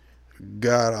 And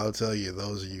God, I'll tell you,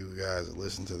 those of you guys that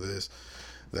listen to this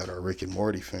that are Rick and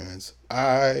Morty fans,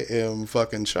 I am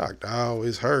fucking shocked. I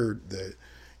always heard that,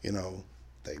 you know,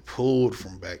 they pulled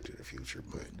from Back to the Future,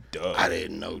 but duh. I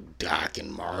didn't know Doc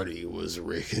and Marty was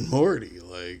Rick and Morty.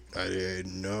 Like, I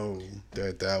didn't know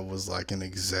that was like an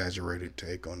exaggerated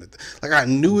take on it. Like, I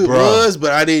knew it was,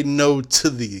 but I didn't know to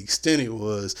the extent it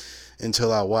was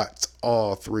until I watched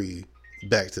all 3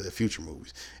 Back to the Future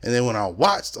movies. And then when I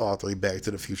watched all 3 Back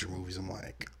to the Future movies, I'm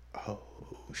like, oh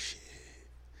shit,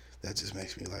 that just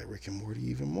makes me like Rick and Morty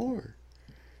even more.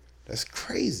 That's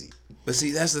crazy. But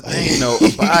see, that's the thing though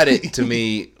about it to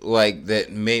me, like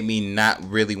that made me not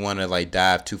really want to like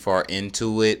dive too far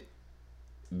into it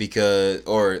because,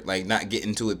 or like not get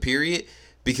into it. Period.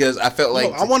 Because I felt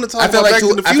like I want to talk about Back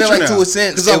to the Future now. I feel like to a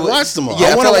sense because I watched them all.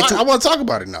 Yeah, I want to talk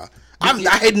about it now. I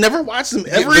had never watched them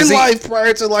ever in life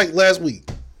prior to like last week.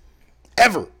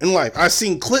 Ever in life. I've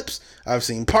seen clips. I've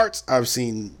seen parts. I've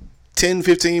seen 10,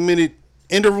 15-minute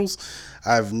intervals.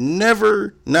 I've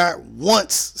never, not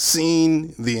once,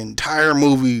 seen the entire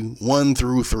movie 1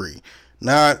 through 3.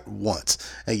 Not once.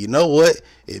 And you know what?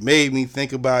 It made me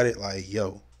think about it like,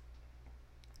 yo,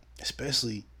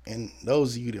 especially, and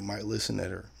those of you that might listen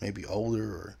that are maybe older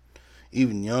or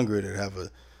even younger that have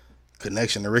a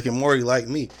connection to Rick and Morty like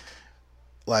me.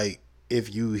 Like,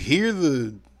 if you hear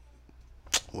the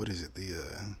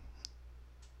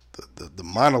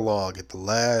monologue at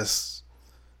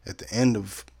the end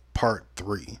of part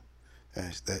 3,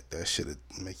 that shit'll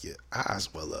make your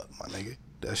eyes well up, my nigga.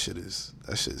 That's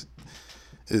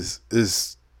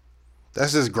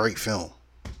just great film.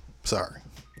 Sorry.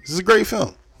 This is a great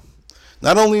film.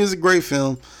 Not only is it a great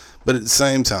film, but at the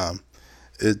same time,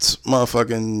 it's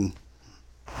motherfucking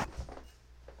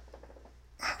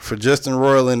for Justin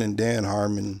Roiland and Dan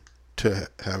Harmon to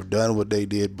have done what they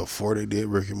did before they did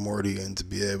Rick and Morty, and to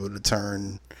be able to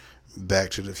turn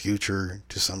Back to the Future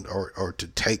to some, or to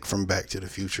take from Back to the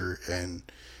Future and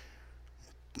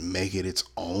make it its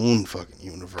own fucking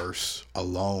universe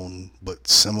alone, but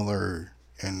similar.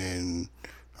 And then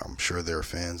I'm sure they're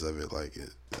fans of it. Like,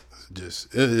 it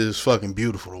is fucking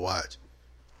beautiful to watch.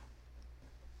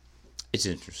 It's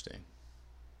interesting.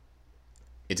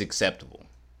 it's acceptable.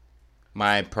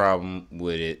 My problem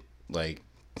with it, like,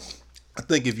 I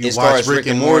think if you as far watch as Rick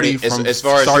and Morty as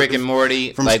far as Rick and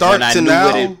Morty, from like, start when I to knew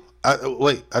now,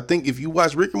 what it, I think if you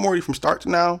watch Rick and Morty from start to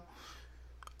now,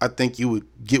 I think you would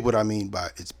get what I mean by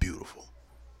it's beautiful.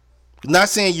 Not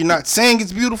saying you're not saying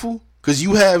it's beautiful, because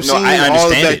you have seen all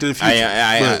of Back to the Future.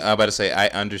 I'm about to say I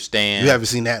understand. You haven't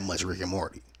seen that much Rick and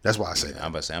Morty. That's why I say that.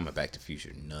 I'm about to say I'm a Back to the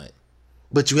Future nut.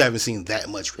 But you haven't seen that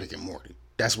much Rick and Morty.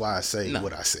 That's why I say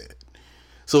what I said.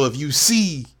 So if you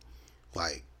see,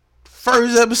 like,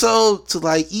 first episode to,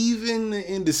 like, even the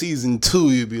end of season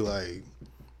 2, you'd be like,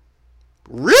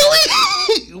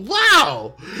 really?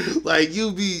 Wow. Like,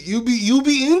 you'll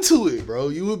be into it, bro.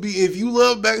 You would be, if you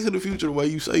love Back to the Future the way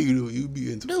you say you do, you'd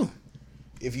be into it.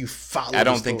 If you follow I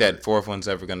don't think that fourth one's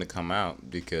ever going to come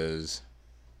out because...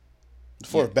 The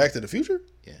fourth Back to the Future?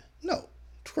 Yeah. No,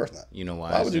 of course not. You know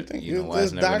why? Why would you think? You know why this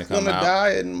it's never Doc's going to come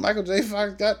die out? and Michael J.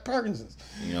 Fox got Parkinson's.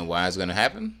 You know why it's going to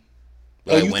happen?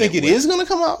 Oh, you think it is going to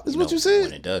come out? Is what you said?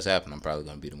 When it does happen, I'm probably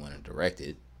going to be the one to direct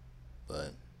it.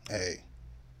 But... Hey.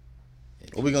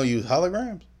 Are we going to use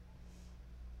holograms?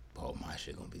 Oh, my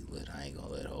shit going to be lit. I ain't going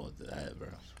to let hold to that, bro.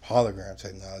 Hologram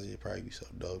technology would probably be so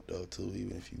dope, though, too.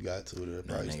 Even if you got to it, it'd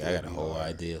No, probably nigga, still I got a be whole hard.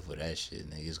 idea for that shit,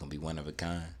 nigga. It's going to be one of a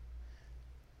kind.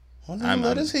 Well,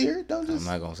 let us hear it. Don't just... I'm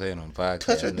not gonna say it on the podcast.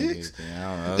 Touch our nigga. dicks. I ain't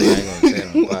gonna say it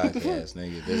on the podcast,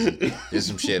 nigga. This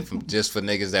some shit from just for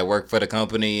niggas that work for the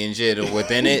company and shit or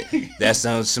within it. That's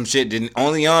some shit that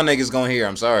only y'all niggas gonna hear.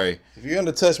 I'm sorry. If you're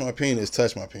gonna touch my penis,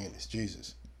 touch my penis.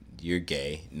 Jesus. You're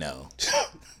gay. No.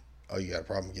 Oh, you got a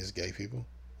problem against gay people?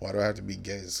 Why do I have to be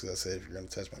gay? Just because I said if you're gonna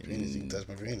touch my penis, you can touch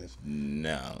my penis.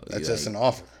 No. That's just an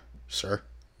offer, sir.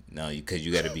 No, because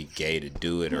you got to be gay to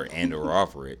do it or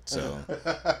offer it. So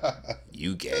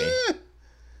you gay?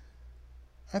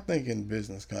 I think in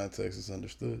business context it's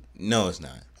understood. No, it's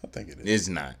not. I think it is. It's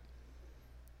not.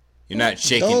 You're not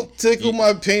shaking. Don't tickle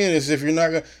my penis if you're not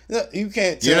gonna. No, you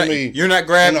can't tell me. You're not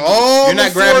grabbing. In all you're not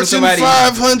the grabbing Fortune somebody's.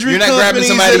 500 You're not grabbing companies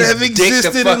somebody's that have dick to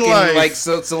existed in fucking life. like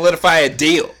solidify a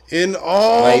deal. In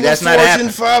all Like, the that's not Fortune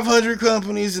happening. 500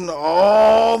 companies and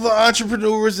all the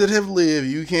entrepreneurs that have lived,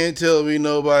 you can't tell me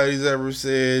nobody's ever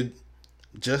said,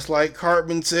 just like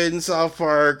Cartman said in South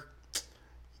Park.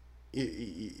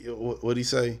 What'd he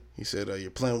say? He said,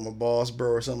 "You're playing with my balls,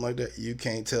 bro," or something like that. You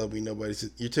can't tell me nobody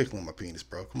said, "You're tickling my penis,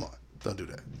 bro." Come on, don't do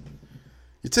that.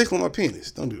 You're tickling my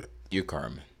penis. Don't do that. You're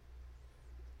Carmen.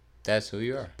 That's who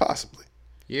you are. Possibly.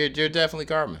 You're definitely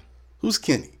Carmen. Who's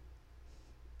Kenny?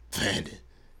 Brandon.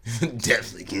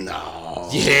 Definitely Kenny. No.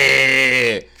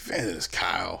 Yeah. Fan is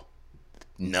Kyle.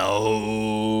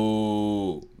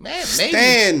 No. Man, maybe.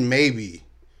 Stan, maybe.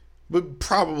 But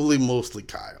probably mostly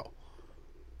Kyle.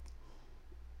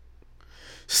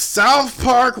 South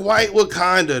Park White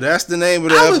Wakanda. That's the name of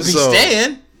the episode. I would be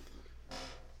Stan.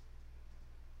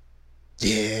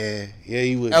 Yeah,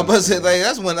 you would. I was about to say, like,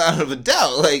 that's one out of a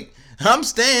doubt. Like, I'm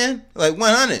Stan. Like,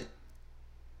 100.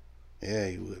 Yeah,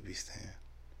 you would be Stan.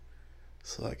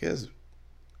 So I guess.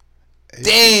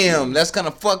 Damn, that's kind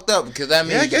of fucked up because that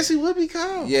means. Yeah, I guess he would be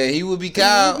Kyle. Yeah, he would be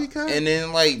Kyle. He would be Kyle. And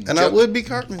then, like. And I would be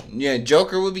Cartman. Yeah,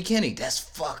 Joker would be Kenny. That's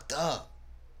fucked up.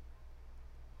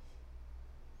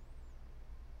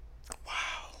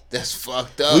 That's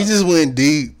fucked up. We just went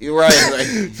deep. You're right. Like,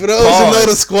 for those who know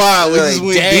the squad, we just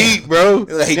went deep, bro.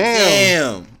 Like,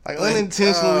 damn. Like,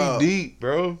 unintentionally deep,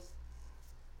 bro.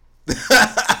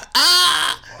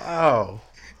 Wow.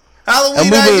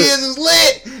 Halloween ideas is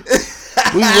lit.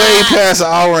 We way past an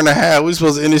hour and a half. We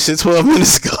supposed to end this shit 12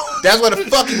 minutes ago. That's when the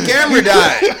fucking camera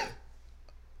died.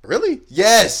 Really?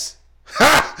 Yes.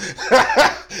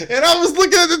 And I was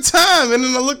looking at the time, and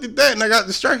then I looked at that, and I got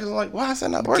distracted. I'm like, why is that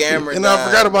not working? Camera And I died,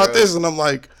 forgot about bro. this, and I'm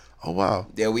like, oh, wow.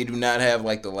 Yeah, we do not have,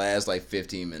 like, the last, like,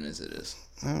 15 minutes of this.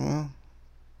 Oh, well.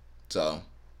 So.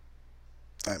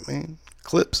 I mean,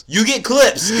 clips. You get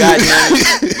clips,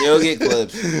 goddamn. You'll get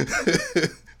clips.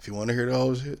 If you want to hear the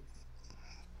whole shit,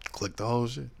 click the whole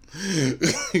shit.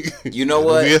 You know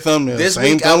what? Be a thumbnail. This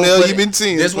Same week I will thumbnail put you've been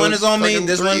seeing. This one is on me. fucking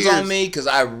This 3 one's years. on me because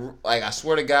I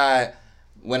swear to God,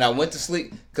 when I went to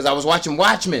sleep, because I was watching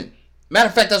Watchmen. Matter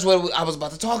of fact, that's what I was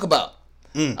about to talk about.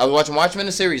 I was watching Watchmen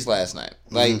the series last night.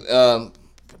 Like, that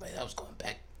was going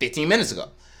back 15 minutes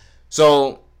ago.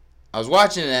 So I was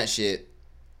watching that shit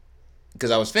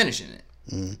because I was finishing it.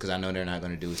 Because I know they're not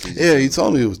going to do a season. Yeah, you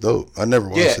told me it was dope. I never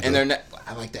watched it. Yeah, and though. they're not.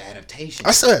 I like the adaptation.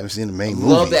 I still haven't seen the main movie.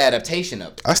 Love the adaptation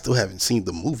of it. I still haven't seen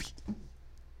the movie.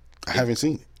 I haven't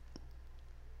seen it.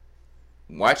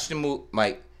 Watch the movie.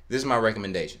 Like, this is my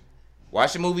recommendation.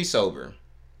 Watch the movie sober.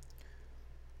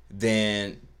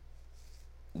 Then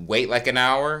wait like an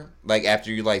hour, like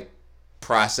after you like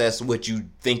process what you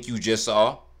think you just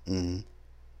saw.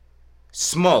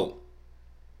 Smoke.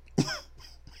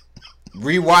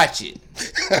 Rewatch it.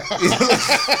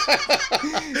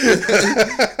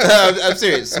 I'm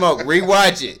serious. Smoke.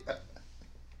 Rewatch it.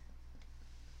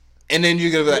 And then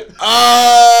you're gonna be like,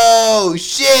 oh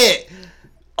shit!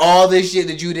 All this shit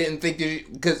that you didn't think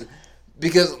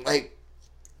because like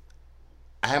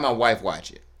I had my wife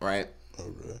watch it, right?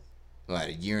 Okay. Like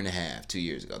a year and a half, 2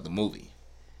 years ago, the movie.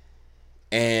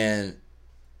 And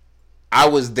I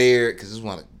was there because it's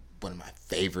one of my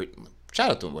favorite. Shout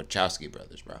out to the Wachowski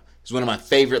brothers, bro. It's one of my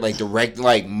favorite like direct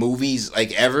like movies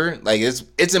like ever. Like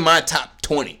it's in my top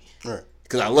 20. Right.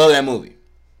 Because I love that movie.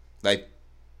 Like,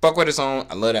 fuck what it's on.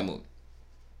 I love that movie.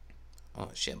 Oh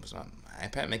shit, was my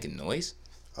iPad making noise?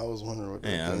 I was wondering what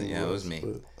that Yeah, thing it was me.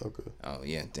 But, okay. Oh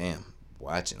yeah, damn.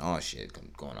 Watching all shit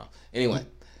going on. Anyway,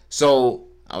 so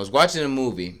I was watching a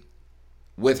movie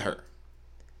with her.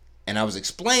 And I was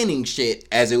explaining shit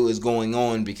as it was going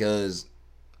on because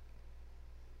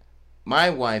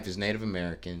my wife is Native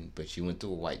American, but she went to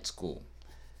a white school.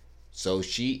 So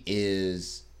she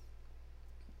is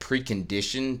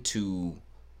preconditioned to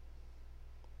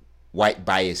white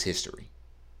bias history.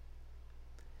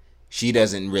 She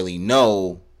doesn't really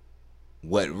know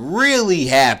what really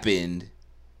happened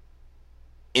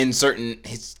in certain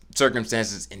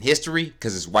circumstances in history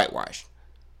because it's whitewashed.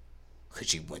 Because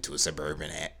she went to a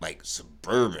suburban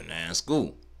ass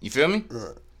school. You feel me?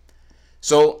 Right.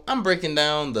 So I'm breaking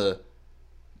down the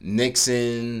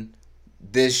Nixon,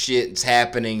 this shit's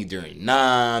happening during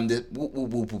Nam, this whoop, whoop,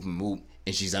 whoop, whoop, whoop,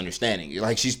 and she's understanding.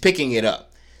 Like she's picking it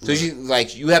up. So she's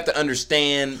like, you have to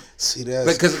understand. See,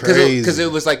 that's crazy. Because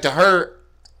it was like to her,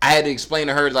 I had to explain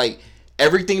to her like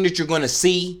everything that you're going to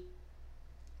see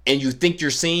and you think you're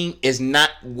seeing is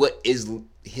not what is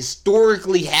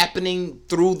historically happening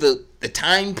through the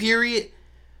time period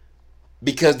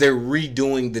because they're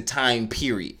redoing the time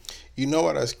period. You know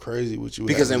what? That's crazy. What you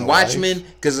because in Watchmen,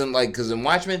 because in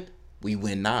Watchmen, we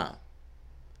win now.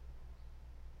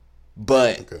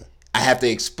 But okay. I have to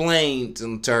explain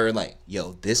to her like,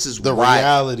 yo, this is the why,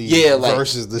 reality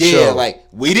versus the show. Yeah, like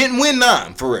we didn't win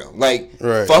none for real. Like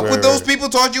fuck what those people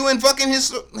taught you in fucking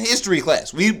history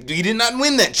class. We did not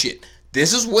win that shit.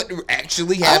 This is what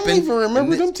actually happened. I don't even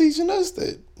remember them teaching us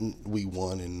that we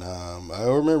won in Nam. I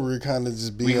remember it kind of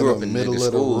just being in the middle of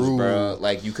schools, the room, bro.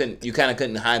 Like you kind of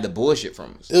couldn't hide the bullshit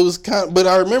from us. It was but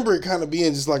I remember it kind of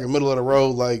being just like a middle of the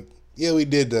road. Like, yeah, we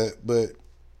did that,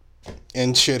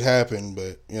 and shit happened,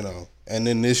 but and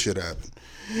then this shit happened.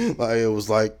 Like it was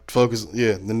like focus.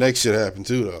 Yeah, the next shit happened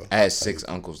too, though. I had 6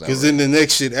 uncles that because then the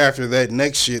next shit after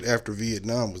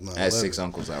Vietnam was 9/11. I had 6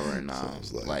 uncles that were in Nam.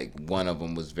 So like one of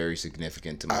them was very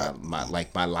significant to my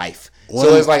life.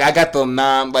 So it's like I got the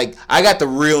Nam, like I got the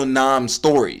real Nam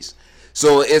stories.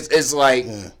 So it's like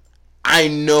I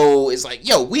know it's like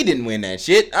yo, we didn't win that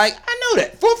shit. I know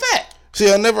that for a fact.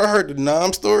 See, I never heard the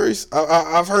Nam stories.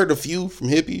 I've heard a few from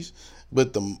hippies.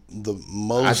 But the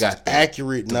most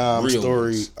accurate Nam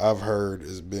story I've heard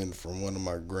has been from one of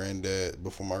my granddad,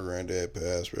 before my granddad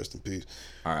passed, rest in peace.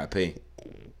 R.I.P.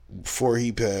 Before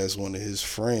he passed, one of his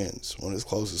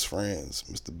closest friends,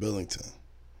 Mr. Billington.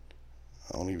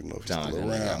 I don't even know if he's still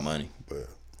around. Got money. But,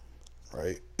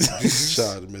 right?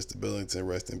 Shout out to Mr. Billington,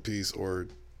 rest in peace, or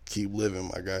keep living,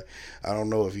 my guy. I don't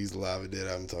know if he's alive or dead.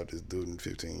 I haven't talked to this dude in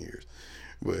 15 years.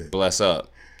 But bless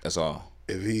up. That's all.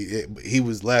 If he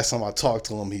was last time I talked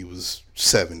to him, he was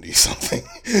 70 something.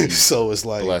 So it's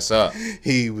like bless up.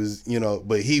 He was,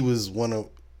 but he was one of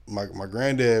my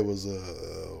granddad was a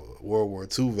World War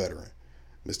II veteran.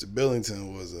 Mr.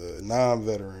 Billington was a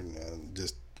non-veteran and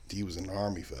just he was in the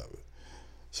Army forever.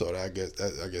 So I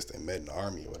guess they met in the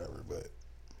Army or whatever. But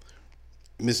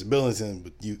Mr. Billington,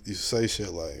 but you say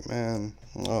shit like, man,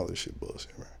 all this shit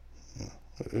bullshit,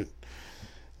 right?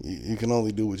 You can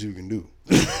only do what you can do.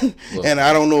 And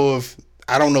I don't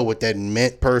know what that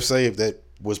meant per se, if that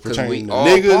was pertaining to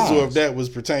niggas or if that was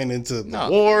pertaining to the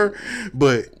war.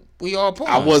 But we all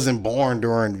pawns. I wasn't born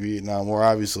during the Vietnam War,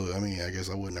 obviously. I mean, I guess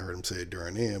I wouldn't have heard him say it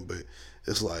during then, but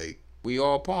it's like we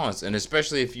all pawns. And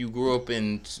especially if you grew up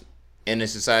in a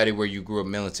society where you grew up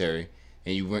military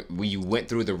and you went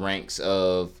through the ranks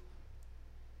of,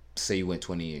 say you went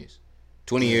 20 years.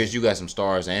 20 years, you got some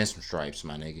stars and some stripes,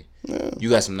 my nigga. Yeah. You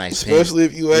got some nice especially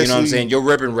pins. If you actually, you know what I'm saying? Your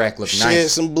ribbon rack look nice. Shed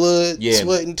some blood,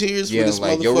 sweat, and tears for this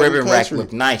like motherfucking your ribbon country. rack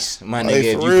look nice, my nigga.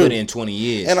 If you put in 20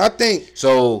 years, and I think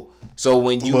so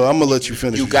when you, well, I'm gonna let you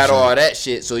finish. You got all that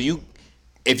shit. So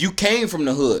if you came from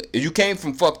the hood, if you came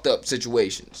from fucked up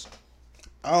situations,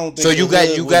 I don't think so you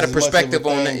got a perspective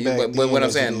on that. But what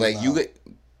I'm saying, like you get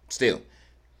still.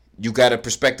 You got a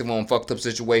perspective on fucked up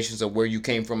situations of where you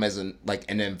came from as an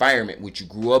environment which you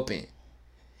grew up in.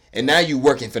 And now you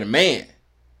working for the man.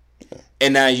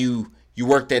 And now you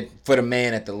work for the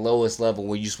man at the lowest level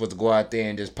where you supposed to go out there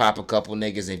and just pop a couple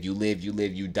niggas. If you live, you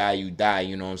live. You die, you die.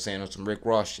 You know what I'm saying? On some Rick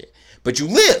Ross shit. But you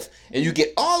live. And you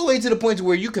get all the way to the point to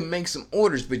where you can make some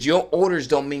orders. But your orders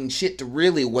don't mean shit to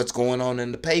really what's going on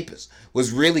in the papers.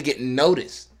 What's really getting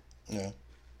noticed. Yeah.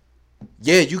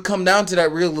 Yeah, you come down to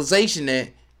that realization that,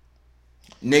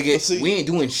 nigga, we ain't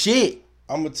doing shit.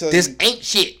 I'm going to tell this you. This ain't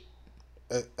shit.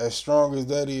 As strong as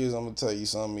that is, I'm going to tell you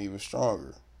something even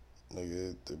stronger.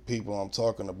 Nigga, the people I'm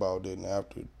talking about didn't have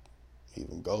to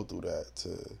even go through that.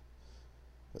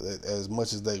 As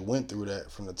much as they went through that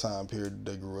from the time period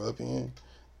they grew up in,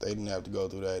 they didn't have to go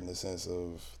through that in the sense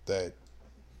of that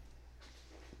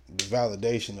the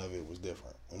validation of it was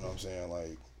different. You know what I'm saying?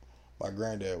 Like, my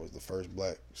granddad was the first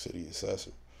black city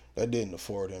assessor. That didn't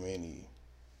afford him any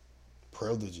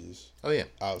privileges. Oh, yeah.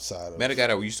 Outside of... Met a guy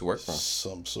that we used to work for.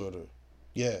 Some sort of...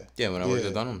 Yeah. Yeah, when I worked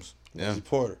at Dunham's. Yeah. Lindsey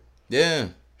Porter. Yeah.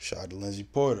 Shout out to Lindsey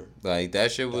Porter. Like,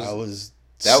 that shit was...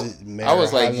 I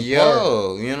was like,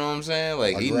 yo, you know what I'm saying?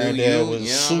 Like, my he granddad knew you. was you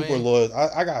know super loyal.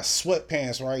 I got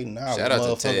sweatpants right now. Shout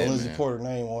out to Ted, Lindsey man. Porter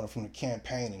name on it from the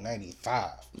campaign in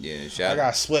 '95. Yeah, I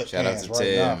got sweatpants right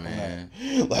Ted, now, man.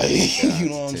 Like, you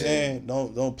know what I'm saying?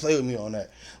 Don't play with me on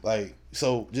that. Like,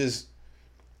 so just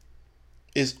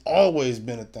it's always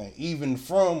been a thing, even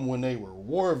from when they were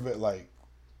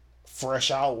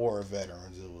fresh out war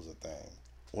veterans. It was a thing.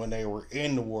 When they were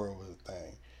in the war, it was a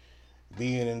thing.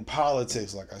 Being in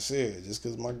politics, like I said, just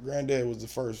because my granddad was the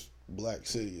first black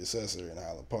city assessor in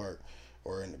Highland Park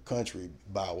or in the country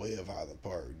by way of Highland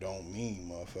Park don't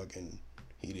mean motherfucking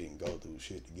he didn't go through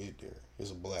shit to get there.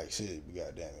 It's a black city, but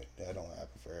goddamn it, that don't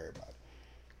happen for everybody.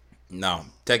 No,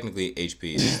 technically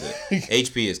HP is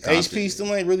HP is Compton. HP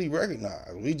still ain't really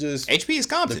recognized. We just HP is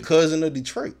Compton, the cousin of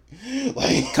Detroit,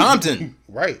 like Compton,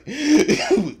 right?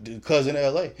 The cousin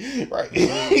of LA, right?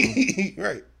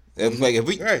 Right.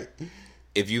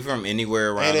 If you from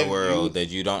anywhere around the world that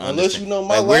you don't unless understand, you know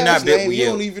my last name, you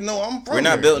don't even know I'm from. We're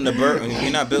not built in the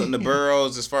we're not built in the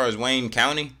boroughs as far as Wayne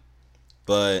County,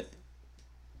 but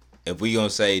if we gonna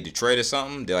say Detroit or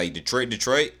something, like Detroit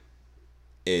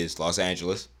is Los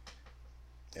Angeles.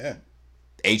 Yeah.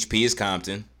 HP is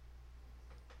Compton.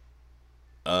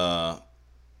 Not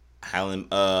Highland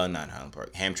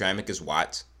Park. Hamtramck is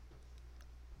Watts.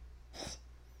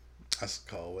 That's a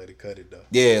cold way to cut it, though.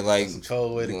 Yeah, like that's a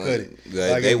cold way to cut it.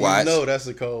 Like they watch. You know, that's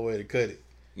a cold way to cut it.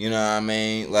 You know what I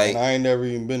mean? Like, and I ain't never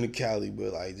even been to Cali,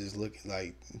 but like just looking,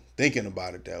 like thinking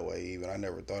about it that way. Even I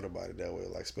never thought about it that way.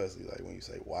 Like especially like when you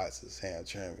say Watts is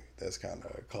Hamtramck, that's kind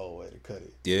of a cold way to cut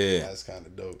it. Yeah, that's kind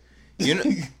of dope. You know,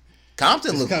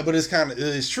 Compton looks, but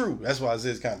it's true. That's why I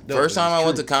said it's kind of dope. First time I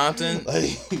went to Compton,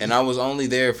 and I was only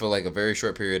there for like a very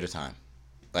short period of time,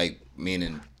 like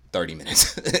meaning 30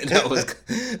 minutes. That was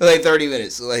like 30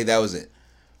 minutes. Like that was it.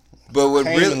 But what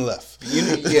came really and left.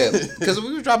 Yeah, because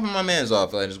we were dropping my man's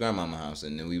off at his grandmama's house,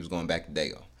 and then we was going back to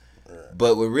Dago. Right.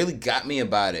 But what really got me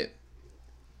about it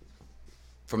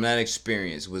from that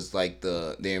experience was like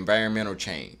the environmental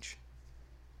change,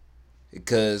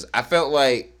 because I felt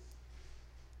like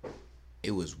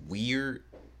it was weird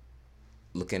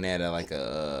looking at like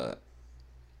a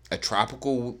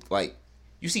tropical, like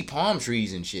you see palm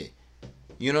trees and shit.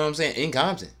 You know what I'm saying? In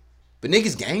Compton, but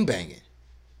niggas gangbanging.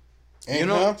 You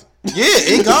know? Compton? Yeah,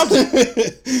 in Compton.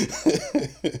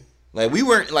 Like we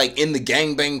weren't like in the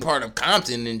gangbang part of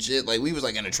Compton and shit. Like we was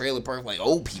like in a trailer park, like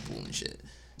old people and shit.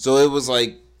 So it was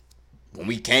like when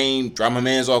we came, dropped my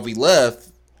mans off, we left.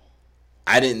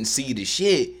 I didn't see the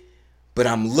shit, but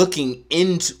I'm looking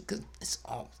into, cause it's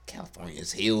all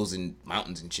California's hills and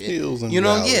mountains and shit. Hills and you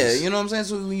know, valleys. yeah, you know what I'm saying.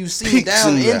 So when you see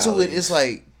down into it, it's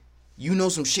like you know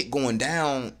some shit going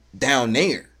down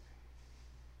there.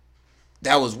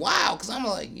 That was wild, because I'm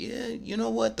like, yeah, you know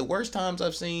what? The worst times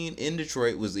I've seen in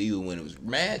Detroit was either when it was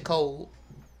mad cold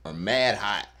or mad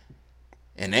hot.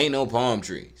 And ain't no palm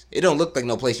trees. It don't look like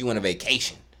no place you want to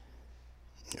vacation.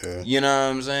 Yeah. You know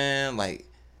what I'm saying? Like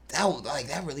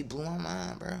that really blew my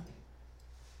mind, bro.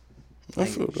 Like,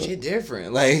 I feel that. Shit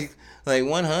different. Like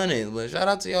 100. But shout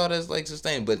out to y'all that's like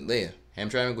sustained. But yeah,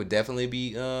 Hamtramck would definitely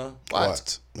be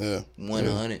Watts. Yeah.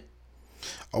 100. Yeah.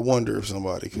 I wonder if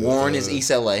somebody could. Warren is East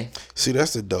LA. See,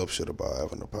 that's the dope shit about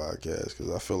having a podcast,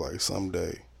 because I feel like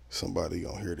someday somebody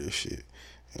gonna hear this shit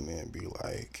and then be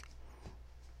like,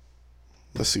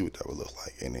 let's see what that would look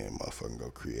like, and then motherfucking go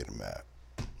create a map,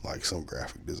 like some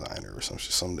graphic designer or some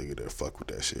shit, some nigga that fuck with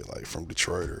that shit, like from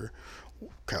Detroit or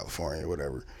California or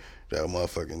whatever, that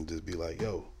motherfucking just be like,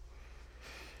 yo,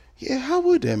 yeah, how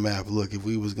would that map look if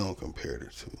we was gonna compare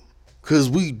it to? Because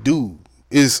we do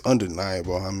it's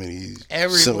undeniable how many.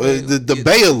 Everybody- The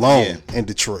Bay alone in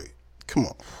Detroit. Come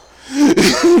on,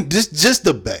 just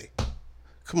the Bay.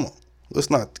 Come on, let's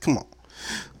not. Come on.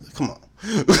 Come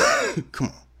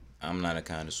on. I'm not a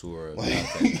connoisseur of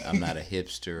nothing. I'm not a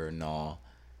hipster and all,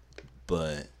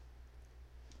 but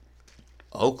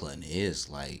Oakland is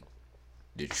like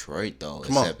Detroit though.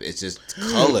 It's just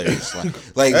colors.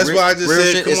 like that's why I just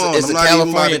said, shit. come on. It's I'm a not even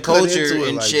about California to cut culture into it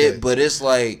and like shit, that. but it's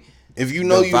like If you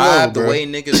know, the you vibe, know, bro. the way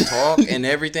niggas talk and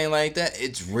everything like that,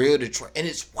 it's real Detroit. And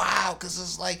it's wild because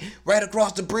it's like right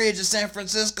across the bridge in San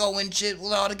Francisco and shit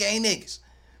with all the gay niggas.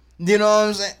 You know what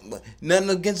I'm saying? Nothing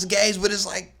against the gays, but it's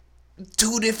like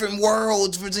two different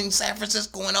worlds between San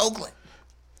Francisco and Oakland.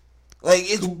 Like,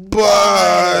 it's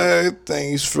Bye.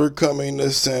 Thanks for coming to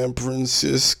San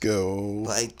Francisco.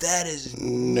 like, that is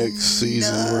Next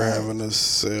season, we're having a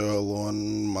sale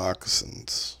on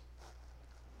moccasins.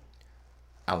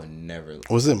 I would never.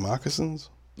 Was it moccasins?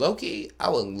 Low-key, I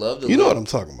would love to You know what I'm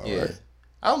talking about, Yeah. right?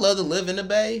 I would love to live in the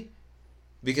Bay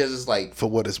because it's like, For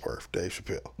what it's worth, Dave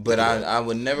Chappelle. but I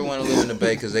would never want to live in the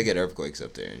Bay because they get earthquakes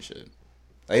up there and shit.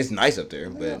 Like, it's nice up there,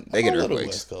 but they get All of the earthquakes.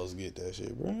 West Coast get that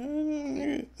shit,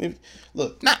 bro.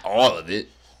 Look, Not all of it.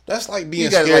 that's like being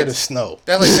got, scared like- of snow.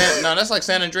 That's like that's like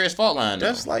San Andreas fault line. Though.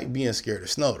 That's like being scared of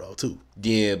snow, though, too.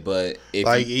 Yeah, but if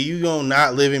Like, you gonna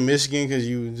not live in Michigan because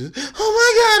you just, oh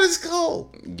my God, it's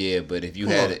cold. yeah, but if you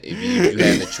Come had on. if you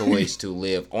had the choice to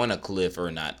live on a cliff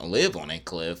or not live on a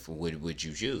cliff, would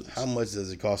you choose? How much does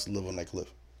it cost to live on that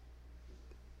cliff?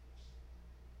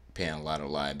 Paying a lot of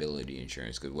liability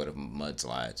insurance because what if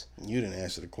mudslides? You didn't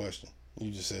answer the question. You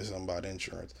just said something about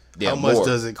insurance. Yeah, How much more.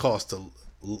 does it cost to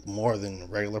more than a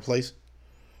regular place?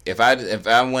 If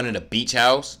I wanted a beach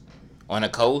house on a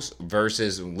coast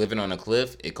versus living on a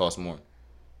cliff, it costs more.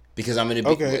 Because I'm gonna be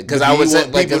Okay, because but I do would you say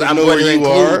want like people because to I'm know going where to you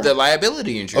include are? the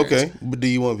liability insurance. Okay, but do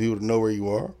you want people to know where you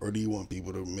are, or do you want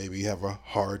people to maybe have a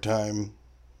hard time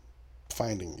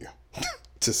finding you,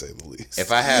 to say the least?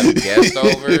 If I have guests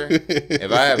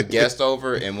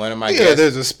over, and one of my yeah, guests,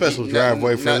 there's a special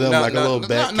driveway for them, like a little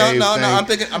back cave thing. I'm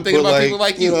thinking But, about people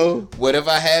like you. know, What if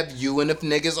I have you and the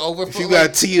niggas over? if for, you like, got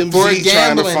TMZ for a trying to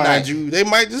gambling find night? you, they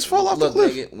might just fall off Look, the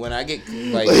cliff. nigga, when I get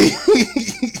like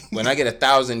when I get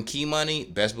 1,000 key money,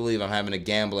 best believe I'm having a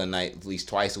gambling night at least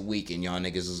twice a week, and y'all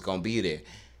niggas is gonna be there.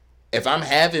 If I'm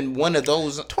having one of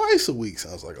those, Twice a week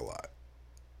sounds like a lot.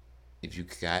 if you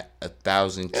got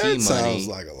 1,000 key It money, sounds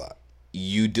like a lot.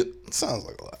 you do. It sounds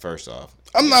like a lot. First off,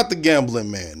 I'm not the gambling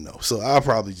man, though, so I'll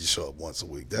probably just show up once a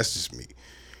week. That's just me.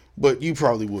 But you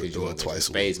probably would because you do want it twice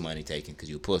a week. spades money taken because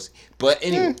you a pussy. But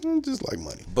anyway, Just like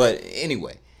money. But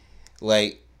anyway,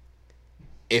 like,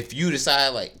 if you decide,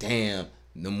 like, damn,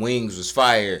 them wings was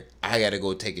fire, I gotta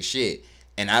go take a shit,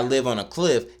 and I live on a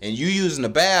cliff, and you using the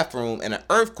bathroom, and an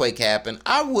earthquake happened,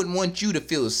 I wouldn't want you to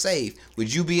feel safe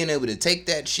with you being able to take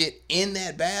that shit in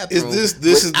that bathroom This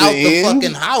is without the the end?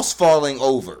 fucking house falling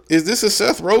over. Is this a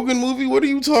Seth Rogen movie? What are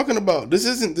you talking about? This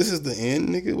is the end,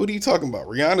 nigga. What are you talking about?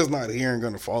 Rihanna's not here and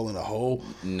gonna fall in a hole.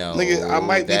 No, Nigga, I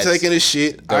might be that's taking a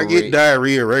shit. the I get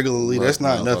diarrhea regularly. Look, That's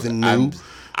not motherfucker, nothing new.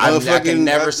 I can Motherfucking-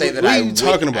 never say that what are you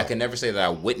talking about? I can never say that I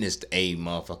witnessed a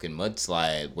motherfucking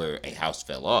mudslide where a house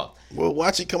fell off. Well,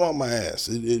 watch it come out my ass.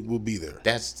 It will be there.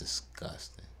 That's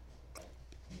disgusting.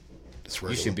 It's You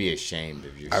regular. should be ashamed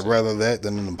of I'd yourself. rather that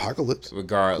than an apocalypse.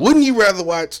 Regardless. Wouldn't you rather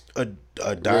watch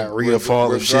a diarrhea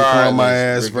fall of shit come on my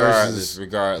ass versus?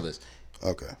 Regardless.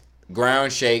 Okay,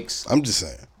 Ground shakes, I'm just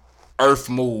saying. earth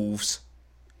moves.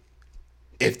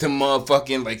 If the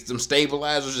motherfucking, like, some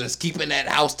stabilizers just keeping that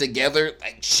house together,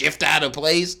 like, shift out of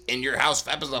place, and your house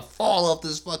happens to fall off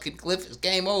this fucking cliff, it's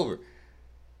game over.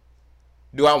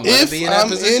 Do I want to If be in that I'm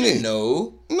position? in it.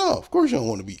 No. No, of course you don't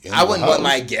want to be in. I wouldn't the want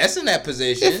my house. guests in that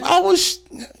position. If I was,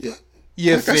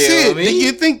 You like feel I said, me? do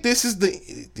you think this is the?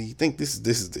 Do you think this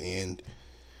is the end?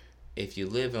 If you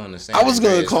live on the same, I was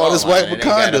gonna call this White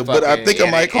Wakanda, but I think I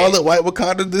might call it White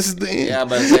Wakanda. This is the end. Yeah,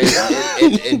 but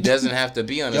it doesn't have to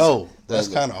be on. Yo, that's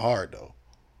kind of hard though.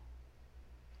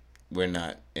 We're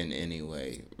not in any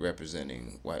way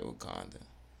representing White Wakanda.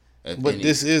 If But any-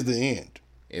 this is the end,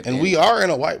 if and any- we are in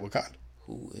a White Wakanda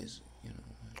who is, you know,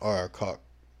 or a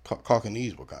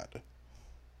Caucanese Wakanda.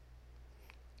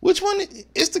 Which one?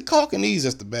 It's the Caucanese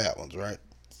that's the bad ones, right?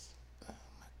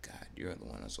 God, you're the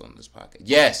one that's on this podcast.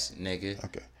 Yes, nigga.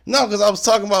 Okay. No, because I was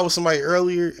talking about with somebody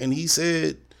earlier, and he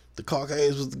said the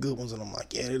Caucasians was the good ones, and I'm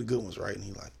like, yeah, they're the good ones, right? And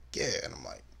he's like, yeah, and I'm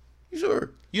like, you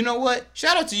sure? You know what?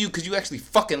 Shout out to you because you actually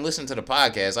fucking listen to the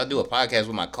podcast. I do a podcast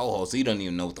with my co-host. He doesn't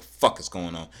even know what the fuck is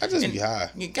going on. I just be high.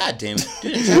 Yeah, God damn it.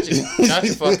 Dude, shout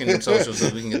your fucking socials so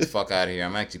we can get the fuck out of here.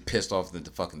 I'm actually pissed off that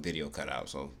the fucking video cut out,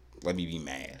 so let me be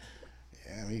mad.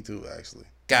 Yeah, me too, actually.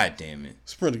 God damn it.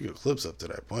 It's pretty good clips up to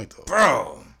that point, though.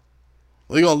 Bro.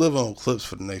 We're going to live on clips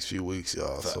for the next few weeks,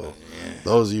 y'all. So, yeah.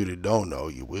 those of you that don't know,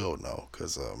 you will know.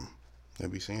 Because you'll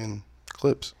be seeing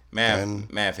clips.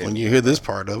 Math when you hear this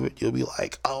part of it, you'll be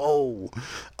like, oh,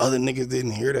 other niggas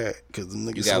didn't hear that. Because the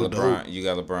niggas so dope. You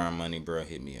got LeBron money, bro.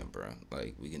 Hit me up, bro.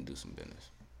 Like, we can do some business.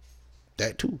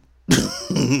 That, too.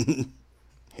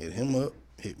 Hit him up.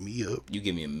 Hit me up. You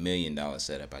give me $1 million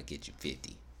setup, I get you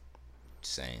 50.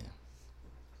 Just saying.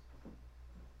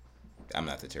 I'm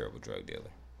not the terrible drug dealer.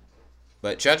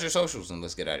 But chat your socials and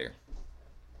let's get out of here.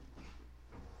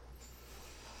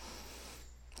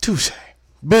 Touche.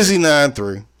 Busy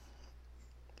 9-3.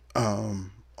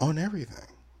 On everything.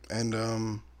 And,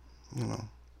 you know,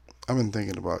 I've been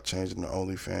thinking about changing the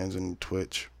OnlyFans and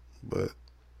Twitch, but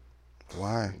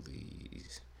why?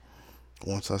 Please.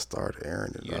 Once I start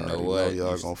airing it, You I know already what? know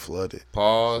y'all gonna flood it.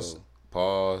 Pause.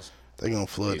 So they gonna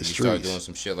flood the If you streets. start doing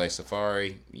some shit like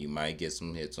Safari, you might get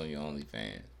some hits on your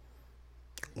OnlyFans.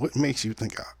 What makes you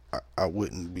think I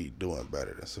wouldn't be doing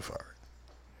better than Safari?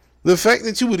 The fact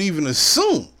that you would even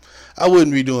assume I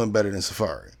wouldn't be doing better than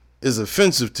Safari is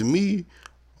offensive to me,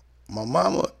 my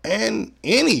mama, and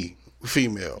any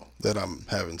female that I'm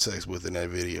having sex with in that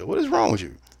video. What is wrong with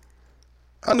you?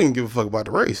 I don't even give a fuck about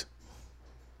the race.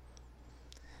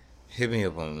 Hit me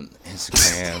up on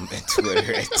Instagram and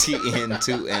Twitter at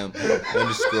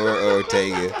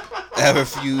TN2M_Ortega. I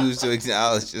refuse to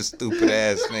acknowledge your stupid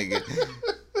ass nigga.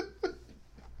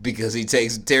 Because he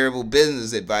takes terrible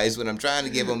business advice when I'm trying to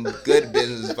give him good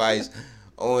business advice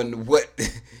on what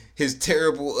his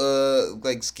terrible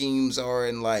schemes are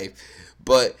in life.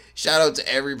 But shout out to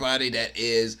everybody that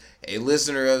is a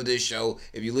listener of this show.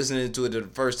 If you're listening to it the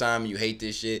first time and you hate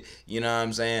this shit, you know what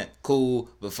I'm saying? Cool,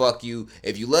 but fuck you.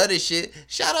 If you love this shit,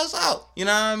 shout us out. You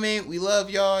know what I mean? We love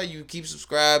y'all. You keep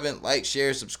subscribing, like,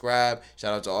 share, subscribe.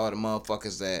 Shout out to all the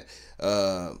motherfuckers that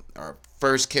are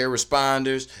first care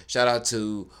responders. Shout out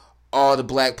to all the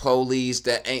black police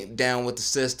that ain't down with the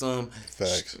system.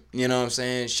 Facts. You know what I'm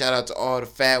saying? Shout out to all the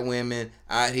fat women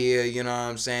out here, you know what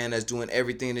I'm saying, that's doing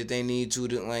everything that they need to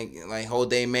like hold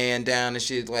their man down and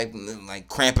shit, like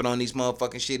cramping on these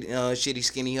motherfucking shitty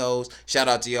skinny hoes. Shout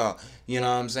out to y'all. You know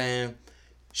what I'm saying?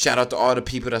 Shout out to all the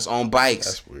people that's on bikes.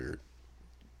 That's weird.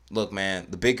 Look, man,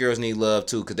 the big girls need love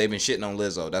too, because they've been shitting on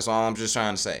Lizzo. That's all I'm just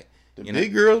trying to say. The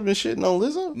big girls been shitting on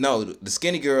Lizzo? No, the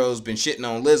skinny girls been shitting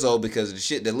on Lizzo because of the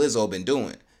shit that Lizzo been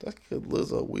doing. That's because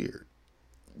Lizzo weird.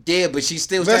 Yeah, but she's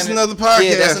still. That's another podcast.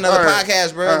 Yeah, that's another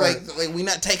podcast, bro. Right. Like we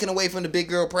not taking away from the big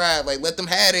girl pride. Like, let them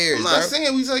have theirs. I'm not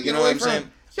saying we taking away from. Saying?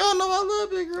 Y'all know I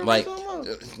love big girls. Like,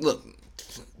 look,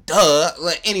 duh.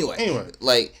 Like, anyway,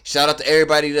 like, shout out to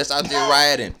everybody that's out there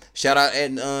rioting. Shout out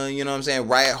and you know what I'm saying,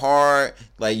 riot hard.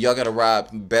 Like, y'all gotta rob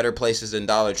better places than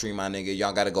Dollar Tree, my nigga.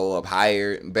 Y'all gotta go up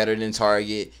higher, better than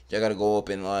Target. Y'all gotta go up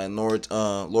in Lords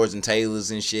and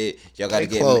Taylors and shit. Y'all gotta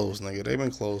get closed, nigga. They've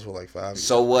been closed for like 5 years.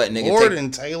 So what, nigga? Lord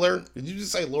and Taylor? Did you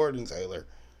just say Lord and Taylor?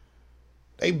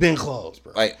 They've been closed,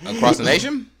 bro. Like, across the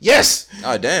nation? Yes.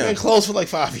 Oh, damn. Been closed for like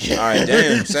 5 years. All right,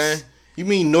 damn, son. You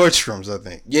mean Nordstrom's, I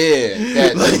think. Yeah,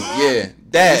 that. Yeah,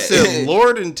 that. It said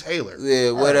Lord and Taylor.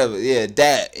 Yeah, whatever. Right. Yeah,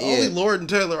 that. Yeah. Only Lord and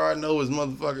Taylor I know is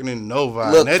motherfucking in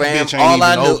Novi. Look, that fam, bitch ain't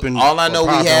all I know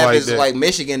we have like is that. like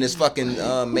Michigan is fucking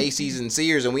Macy's and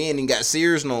Sears, and we ain't even got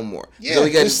Sears no more. Yeah, so we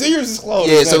got, Sears is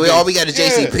closed. Yeah, so all we got is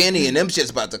JC Penney, and them shit's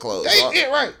about to close. Yeah,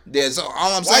 right. Yeah, so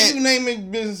all I'm saying. Why saying. you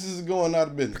naming businesses going out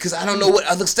of business? Because I don't know what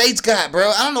other states got, bro.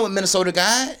 I don't know what Minnesota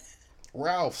got.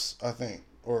 Ralph's, I think,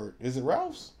 or is it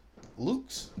Ralph's?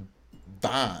 Luke's.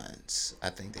 Bonds, I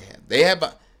think they have. They have.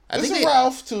 I think they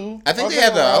Ralph too. I think they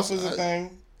have Ralph is a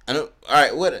thing. I know. All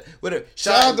right, what?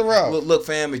 Shout out to Ralph. Look,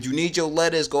 fam. If you need your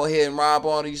lettuce, go ahead and rob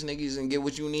all these niggas and get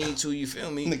what you need to. You feel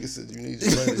me? Nigga said you need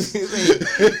your lettuce. You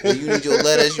need your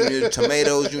lettuce. You need your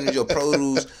tomatoes. You need your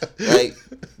produce. Like,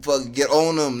 fuck, get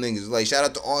on them niggas. Like, shout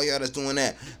out to all y'all that's doing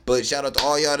that. But shout out to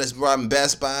all y'all that's robbing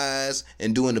Best Buys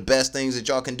and doing the best things that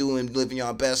y'all can do and living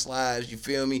y'all best lives. You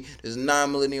feel me? This is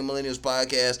Millennials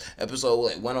Podcast,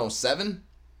 episode 107.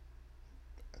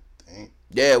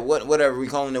 Yeah, whatever. We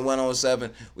calling it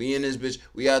 107. We in this bitch.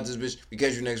 We out this bitch. We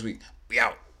catch you next week. We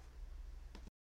out.